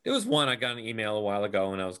 There was one I got an email a while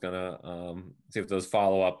ago, and I was gonna see if there was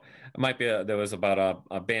follow up. It might be there was about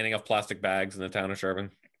a banning of plastic bags in the town of Sherborn.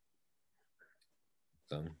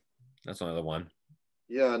 So that's another one.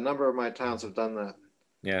 Yeah, a number of my towns have done that.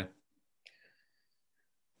 Yeah.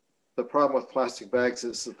 The problem with plastic bags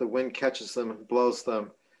is that the wind catches them and blows them,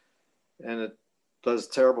 and it does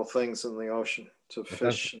terrible things in the ocean to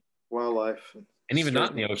fish, and wildlife, and even not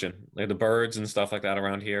in the ocean, like the birds and stuff like that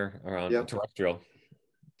around here, around terrestrial.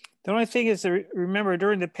 The only thing is to remember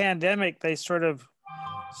during the pandemic, they sort of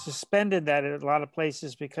suspended that at a lot of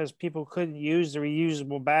places because people couldn't use the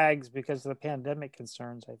reusable bags because of the pandemic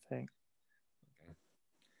concerns, I think.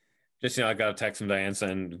 Just, I got to text from Diane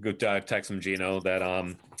and text from Gino that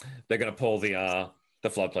they're going to pull the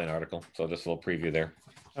floodplain article. So just a little preview there.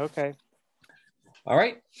 Okay. All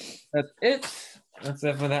right. That's it. That's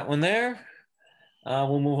it for that one there.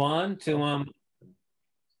 We'll move on to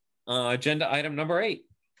agenda item number 8.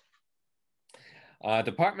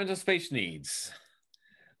 Department of Space Needs.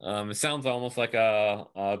 It sounds almost like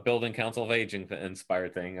a building council of aging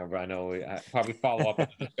inspired thing. I know we probably follow up on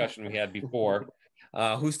the discussion we had before.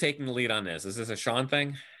 Who's taking the lead on this? Is this a Sean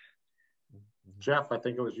thing? Jeff, I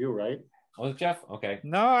think it was you, right? Oh, was it Jeff? Okay.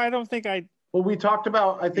 No, I don't think I. Well, we talked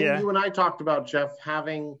about, I think you and I talked about, Jeff,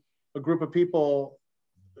 having a group of people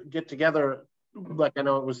get together, like I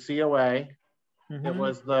know it was COA, it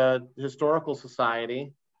was the Historical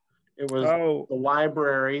Society, it was the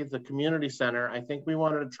library, the community center. I think we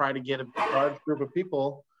wanted to try to get a large group of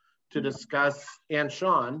people to discuss, and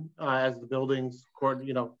Sean, as the buildings court,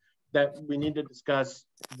 you know, that we need to discuss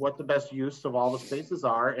what the best use of all the spaces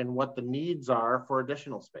are and what the needs are for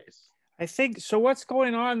additional space. I think, so what's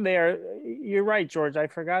going on there, you're right, George, I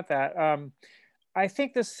forgot that. I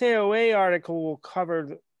think the COA article will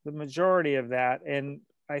cover the majority of that. And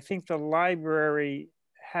I think the library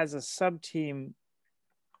has a sub-team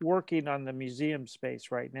working on the museum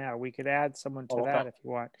space right now. We could add someone to that if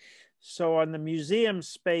you want. So on the museum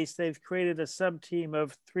space, they've created a sub-team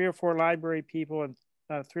of 3 or 4 library people and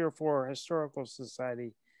 3 or 4 historical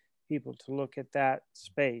society people to look at that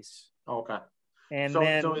space. Okay. And so,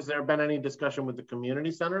 then, so has there been any discussion with the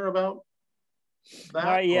community center about that?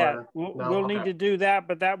 not yet. Or, we'll need to do that,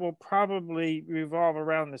 but that will probably revolve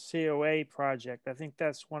around the COA project. I think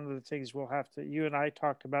that's one of the things we'll have to, you and I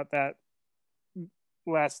talked about that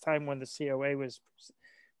last time when the COA was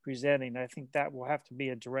presenting. I think that will have to be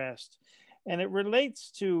addressed. And it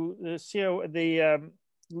relates to the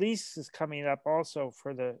lease is coming up also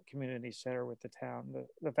for the community center with the town.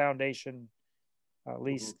 The foundation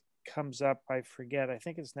lease comes up, I forget, I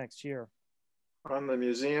think it's next year. On the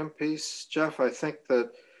museum piece, Jeff, I think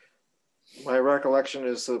that my recollection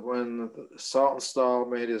is that when Saltonstall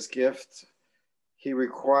made his gift, he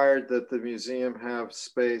required that the museum have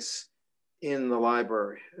space in the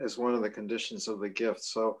library as one of the conditions of the gift.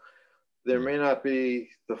 So there may not be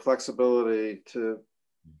the flexibility to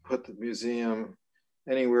put the museum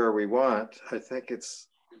anywhere we want. I think it's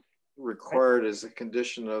required as a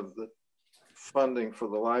condition of the funding for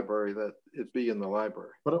the library that it be in the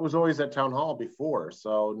library. But it was always at town hall before,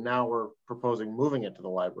 so now we're proposing moving it to the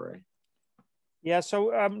library. Yeah, so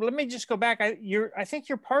let me just go back. I think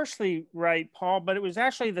you're partially right, Paul, but it was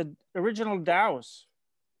actually the original Dows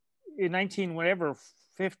in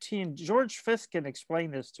 15. George Fisk can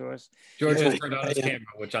explain this to us. George has turned on his camera,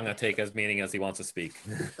 which I'm going to take as meaning as he wants to speak.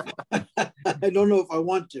 I don't know if I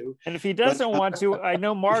want to. And if he doesn't want to, I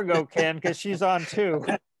know Margot can, because she's on too.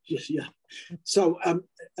 Yeah. So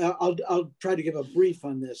I'll try to give a brief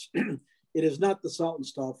on this. It is not the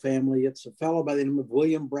Saltonstall family. It's a fellow by the name of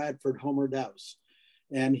William Bradford Homer Dowse.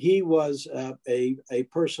 And he was a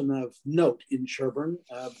person of note in Sherborn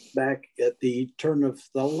back at the turn of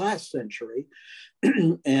the last century.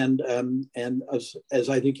 and as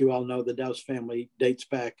I think you all know, the Dowse family dates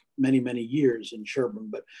back many, many years in Sherborn.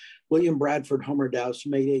 But William Bradford Homer Dowse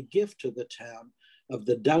made a gift to the town of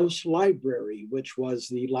the Dowse Library, which was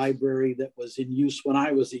the library that was in use when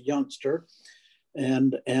I was a youngster,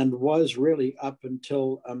 and was really up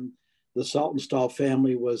until the Saltonstall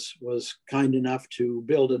family was kind enough to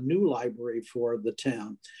build a new library for the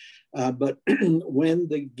town. But when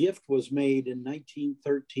the gift was made in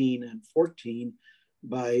 1913 and 14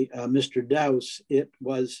 by Mr. Dowse, it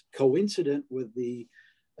was coincident with the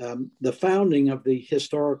founding of the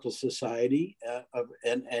Historical Society,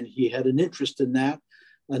 and he had an interest in that,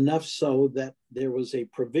 enough so that there was a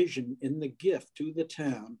provision in the gift to the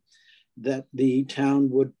town that the town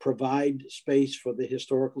would provide space for the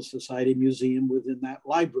Historical Society Museum within that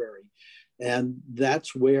library. And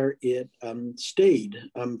that's where it stayed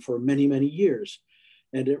for many, many years.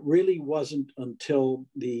 And it really wasn't until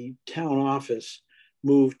the town office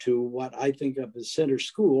moved to what I think of as Center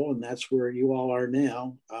School, and that's where you all are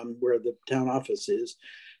now, where the town office is.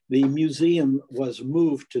 The museum was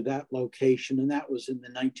moved to that location, and that was in the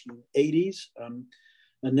 1980s.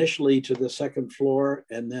 Initially to the second floor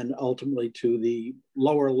and then ultimately to the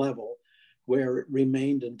lower level, where it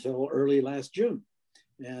remained until early last June.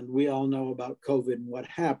 And we all know about COVID and what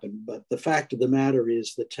happened, but the fact of the matter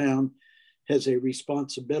is the town has a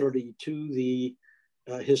responsibility to the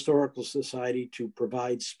Historical Society to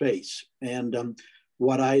provide space. And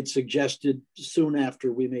what I had suggested soon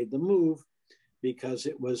after we made the move, because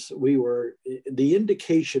the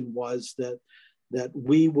indication was that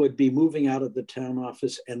we would be moving out of the town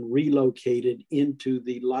office and relocated into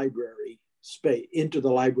the library space, into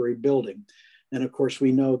the library building. And of course,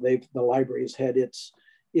 we know the library has had its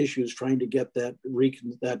issues trying to get that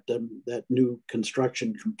new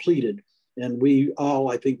construction completed. And we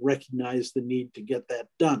all, I think, recognize the need to get that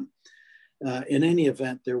done. In any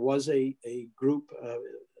event, there was a group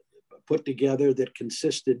put together that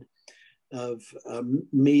consisted of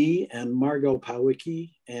me and Margot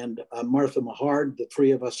Powicki and Martha Mahard. The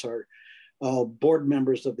three of us are all board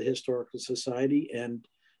members of the Historical Society, and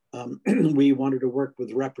we wanted to work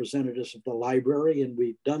with representatives of the library, and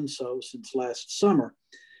we've done so since last summer.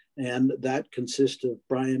 And that consists of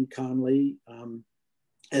Brian Conley.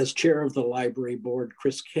 As chair of the library board,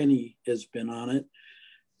 Chris Kenny has been on it.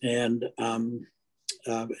 And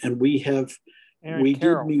we have, Aaron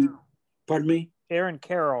Carroll. did meet, pardon me? Aaron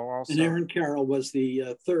Carroll also. And Aaron Carroll was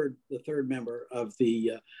the third member of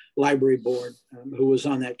the library board who was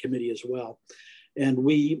on that committee as well. And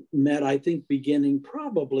we met, I think, beginning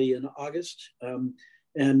probably in August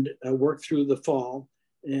and worked through the fall.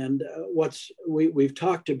 And we've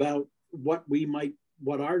talked about what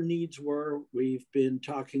our needs were. We've been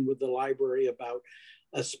talking with the library about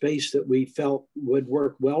a space that we felt would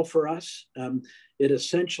work well for us. It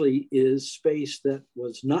essentially is space that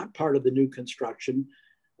was not part of the new construction.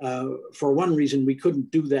 For one reason, we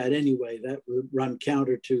couldn't do that anyway. That would run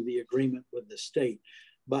counter to the agreement with the state.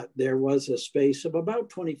 But there was a space of about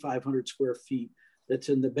 2,500 square feet that's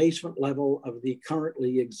in the basement level of the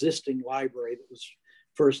currently existing library that was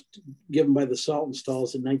first given by the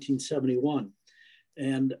Saltonstalls in 1971.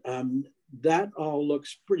 And that all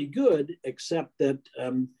looks pretty good, except that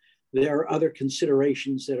there are other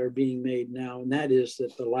considerations that are being made now, and that is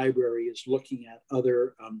that the library is looking at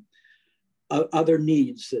other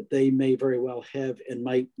needs that they may very well have and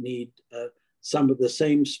might need some of the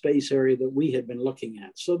same space area that we had been looking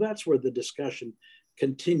at. So that's where the discussion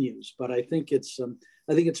continues. But I think it's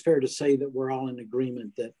fair to say that we're all in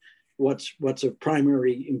agreement that what's of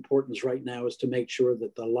primary importance right now is to make sure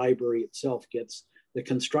that the library itself the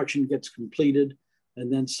construction gets completed.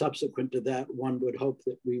 And then subsequent to that, one would hope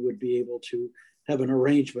that we would be able to have an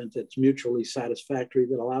arrangement that's mutually satisfactory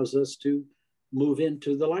that allows us to move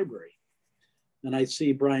into the library. And I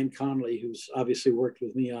see Brian Conley, who's obviously worked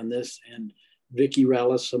with me on this, and Vicki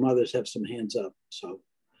Rellis, some others have some hands up. So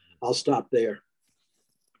I'll stop there.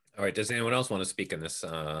 All right, does anyone else want to speak on this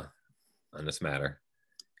matter?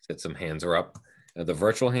 Said some hands are up. The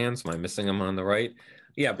virtual hands, am I missing them on the right?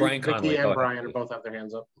 Yeah, Brian Conley. Vicki and Brian both have their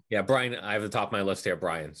hands up. Yeah, Brian, I have the top of my list here,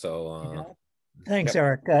 Brian. So yeah. Thanks, yep.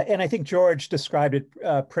 Eric. And I think George described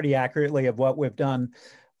it pretty accurately of what we've done.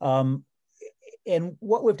 And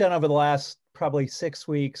what we've done over the last probably 6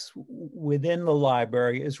 weeks within the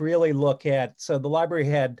library is really look at, so the library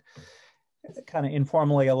had kind of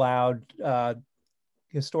informally allowed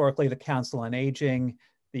historically the Council on Aging,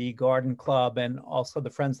 the Garden Club, and also the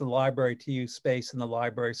Friends of the Library to use space in the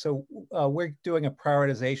library. So we're doing a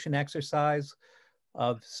prioritization exercise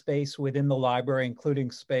of space within the library, including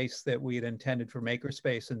space that we had intended for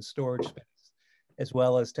makerspace and storage space, as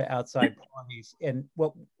well as to outside parties. And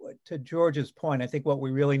to George's point, I think what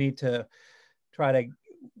we really need to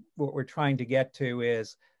what we're trying to get to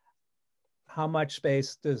is how much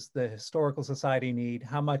space does the Historical Society need?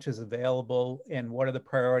 How much is available? And what are the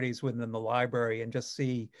priorities within the library? And just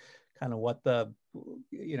see kind of what if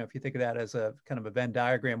you think of that as a kind of a Venn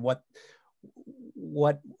diagram,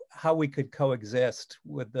 how we could coexist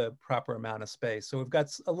with the proper amount of space. So we've got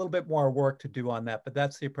a little bit more work to do on that, but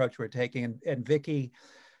that's the approach we're taking. And Vicki,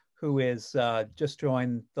 who is just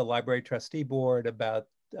joined the library trustee board about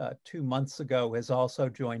 2 months ago, has also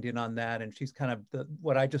joined in on that. And she's kind of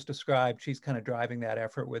what I just described, she's kind of driving that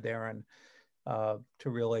effort with Aaron to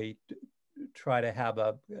really try to have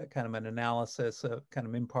a kind of an analysis, a kind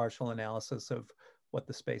of impartial analysis of what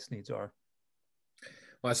the space needs are.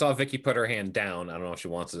 Well, I saw Vicki put her hand down. I don't know if she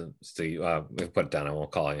wants to put it down. I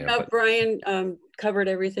won't call her. No, Brian covered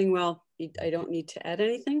everything well. I don't need to add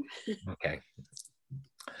anything. Okay.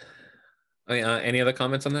 Any other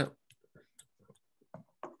comments on that?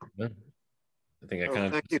 I think I kind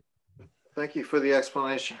of. Thank you. Thank you for the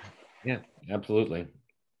explanation. Yeah, absolutely.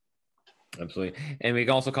 Absolutely. And we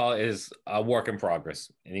can also call it is a work in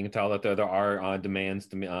progress. And you can tell that there are demands,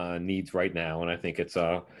 needs right now. And I think it's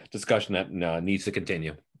a discussion that needs to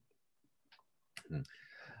continue.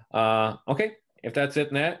 Okay, if that's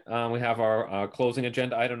it, Nat, we have our closing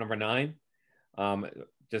agenda item number 9,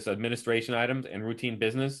 just administration items and routine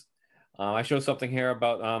business. I showed something here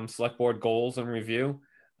about select board goals and review.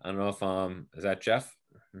 I don't know if, is that Jeff?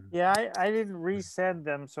 Yeah, I didn't resend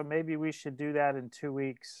them, so maybe we should do that in 2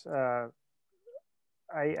 weeks.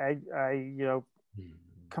 I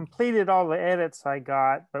completed all the edits I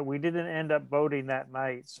got, but we didn't end up voting that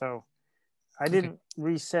night. So I didn't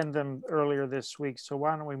resend them earlier this week. So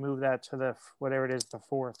why don't we move that to whatever it is, the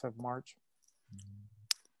 4th of March.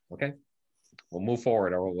 Okay. We'll move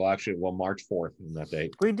forward, or we'll March 4th in that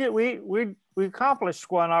date. We did. We accomplished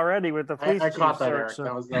one already with the police chief caught that, search. Eric. So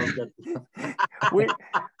That was good.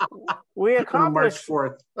 we accomplished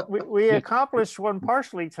March 4th. we accomplished one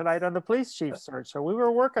partially tonight on the police chief search. So we were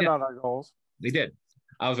working on our goals. We did.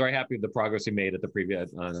 I was very happy with the progress we made at the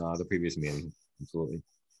previous meeting. Absolutely.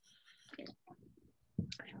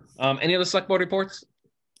 Any other select board reports?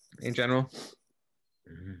 in general?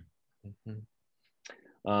 The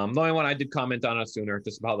only one I did comment on sooner,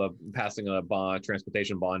 just about the passing a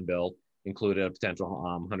transportation bond bill, included a potential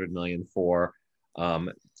 100 million for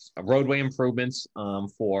roadway improvements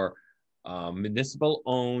for municipal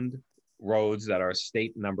owned roads that are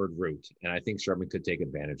state numbered route. And I think Sherborn could take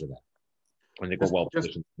advantage of that. I think we're well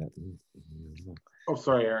positioned. Oh,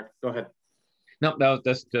 sorry, Eric, go ahead. No,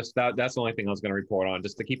 that's the only thing I was going to report on,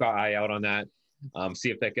 just to keep our eye out on that.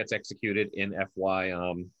 See if that gets executed in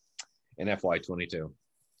FY22.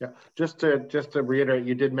 Yeah, just to reiterate,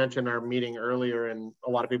 you did mention our meeting earlier, and a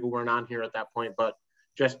lot of people weren't on here at that point. But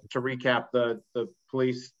just to recap, the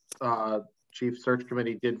police chief search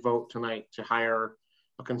committee did vote tonight to hire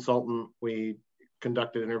a consultant. We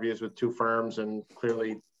conducted interviews with 2 firms and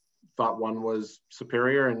clearly thought one was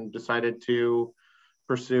superior and decided to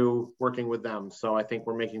pursue working with them. So I think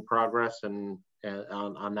we're making progress and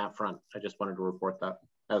on that front. I just wanted to report that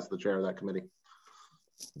as the chair of that committee.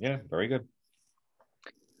 Yeah, very good.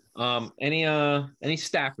 Any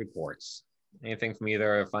staff reports? Anything from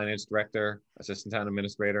either a finance director, assistant town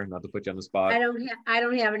administrator? Not to put you on the spot. I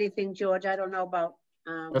don't have anything, George. I don't know about.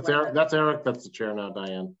 That's Eric. That's Eric. That's the chair now,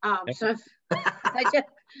 Diane. So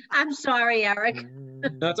I'm sorry, Eric.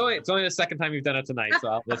 No, it's only the second time you've done it tonight,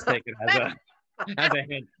 so let's take it as a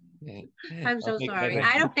hint. I'm so sorry.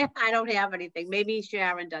 I don't have anything. Maybe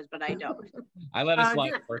Sharon does, but I don't. I let it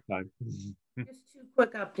slide the first time. Just 2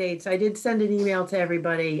 quick updates. I did send an email to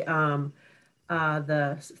everybody.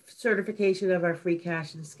 The certification of our free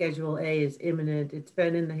cash and Schedule A is imminent. It's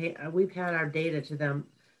been in the we've had our data to them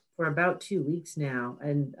for about 2 weeks now,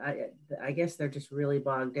 and I guess they're just really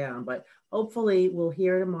bogged down. But hopefully we'll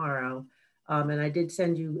hear tomorrow. And I did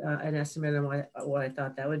send you an estimate on what I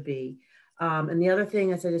thought that would be. And the other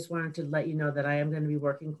thing is I just wanted to let you know that I am going to be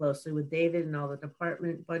working closely with David and all the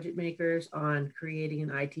department budget makers on creating an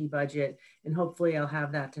IT budget. And hopefully I'll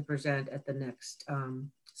have that to present at the next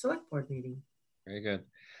select board meeting. Very good.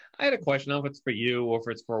 I had a question. I don't know if it's for you or if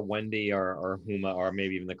it's for Wendy or Huma or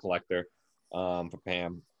maybe even the collector for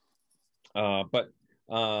Pam. But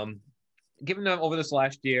given that over this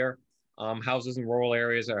last year, houses in rural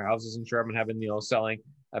areas or houses in Sherborn have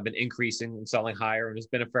been increasing and selling higher, and there's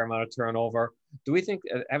been a fair amount of turnover. Do we think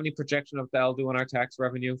have any projection of that'll do on our tax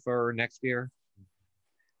revenue for next year?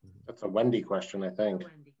 That's a Wendy question, I think.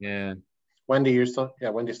 Yeah. Wendy, you're still? Yeah,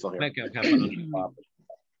 Wendy's still here.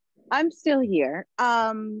 I'm still here.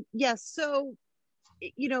 Yes. So,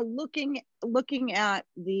 looking at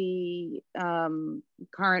the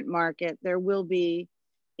current market, there will be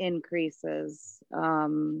increases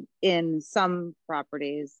in some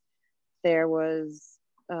properties. There was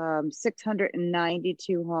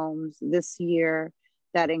 692 homes this year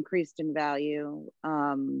that increased in value.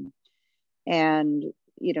 And,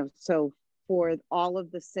 so for all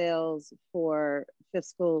of the sales for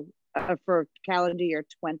for calendar year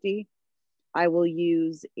 20, I will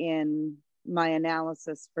use in my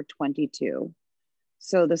analysis for 22.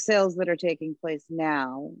 So the sales that are taking place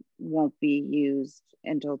now won't be used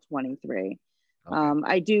until 23.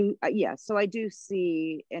 Okay. So I do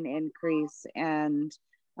see an increase, and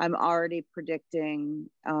I'm already predicting,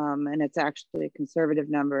 and it's actually a conservative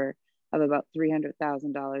number of about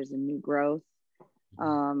 $300,000 in new growth.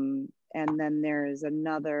 And then there's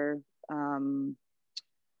another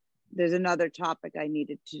topic I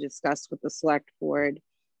needed to discuss with the select board.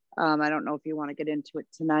 I don't know if you want to get into it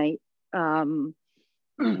tonight.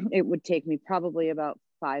 It would take me probably about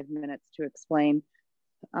 5 minutes to explain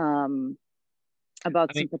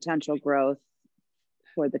about some potential growth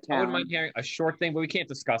for the town. I wouldn't mind hearing a short thing, but we can't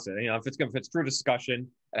discuss it. If it's through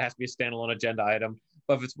discussion, it has to be a standalone agenda item.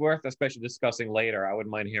 But if it's worth especially discussing later, I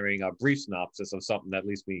wouldn't mind hearing a brief synopsis of something that at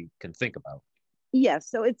least we can think about. Yes,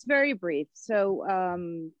 so it's very brief. So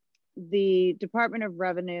the Department of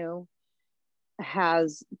Revenue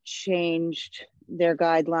has changed their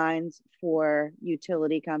guidelines for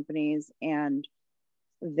utility companies and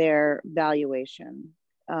their valuation.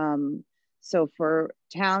 So for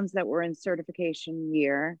towns that were in certification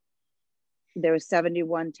year, there were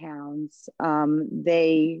 71 towns.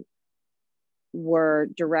 They were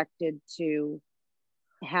directed to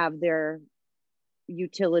have their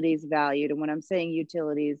utilities valued. And when I'm saying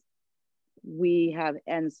utilities, we have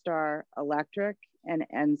N-Star Electric and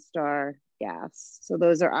N-Star Gas. So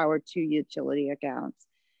those are our 2 utility accounts.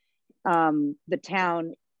 The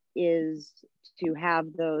town is to have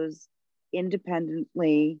those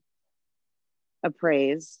independently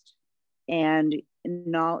appraised and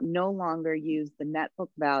no longer use the net book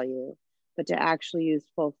value, but to actually use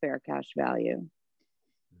full fair cash value.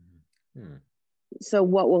 So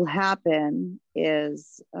what will happen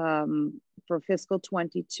is for fiscal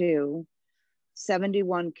 22,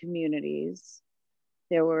 71 communities,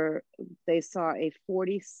 they saw a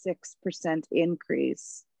 46%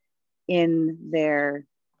 increase in their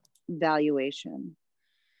valuation.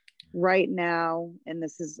 Right now, and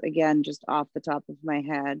this is again just off the top of my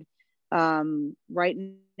head, right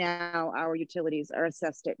now our utilities are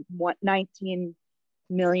assessed at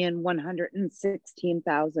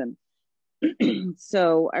 $19,116,000.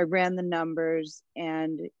 So I ran the numbers,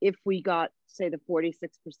 and if we got, say, the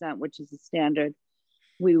 46%, which is the standard,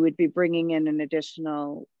 we would be bringing in an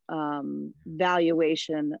additional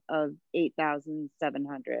valuation of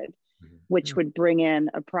 $8,700, which would bring in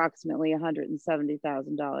approximately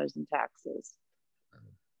 $170,000 in taxes.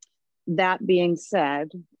 That being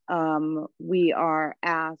said, we are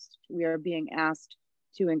being asked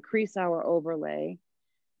to increase our overlay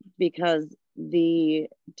because the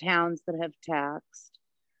towns that have taxed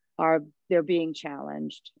they're being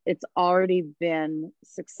challenged. It's already been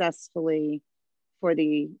successfully for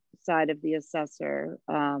the side of the assessor.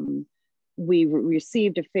 We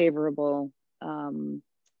received a favorable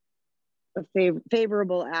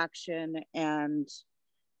action, and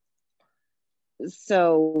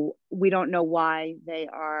so we don't know why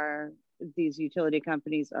these utility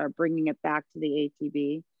companies are bringing it back to the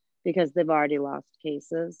ATB, because they've already lost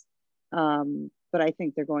cases. But I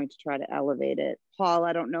think they're going to try to elevate it. Paul,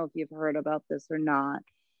 I don't know if you've heard about this or not.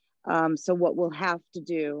 So what we'll have to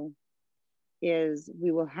do is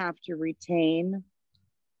we will have to retain,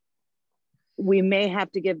 we may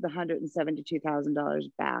have to give the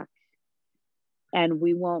 $172,000 back, and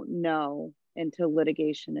we won't know until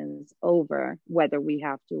litigation is over whether we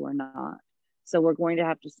have to or not. So we're going to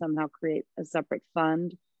have to somehow create a separate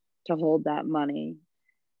fund to hold that money.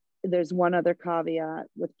 There's one other caveat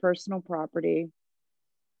with personal property.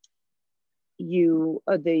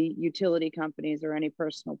 The utility companies or any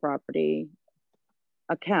personal property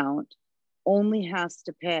account only has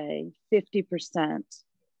to pay 50%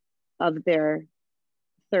 of their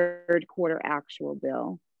third quarter actual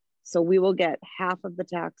bill. So we will get half of the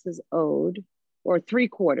taxes owed, or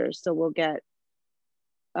 3/4. So we'll get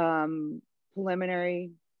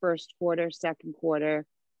preliminary first quarter, second quarter,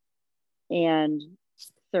 and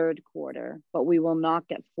third quarter, but we will not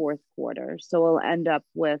get fourth quarter. So we'll end up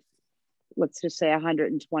with, let's just say,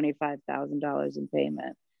 $125,000 in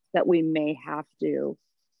payment that we may have to,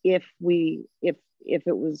 if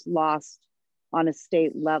it was lost on a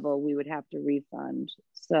state level, we would have to refund.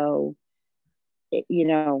 So,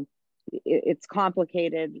 it's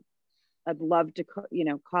complicated. I'd love to,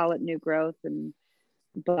 call it new growth,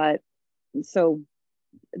 but so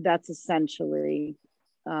that's essentially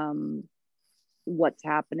what's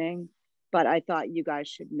happening. But I thought you guys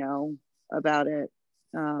should know about it,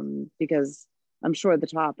 because I'm sure the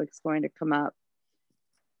topic's going to come up.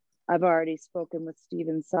 I've already spoken with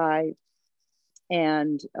Stephen Tsai,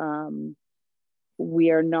 and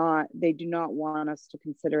they do not want us to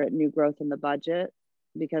consider it new growth in the budget,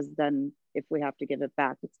 because then if we have to give it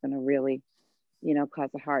back, it's going to really,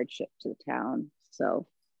 cause a hardship to the town. So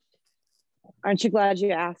aren't you glad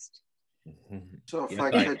you asked? So if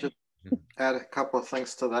I could just add a couple of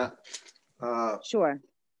things to that. Sure.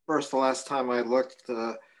 First, the last time I looked,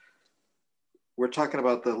 we're talking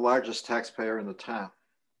about the largest taxpayer in the town.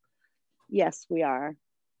 Yes, we are.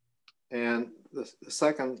 And the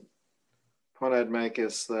second point I'd make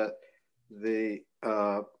is that the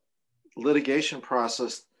litigation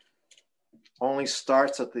process only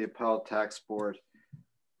starts at the appellate tax board,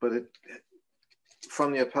 but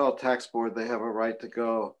from the appellate tax board, they have a right to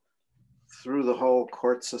go through the whole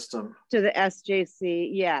court system. To the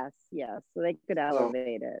SJC, yes. So they could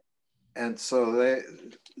elevate it. And so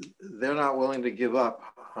they're not willing to give up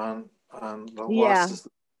on the losses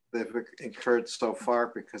they've incurred so far,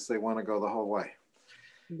 because they want to go the whole way.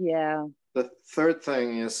 Yeah. The third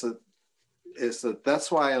thing is that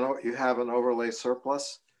that's why you have an overlay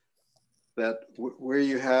surplus, that where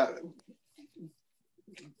you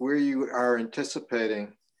are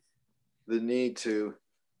anticipating the need to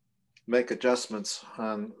make adjustments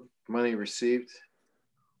on money received,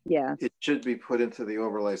 it should be put into the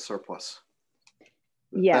overlay surplus.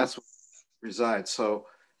 That's what resides. So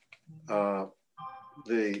the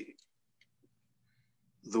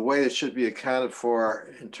way it should be accounted for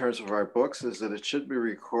in terms of our books is that it should be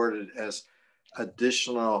recorded as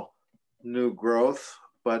additional new growth,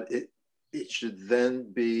 but it should then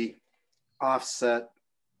be offset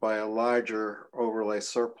by a larger overlay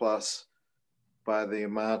surplus by the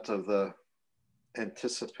amount of the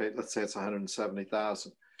anticipate, let's say it's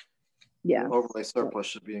 170,000. Yeah. Overlay surplus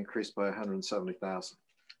should be increased by 170,000.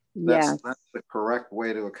 Yes. That's the correct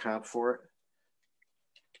way to account for it.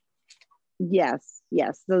 Yes,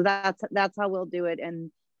 yes. So that's how we'll do it.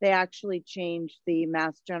 And they actually changed the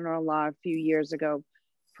Mass General Law a few years ago.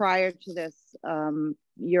 Prior to this,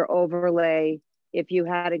 your overlay, if you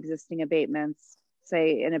had existing abatements,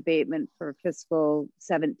 say an abatement for fiscal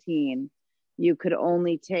 17, you could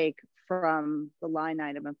only take from the line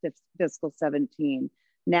item of fiscal 17.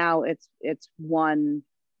 Now it's one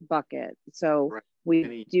bucket. So right.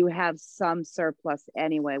 We do have some surplus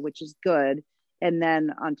anyway, which is good. And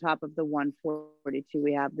then on top of the 142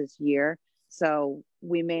 we have this year. So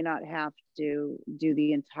we may not have to do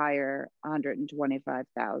the entire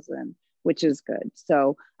 125,000, which is good.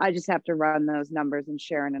 So I just have to run those numbers, and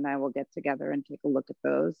Sharon and I will get together and take a look at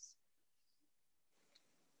those.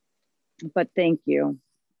 But thank you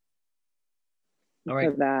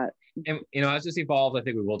for that. And as this evolves, I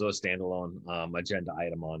think we will do a standalone agenda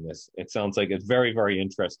item on this. It sounds like it's very, very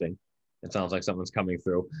interesting. It sounds like something's coming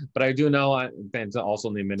through. But I do know, and also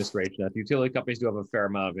in the administration, that the utility companies do have a fair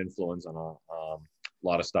amount of influence on a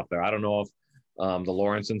lot of stuff there. I don't know if the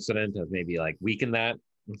Lawrence incident has maybe like weakened that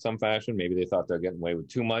in some fashion. Maybe they thought they're getting away with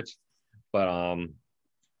too much. But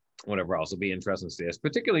whatever else, it'll be interesting to see this,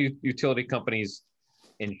 particularly utility companies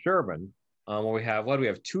in Sherborn, where we have, what do we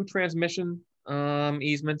have, 2 transmission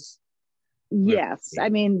easements? Yes, I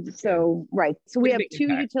mean, so, right. So we have 2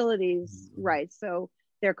 impact. Utilities, right. So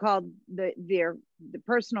they're called the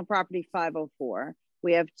personal property 504.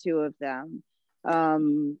 We have 2 of them.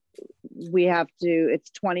 We have to,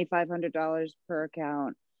 it's $2,500 per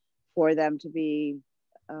account for them to be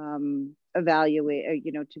evaluated,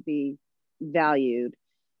 to be valued.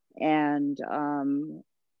 And,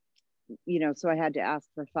 so I had to ask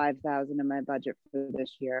for 5,000 in my budget for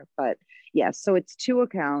this year, but yes, so it's 2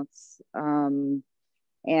 accounts, and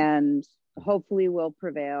hopefully will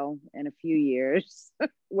prevail in a few years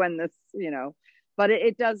when this, but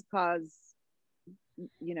it does cause,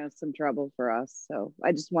 some trouble for us. So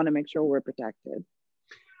I just want to make sure we're protected.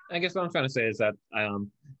 I guess what I'm trying to say is that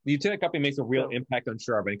the utility company makes a real impact on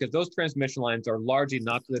Sherborn, because those transmission lines are largely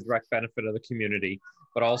not to the direct benefit of the community,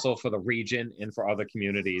 but also for the region and for other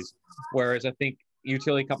communities. Whereas I think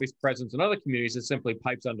utility companies' presence in other communities is simply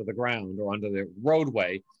pipes under the ground or under the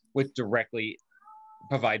roadway, which directly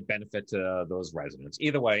provide benefit to those residents.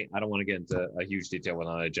 Either way, I don't want to get into a huge detail with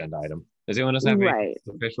an agenda item. Does anyone else have anything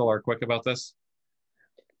official or quick about this?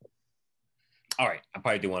 All right, I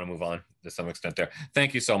probably do want to move on to some extent there.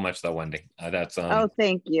 Thank you so much, though, Wendy. That's oh,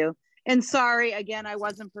 thank you. And sorry again, I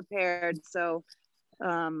wasn't prepared, so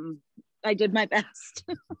I did my best.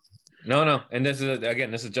 No, and this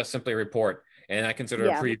is just simply a report, and I consider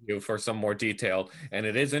a preview for some more detail. And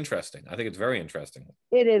it is interesting. I think it's very interesting.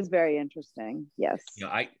 It is very interesting. Yes.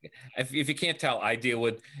 If you can't tell, I deal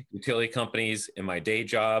with utility companies in my day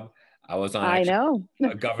job. I was on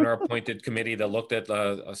a governor-appointed committee that looked at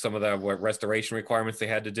some of the restoration requirements they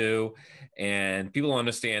had to do, and people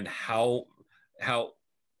understand how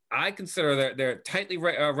I consider they're tightly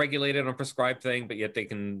regulated on a prescribed thing, but yet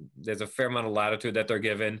there's a fair amount of latitude that they're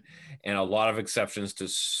given, and a lot of exceptions to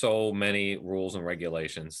so many rules and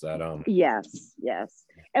regulations that Yes.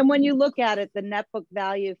 And when you look at it, the net book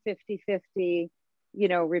value 50/50,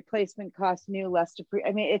 replacement cost new, less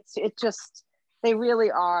I mean, it just, they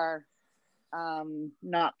really are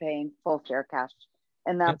not paying full fair cash,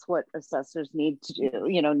 and that's what assessors need to do,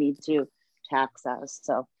 need to tax us.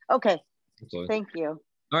 So okay. Absolutely. Thank you.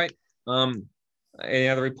 All right. Any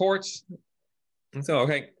other reports? So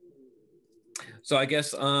okay. So I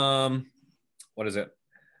guess what is it?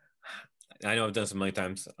 I know I've done this many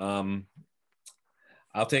times. I'll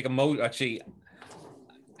take a actually.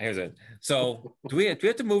 Here's it. So do we have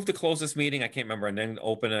to move to close this meeting? I can't remember, and then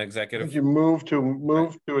open an executive. Did you move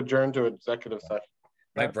to adjourn to executive session?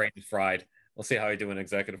 My brain is fried. We'll see how I do in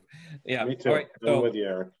executive. Yeah. Me too. All right. I'm with you,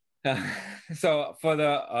 Eric. So for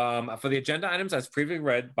the agenda items as previously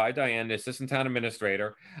read by Diane, the Assistant Town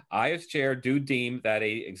Administrator, I as Chair do deem that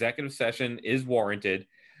a executive session is warranted,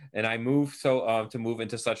 and I move to move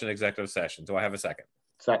into such an executive session. Do I have a second?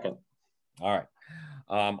 Second. All right.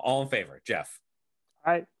 All in favor? Jeff.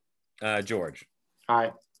 Aye. George.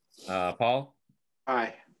 Aye. Paul.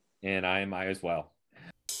 Aye. And I am aye as well.